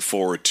really looking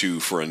forward to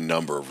for a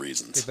number of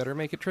reasons. They better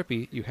make it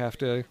trippy. You have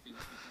to.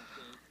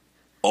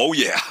 Oh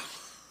yeah.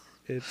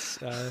 It's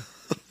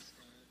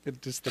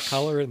just the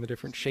color and the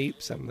different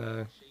shapes and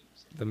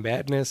the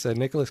madness.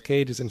 Nicolas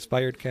Cage is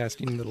inspired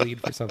casting the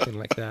lead for something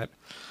like that.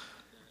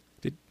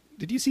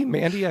 Did you see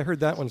Mandy? I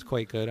heard that one's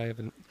quite good. I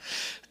haven't.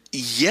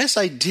 Yes,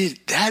 I did.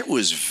 That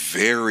was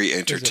very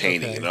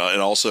entertaining. Okay. And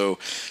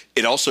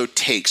it also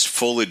takes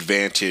full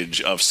advantage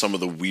of some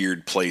of the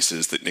weird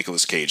places that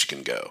Nicolas Cage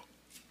can go.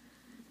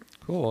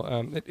 Cool.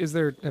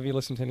 Have you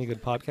listened to any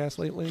good podcasts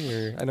lately?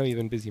 Or I know you've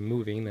been busy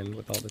moving and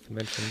with all the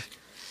conventions.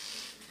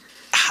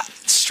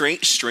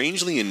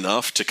 Strangely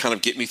enough, to kind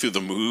of get me through the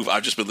move,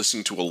 I've just been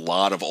listening to a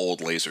lot of old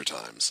Laser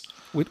Times.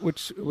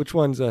 Which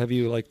ones have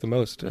you liked the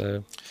most?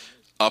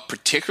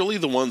 Particularly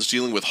the ones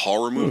dealing with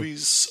horror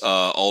movies.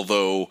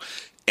 Although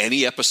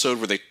any episode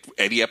where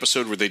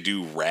they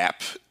do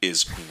rap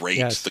is great.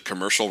 Yes. The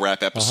commercial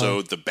rap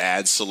episode, the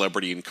bad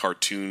celebrity and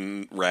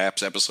cartoon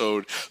raps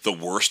episode, the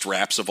worst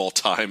raps of all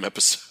time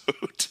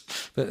episode.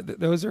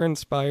 Those are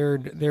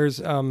inspired.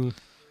 There's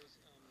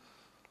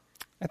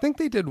I think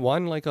they did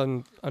one like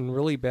on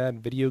really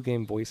bad video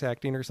game voice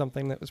acting or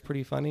something that was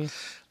pretty funny.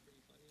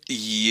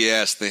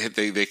 Yes,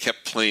 they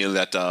kept playing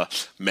that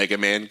Mega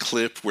Man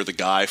clip where the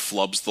guy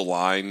flubs the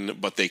line,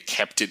 but they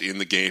kept it in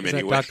the game Is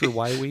anyway. that Dr.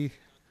 Wily?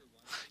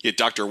 Yeah,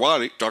 Dr.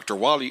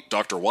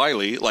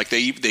 Wily. Like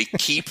they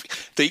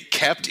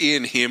kept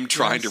in him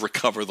trying to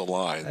recover the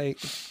line. I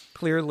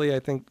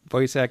think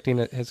voice acting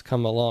has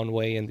come a long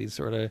way in these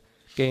sort of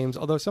games.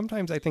 Although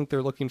sometimes I think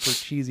they're looking for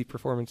cheesy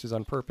performances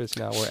on purpose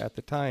now, where at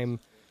the time,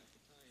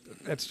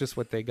 that's just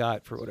what they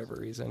got for whatever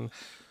reason.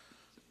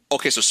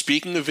 Okay, so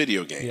speaking of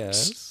video games,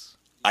 Yes.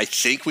 I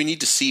think we need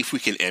to see if we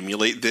can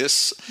emulate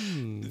this.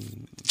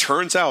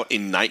 Turns out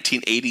in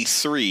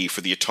 1983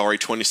 for the Atari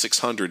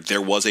 2600,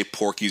 there was a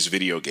Porky's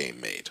video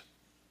game made.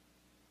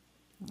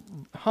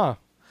 Huh.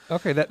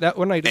 Okay, that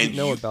one I didn't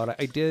know about.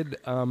 I did.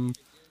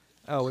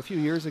 A few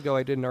years ago,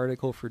 I did an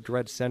article for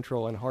Dread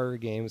Central and horror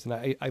games, and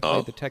I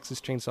played the Texas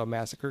Chainsaw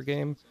Massacre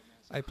game.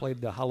 I played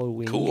the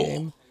Halloween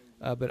game,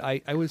 but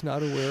I was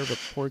not aware of a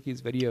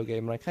Porky's video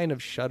game, and I kind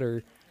of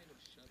shudder.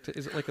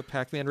 Is it like a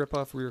Pac-Man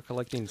ripoff where you're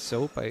collecting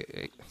soap?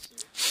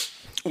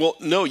 Well,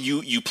 no,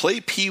 you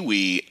play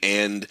Pee-wee,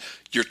 and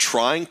you're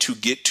trying to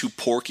get to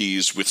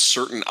Porky's with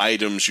certain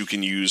items you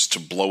can use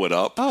to blow it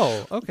up.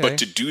 Oh, okay. But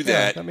to do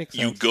that, that makes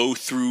you sense.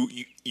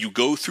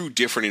 go through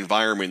different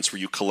environments where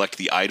you collect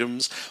the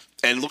items,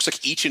 and it looks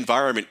like each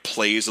environment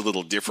plays a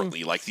little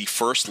differently. Like the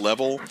first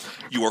level,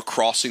 you are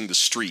crossing the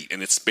street,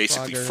 and it's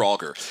basically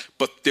Frogger.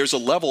 But there's a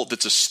level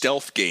that's a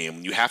stealth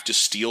game. You have to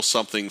steal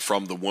something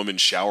from the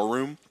woman's shower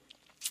room.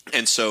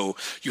 And so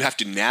you have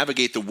to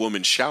navigate the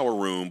woman's shower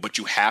room, but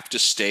you have to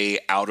stay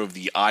out of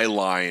the eye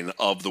line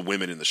of the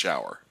women in the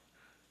shower.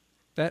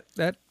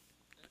 That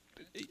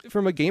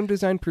from a game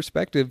design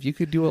perspective, you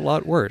could do a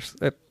lot worse.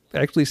 That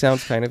actually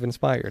sounds kind of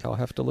inspired. I'll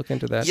have to look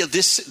into that. Yeah,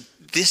 this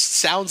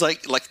sounds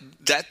like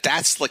that.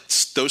 That's like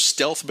those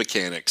stealth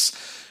mechanics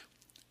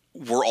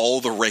were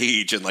all the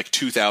rage in like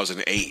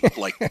 2008.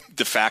 Like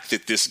the fact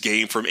that this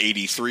game from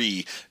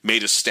 '83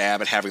 made a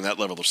stab at having that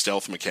level of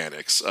stealth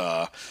mechanics.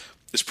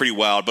 It's pretty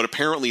wild, but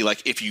apparently,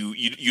 like if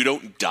you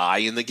don't die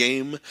in the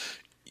game,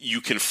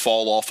 you can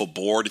fall off a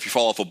board. If you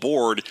fall off a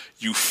board,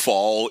 you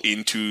fall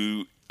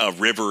into a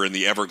river in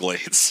the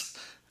Everglades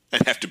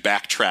and have to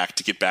backtrack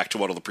to get back to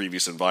one of the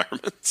previous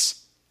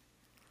environments.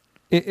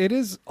 It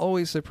is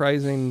always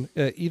surprising,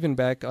 even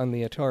back on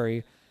the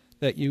Atari,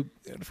 that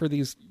for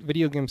these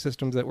video game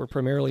systems that were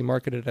primarily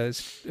marketed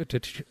as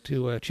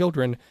to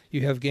children,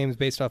 you have games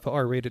based off of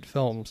R-rated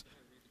films.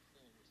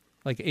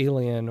 Like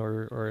Alien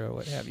or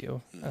what have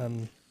you.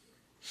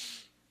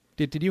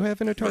 Did you have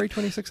an Atari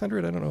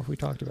 2600? I don't know if we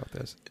talked about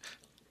this.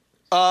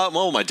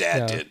 Well, my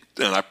dad did,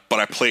 but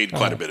I played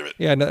quite a bit of it.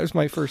 Yeah, that was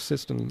my first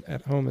system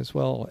at home as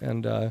well.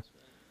 And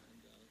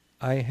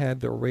I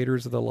had the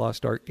Raiders of the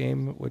Lost Ark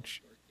game,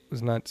 which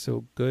was not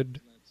so good,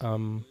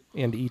 and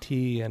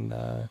E.T.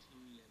 and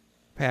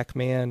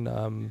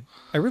Pac-Man.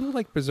 I really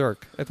liked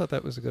Berserk. I thought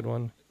that was a good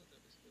one.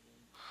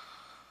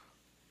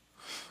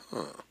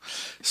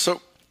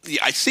 So...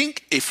 yeah, I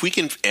think if we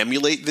can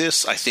emulate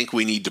this, I think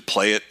we need to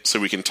play it so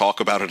we can talk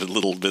about it a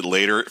little bit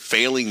later.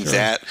 Failing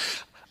that,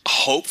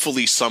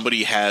 hopefully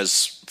somebody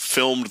has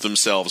filmed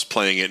themselves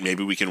playing it.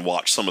 Maybe we can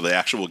watch some of the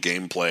actual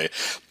gameplay.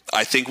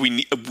 I think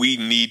we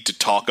need to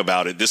talk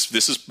about it. This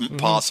is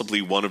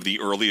possibly one of the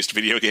earliest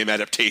video game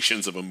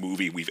adaptations of a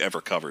movie we've ever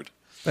covered.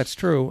 That's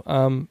true.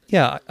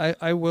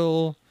 I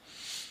will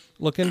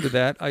look into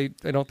that. I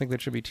don't think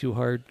that should be too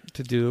hard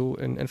to do.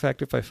 And in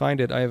fact, if I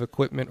find it, I have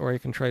equipment where I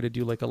can try to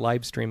do like a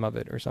live stream of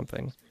it or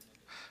something.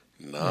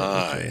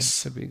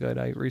 Nice. Could be good.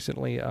 I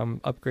recently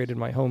upgraded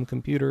my home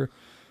computer,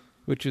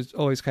 which is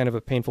always kind of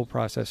a painful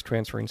process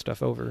transferring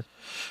stuff over.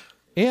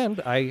 And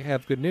I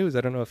have good news.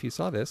 I don't know if you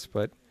saw this,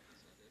 but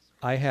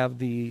I have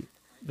the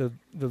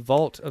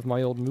vault of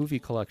my old movie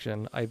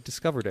collection. I've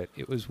discovered it.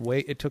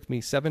 It took me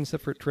 7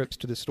 separate trips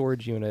to the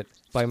storage unit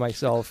by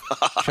myself,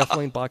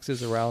 shuffling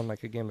boxes around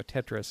like a game of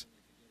Tetris.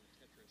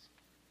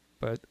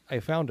 But I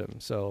found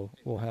them, so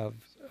we'll have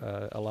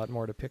a lot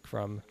more to pick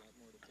from,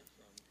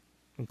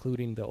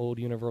 including the old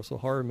Universal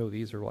horror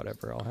movies or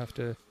whatever. I'll have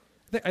to...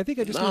 I think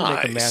I just want to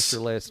make a master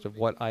list of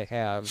what I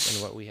have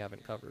and what we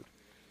haven't covered.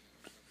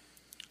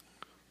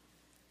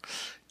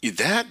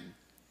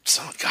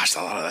 Gosh,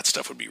 a lot of that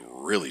stuff would be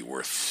really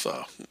worth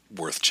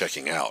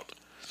checking out.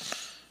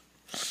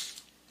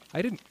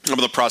 I'm in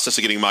the process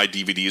of getting my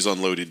DVDs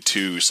unloaded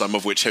too. Some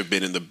of which have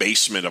been in the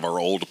basement of our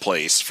old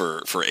place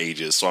for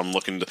ages. So I'm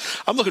looking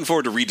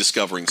forward to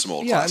rediscovering some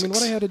old classics. I mean,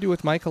 what I had to do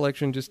with my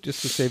collection just to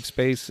save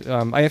space,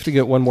 I have to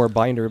get one more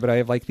binder, but I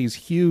have like these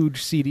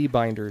huge CD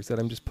binders that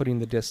I'm just putting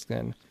the discs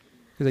in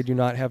because I do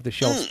not have the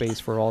shelf space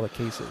for all the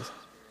cases.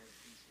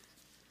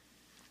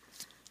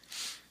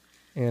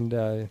 And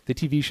the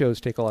TV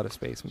shows take a lot of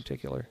space in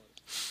particular.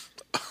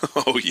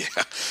 Oh, yeah.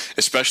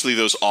 Especially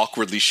those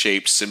awkwardly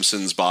shaped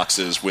Simpsons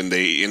boxes when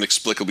they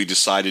inexplicably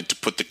decided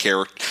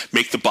to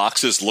make the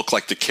boxes look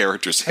like the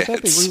characters' heads. I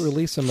thought they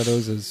re-released some of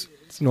those as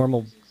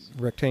normal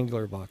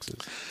rectangular boxes.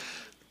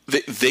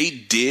 They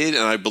did,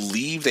 and I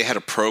believe they had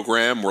a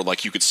program where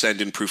like you could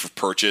send in proof of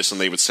purchase, and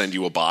they would send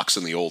you a box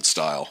in the old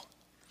style.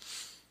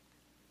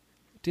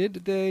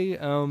 Did they?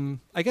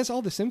 I guess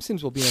all the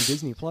Simpsons will be on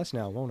Disney Plus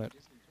now, won't it?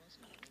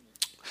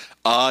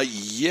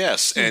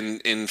 Yes,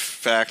 and in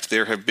fact,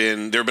 there have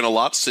been a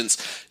lot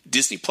since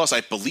Disney Plus,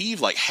 I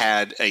believe, like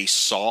had a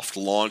soft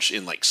launch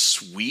in like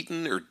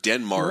Sweden or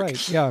Denmark.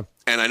 Right. Yeah.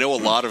 And I know a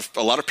lot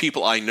of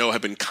people I know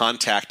have been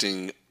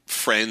contacting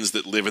friends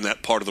that live in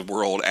that part of the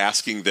world,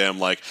 asking them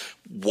like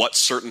what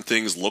certain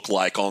things look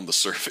like on the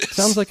surface.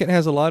 Sounds like it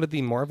has a lot of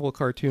the Marvel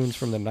cartoons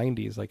from the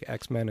 90s, like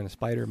X-Men and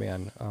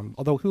Spider-Man.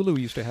 Although Hulu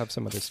used to have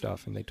some of this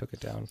stuff, and they took it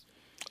down.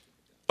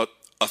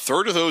 A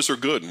third of those are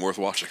good and worth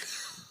watching.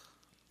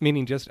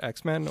 Meaning just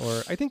X-Men,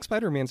 or I think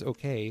Spider-Man's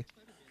okay.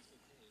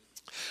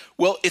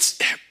 Well,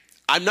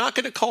 I'm not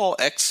going to call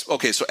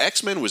so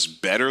X-Men was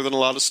better than a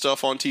lot of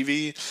stuff on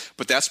TV,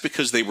 but that's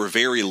because they were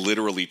very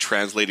literally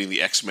translating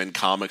the X-Men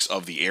comics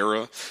of the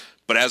era.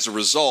 But as a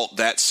result,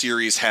 that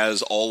series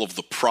has all of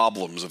the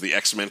problems of the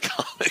X-Men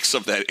comics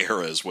of that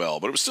era as well.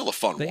 But it was still a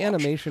fun watch. The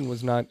animation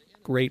was not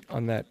great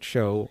on that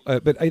show,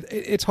 but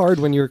it's hard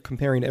when you're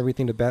comparing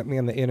everything to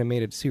Batman the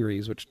Animated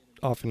Series, which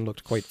often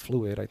looked quite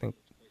fluid, I think.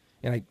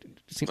 And it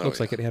looks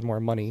like it had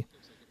more money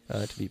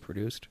to be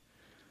produced.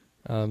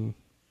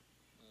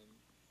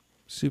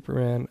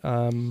 Superman.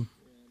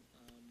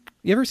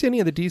 You ever see any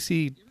of the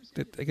DC?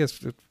 I guess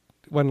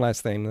one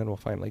last thing, then we'll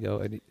finally go.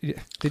 Did you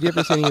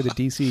ever see any of the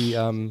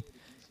DC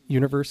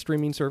Universe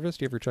streaming service?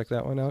 Do you ever check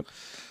that one out?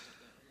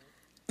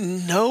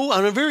 No,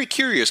 I'm very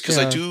curious because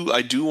I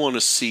do want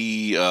to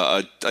see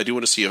a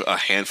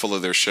handful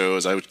of their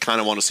shows. I would kind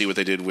of want to see what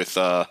they did with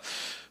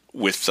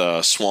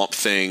Swamp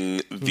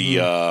Thing.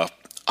 The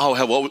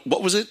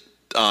what was it?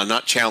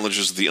 Not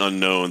Challengers of the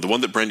Unknown, the one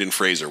that Brendan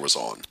Fraser was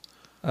on.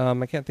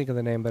 I can't think of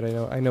the name, but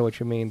I know what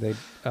you mean. They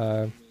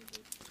and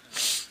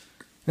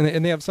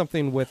they have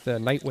something with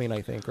Nightwing,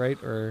 I think,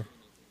 right? Or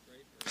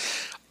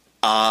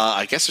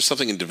I guess there's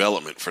something in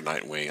development for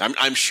Nightwing.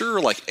 I'm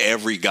sure, like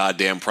every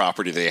goddamn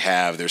property they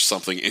have, there's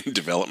something in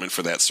development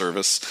for that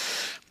service.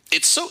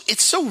 It's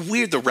so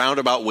weird the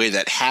roundabout way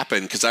that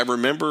happened, because I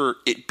remember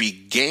it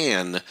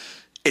began.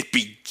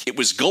 It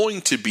was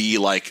going to be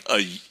like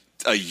a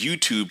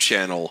YouTube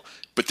channell,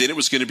 but then it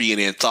was going to be an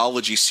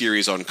anthology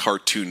series on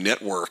Cartoon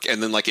Network,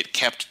 and then like it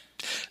kept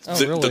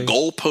the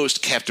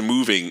goalpost kept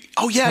moving.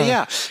 Oh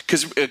yeah,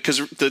 because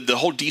the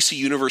whole DC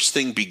Universe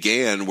thing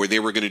began where they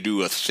were going to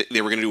do this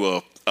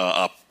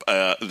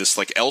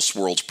like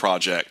Elseworlds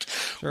project,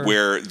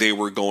 where they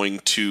were going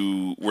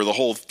to where the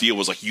whole deal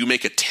was like you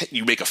make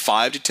a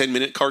 5 to 10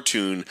 minute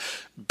cartoon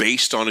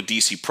based on a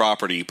DC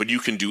property, but you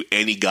can do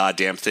any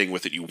goddamn thing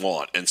with it you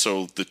want. And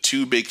so the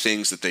two big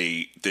things that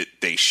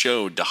they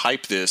showed to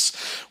hype this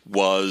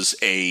was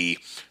a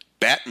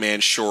Batman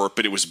short,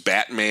 but it was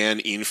Batman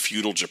in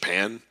feudal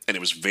Japan, and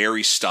it was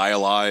very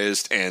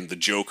stylized, and the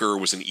Joker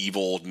was an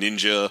evil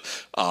ninja.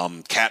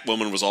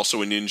 Catwoman was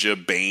also a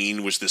ninja.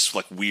 Bane was this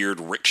like weird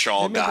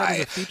rickshaw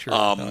guy.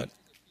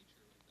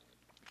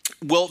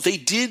 Well, they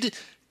did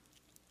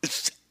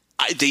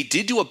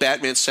do a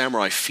Batman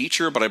Samurai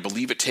feature, but I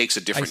believe it takes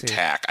a different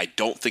tack. I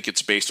don't think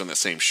it's based on that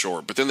same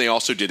short. But then they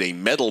also did a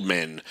Metal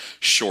Men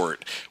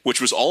short,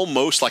 which was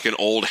almost like an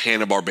old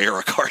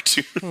Hanna-Barbera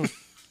cartoon.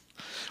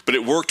 But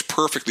it worked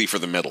perfectly for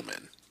the Metal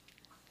Men.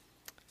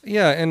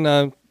 Yeah, and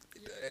I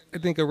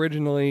think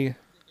originally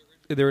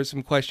there was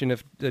some question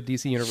if the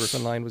DC Universe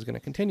Online was going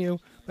to continue,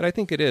 but I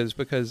think it is,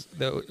 because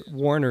the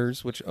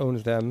Warner's, which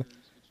owns them,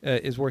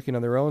 is working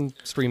on their own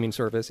streaming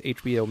service,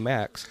 HBO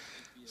Max.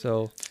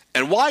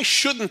 And why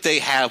shouldn't they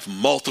have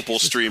multiple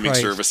streaming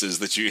services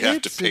that you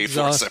have to pay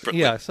for separately?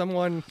 Yeah,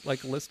 someone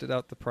like listed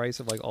out the price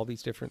of like all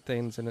these different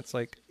things, and it's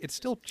like it's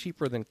still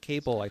cheaper than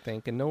cable, I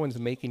think, and no one's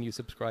making you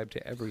subscribe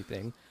to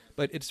everything.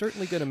 But it's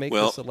certainly going to make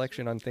the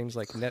selection on things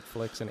like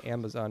Netflix and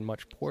Amazon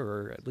much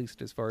poorer, at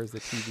least as far as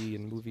the TV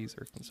and movies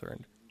are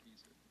concerned.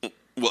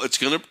 Well,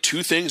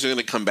 two things are going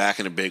to come back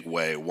in a big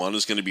way. One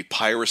is going to be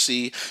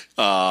piracy,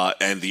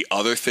 and the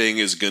other thing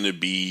is going to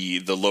be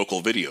the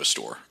local video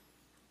store.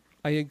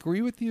 I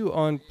agree with you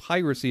on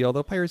piracy,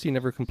 although piracy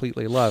never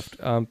completely left.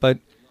 But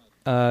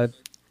the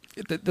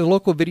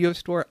local video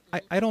store,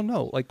 I don't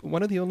know. Like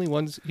one of the only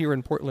ones here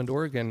in Portland,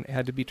 Oregon,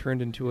 had to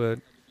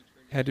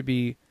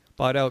be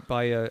bought out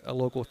by a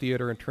local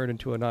theater and turned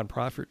into a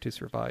nonprofit to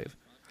survive.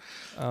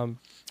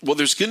 Well,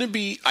 there's going to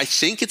be, I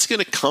think it's going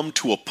to come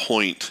to a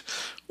point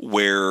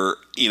where,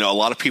 a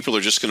lot of people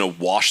are just going to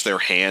wash their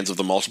hands of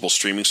the multiple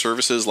streaming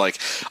services. Like,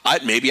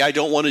 maybe I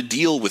don't want to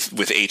deal with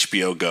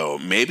HBO Go.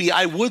 Maybe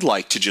I would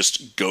like to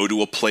just go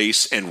to a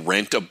place and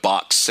rent a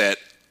box set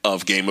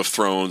of Game of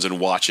Thrones and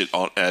watch it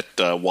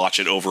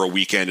over a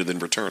weekend and then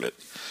return it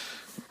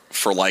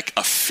for like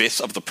a fifth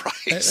of the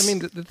price. I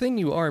mean, the thing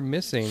you are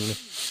missing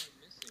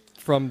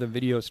from the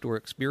video store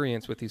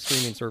experience with these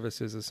streaming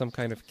services is some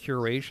kind of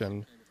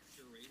curation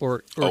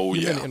or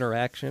human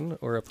interaction,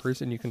 or a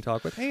person you can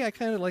talk with. Hey, I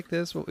kind of like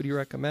this. What would you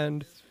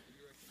recommend?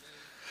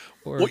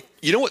 Well,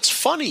 you know what's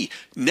funny?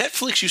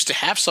 Netflix used to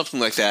have something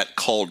like that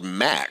called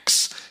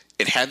Max,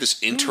 it had this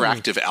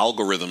interactive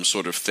algorithm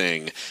sort of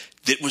thing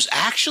that was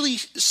actually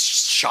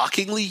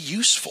shockingly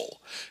useful.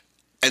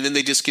 And then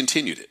they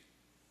discontinued it.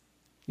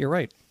 You're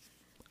right.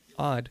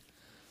 Odd.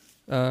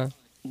 But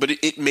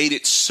it made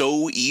it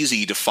so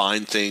easy to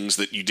find things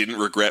that you didn't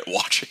regret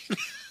watching.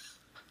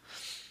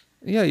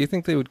 Yeah, you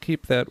think they would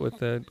keep that with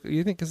the...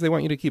 You think because they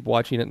want you to keep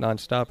watching it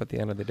nonstop at the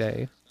end of the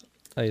day,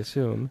 I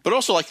assume. But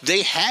also, like,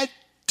 they had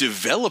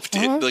developed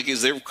it. Uh-huh.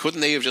 Like,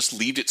 couldn't they have just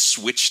left it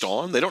switched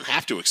on? They don't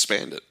have to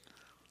expand it.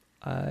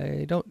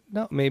 I don't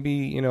know.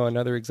 Maybe,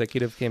 another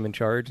executive came in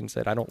charge and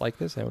said, I don't like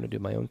this. I want to do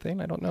my own thing.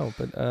 I don't know.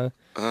 But,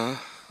 well,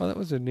 that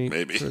was a neat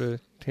maybe. sort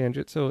of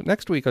tangent. So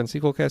next week on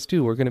Sequelcast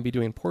 2, we're going to be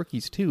doing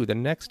Porky's 2 the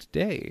next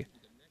day.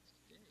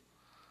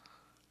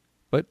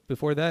 But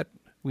before that,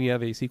 we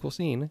have a sequel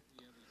scene.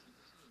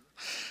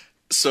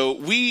 So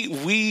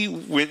we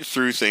went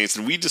through things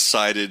and we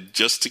decided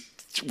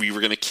we were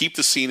going to keep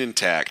the scene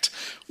intact.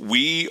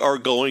 We are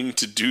going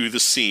to do the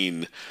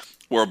scene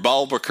where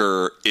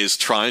Balbreaker is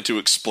trying to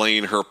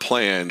explain her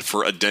plan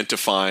for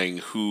identifying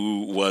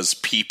who was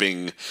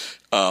peeping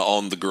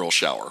on the girl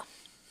shower.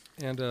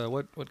 And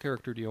what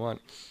character do you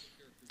want?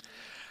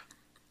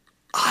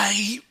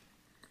 I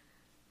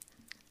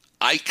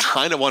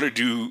kind of want to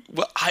do...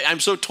 Well, I'm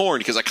so torn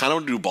because I kind of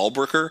want to do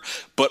Balbreaker,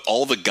 but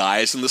all the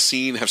guys in the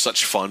scene have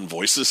such fun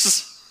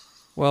voices.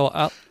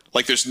 Well,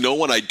 like, there's no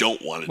one I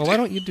don't want to do. Well, why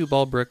don't you do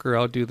Balbreaker?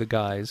 I'll do the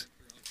guys.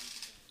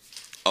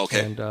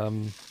 Okay.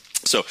 And,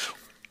 So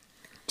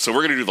we're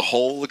going to do the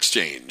whole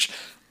exchange.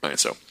 All right,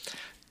 so...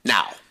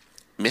 Now,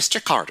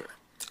 Mr. Carter,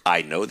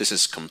 I know this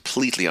is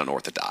completely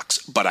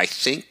unorthodox, but I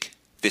think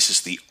this is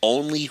the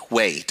only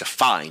way to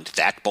find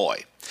that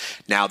boy.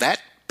 Now,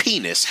 that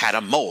penis had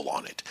a mole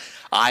on it.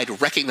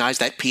 I'd recognize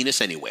that penis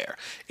anywhere.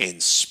 In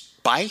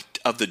spite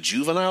of the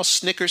juvenile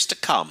snickers to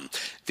come,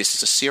 this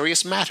is a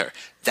serious matter.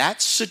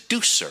 That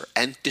seducer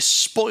and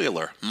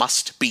despoiler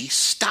must be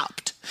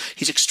stopped.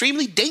 He's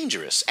extremely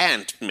dangerous,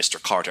 and,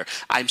 Mr. Carter,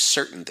 I'm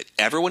certain that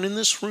everyone in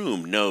this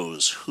room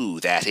knows who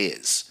that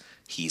is.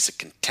 He's a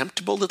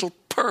contemptible little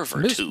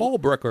pervert Miss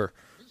Balbreaker.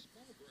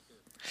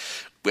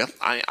 Well,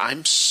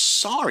 I'm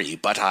sorry,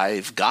 but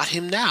I've got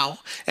him now,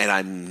 and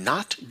I'm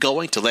not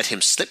going to let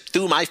him slip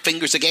through my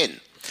fingers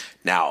again.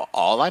 Now,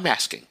 all I'm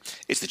asking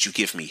is that you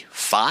give me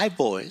 5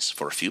 boys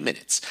for a few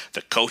minutes.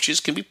 The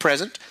coaches can be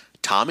present,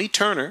 Tommy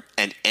Turner,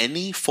 and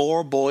any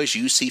 4 boys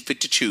you see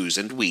fit to choose,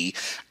 and we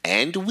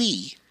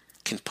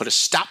can put a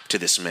stop to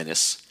this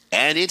menace,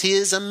 and it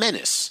is a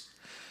menace.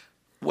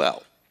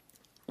 Well,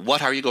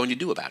 what are you going to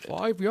do about it?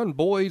 5 young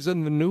boys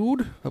in the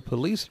nude, a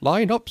police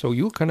lineup so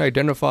you can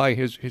identify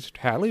his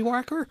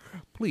tallywhacker?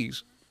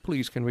 Please,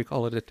 can we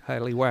call it a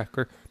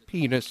tallywhacker?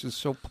 Penis is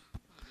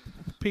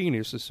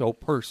so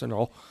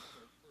personal.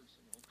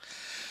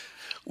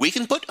 We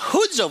can put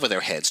hoods over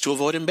their heads to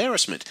avoid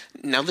embarrassment.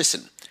 Now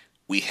listen,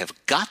 we have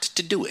got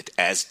to do it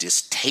as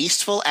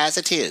distasteful as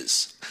it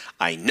is.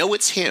 I know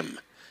it's him.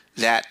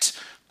 That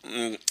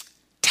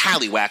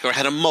tallywhacker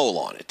had a mole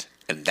on it.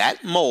 And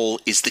that mole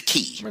is the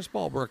key. Miss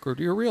Balbreaker,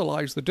 do you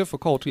realize the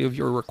difficulty of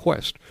your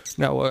request?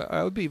 Now,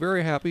 I would be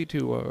very happy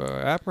to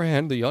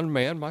apprehend the young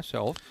man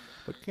myself,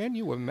 but can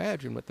you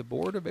imagine what the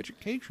Board of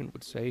Education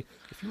would say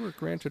if you were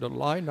granted a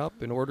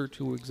lineup in order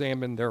to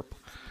examine their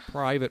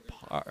private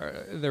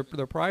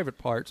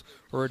parts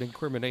for an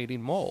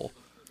incriminating mole?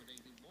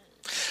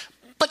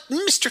 But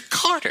Mr.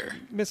 Carter...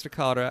 Mr.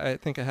 Carter, I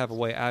think I have a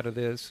way out of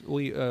this.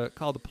 We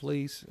call the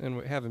police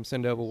and have him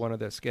send over one of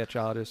their sketch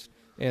artists.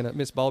 And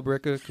Miss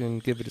Balbreaker can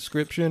give a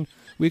description.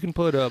 We can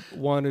put up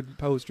wanted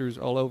posters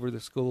all over the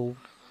school.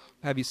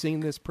 Have you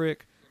seen this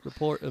prick?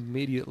 Report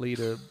immediately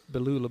to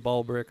Belula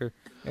Balbreaker,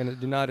 and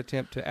do not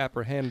attempt to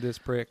apprehend this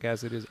prick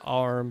as it is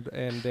armed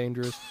and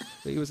dangerous.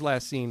 He was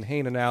last seen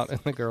hanging out in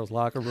the girls'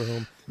 locker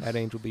room at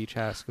Angel Beach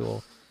High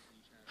School.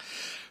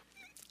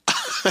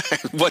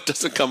 What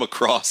doesn't come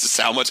across is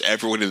how much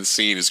everyone in the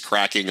scene is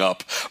cracking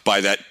up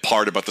by that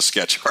part about the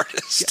sketch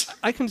artist. Yeah,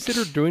 I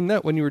considered doing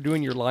that when you were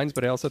doing your lines,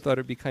 but I also thought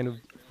it'd be kind of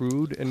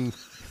rude and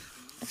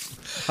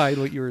hide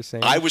what you were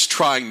saying. I was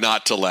trying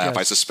not to laugh. Yes.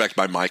 I suspect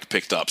my mic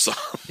picked up some.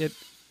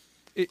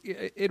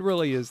 It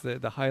really is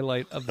the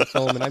highlight of the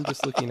film, and I'm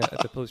just looking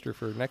at the poster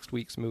for next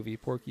week's movie,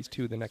 Porky's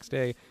 2 the next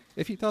day.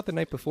 If you thought the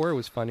night before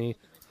was funny,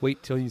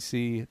 wait till you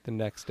see the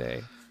next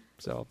day.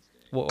 So...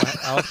 Well,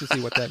 I'll have to see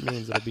what that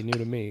means. It'll be new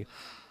to me.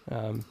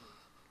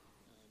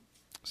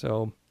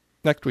 So,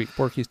 next week,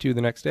 Porky's 2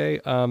 the next day.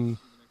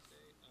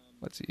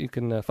 Let's see. You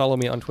can follow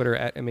me on Twitter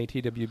at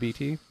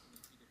MATWBT.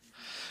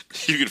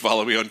 You can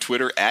follow me on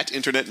Twitter at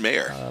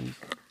InternetMayor.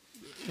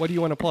 What do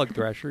you want to plug,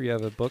 Thrasher? You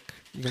have a book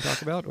you can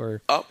talk about,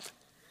 or?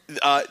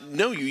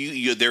 No,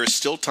 there is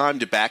still time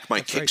to back my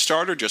That's right.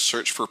 Kickstarter. Just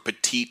search for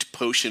Petite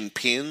Potion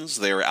Pins.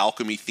 They're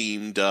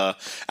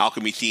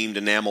alchemy-themed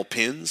enamel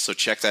pins, so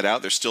check that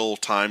out. There's still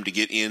time to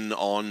get in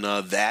on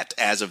that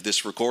as of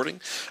this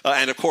recording.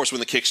 And, of course, when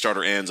the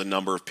Kickstarter ends, a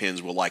number of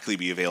pins will likely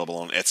be available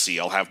on Etsy.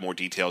 I'll have more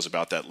details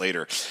about that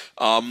later.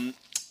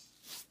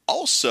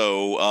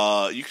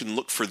 also, you can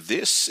look for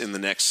this in the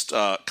next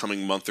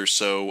coming month or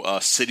so,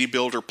 City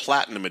Builder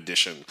Platinum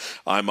Edition.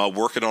 I'm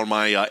working on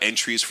my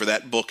entries for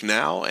that book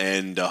now,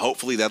 and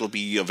hopefully that'll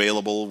be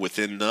available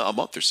within a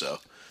month or so.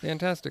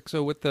 Fantastic.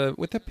 So with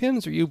the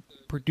pins, are you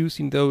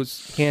producing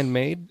those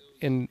handmade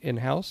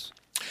in-house?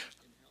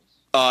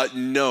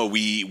 No,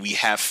 we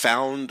have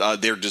found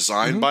they're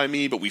designed by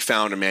me, but we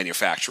found a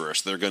manufacturer,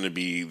 so they're going to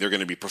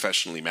be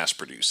professionally mass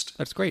produced.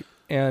 That's great.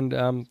 And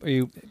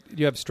do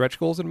you have stretch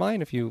goals in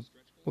mind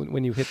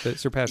when you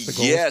surpass the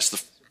goals? Yes,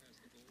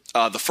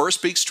 the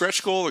first big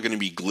stretch goal are going to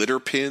be glitter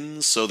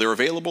pins, so they're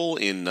available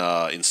in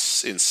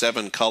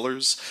 7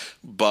 colors.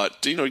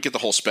 But you get the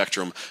whole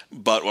spectrum.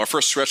 But our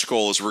first stretch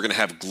goal is we're going to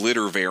have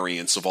glitter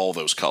variants of all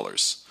those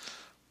colors.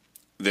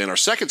 Then our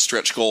second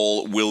stretch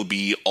goal will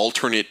be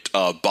alternate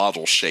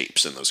bottle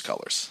shapes in those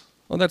colors.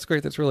 Well, that's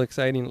great. That's really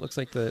exciting. It looks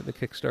like the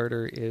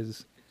Kickstarter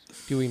is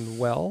doing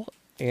well,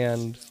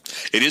 and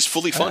it is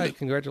fully funded.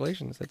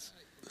 Congratulations! That's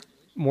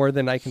more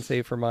than I can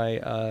say for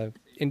my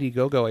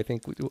Indiegogo. I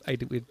think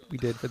we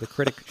did for the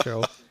Critic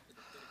show.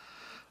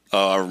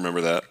 Oh, I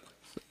remember that.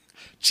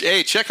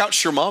 Hey, check out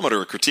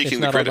Shermometer critiquing it's the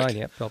not Critic. Online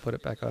yet. I'll put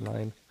it back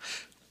online.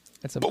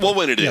 Well,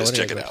 when it is,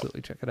 check it out.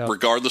 Absolutely, check it out.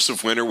 Regardless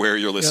of when or where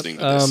you're listening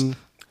to this.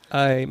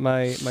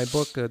 My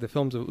book, The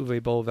Films of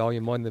Uwe Boll,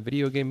 Volume 1, The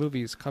Video Game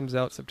Movies, comes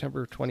out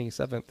September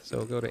 27th,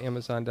 so go to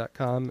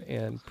Amazon.com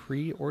and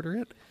pre-order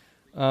it.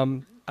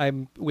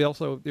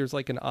 There's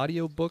like an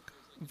audiobook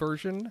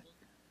version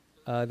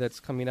that's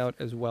coming out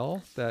as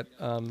well that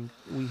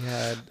we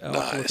had, I'll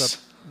have to look up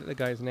the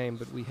guy's name,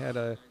 but we had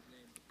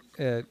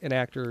an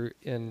actor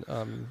in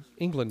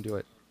England do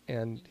it,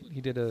 and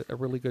he did a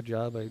really good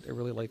job. I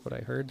really like what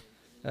I heard.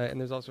 And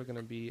there's also going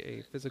to be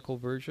a physical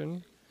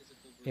version.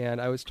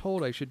 And I was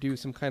told I should do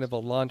some kind of a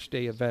launch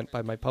day event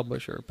by my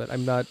publisher, but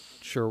I'm not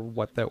sure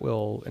what that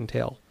will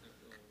entail.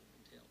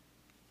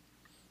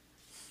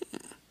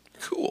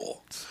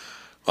 Cool.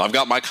 Well, I've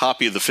got my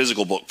copy of the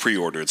physical book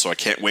pre-ordered, so I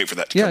can't wait for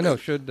that to come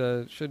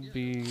in. Should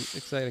be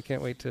excited. I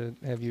can't wait to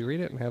have you read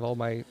it and have all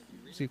my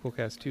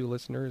Sequelcast 2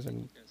 listeners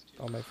and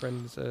all my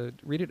friends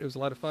read it. It was a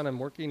lot of fun. I'm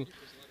working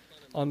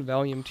on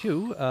Volume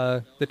 2,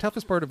 the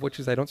toughest part of which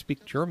is I don't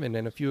speak German,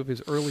 and a few of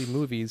his early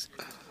movies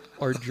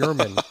are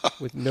German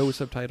with no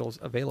subtitles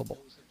available.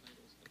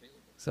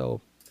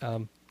 So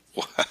I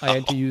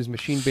had to use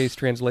machine-based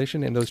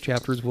translation, and those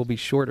chapters will be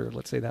shorter,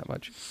 let's say that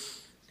much.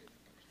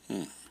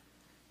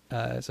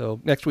 So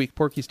next week,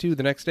 Porky's 2,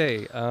 the next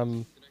day.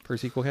 For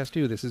Sequelcast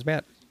 2, this is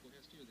Matt.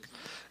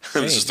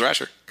 This is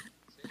Thrasher.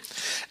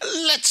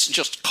 Let's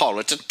just call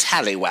it a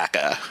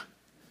tallywhacker.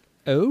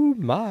 Oh,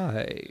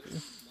 my.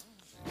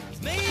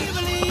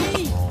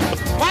 Maybelline,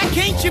 why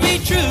can't you be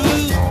true?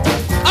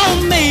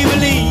 Oh,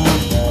 Maybelline,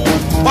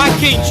 why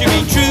can't you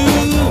be true?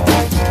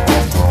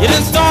 You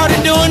done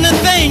started doing the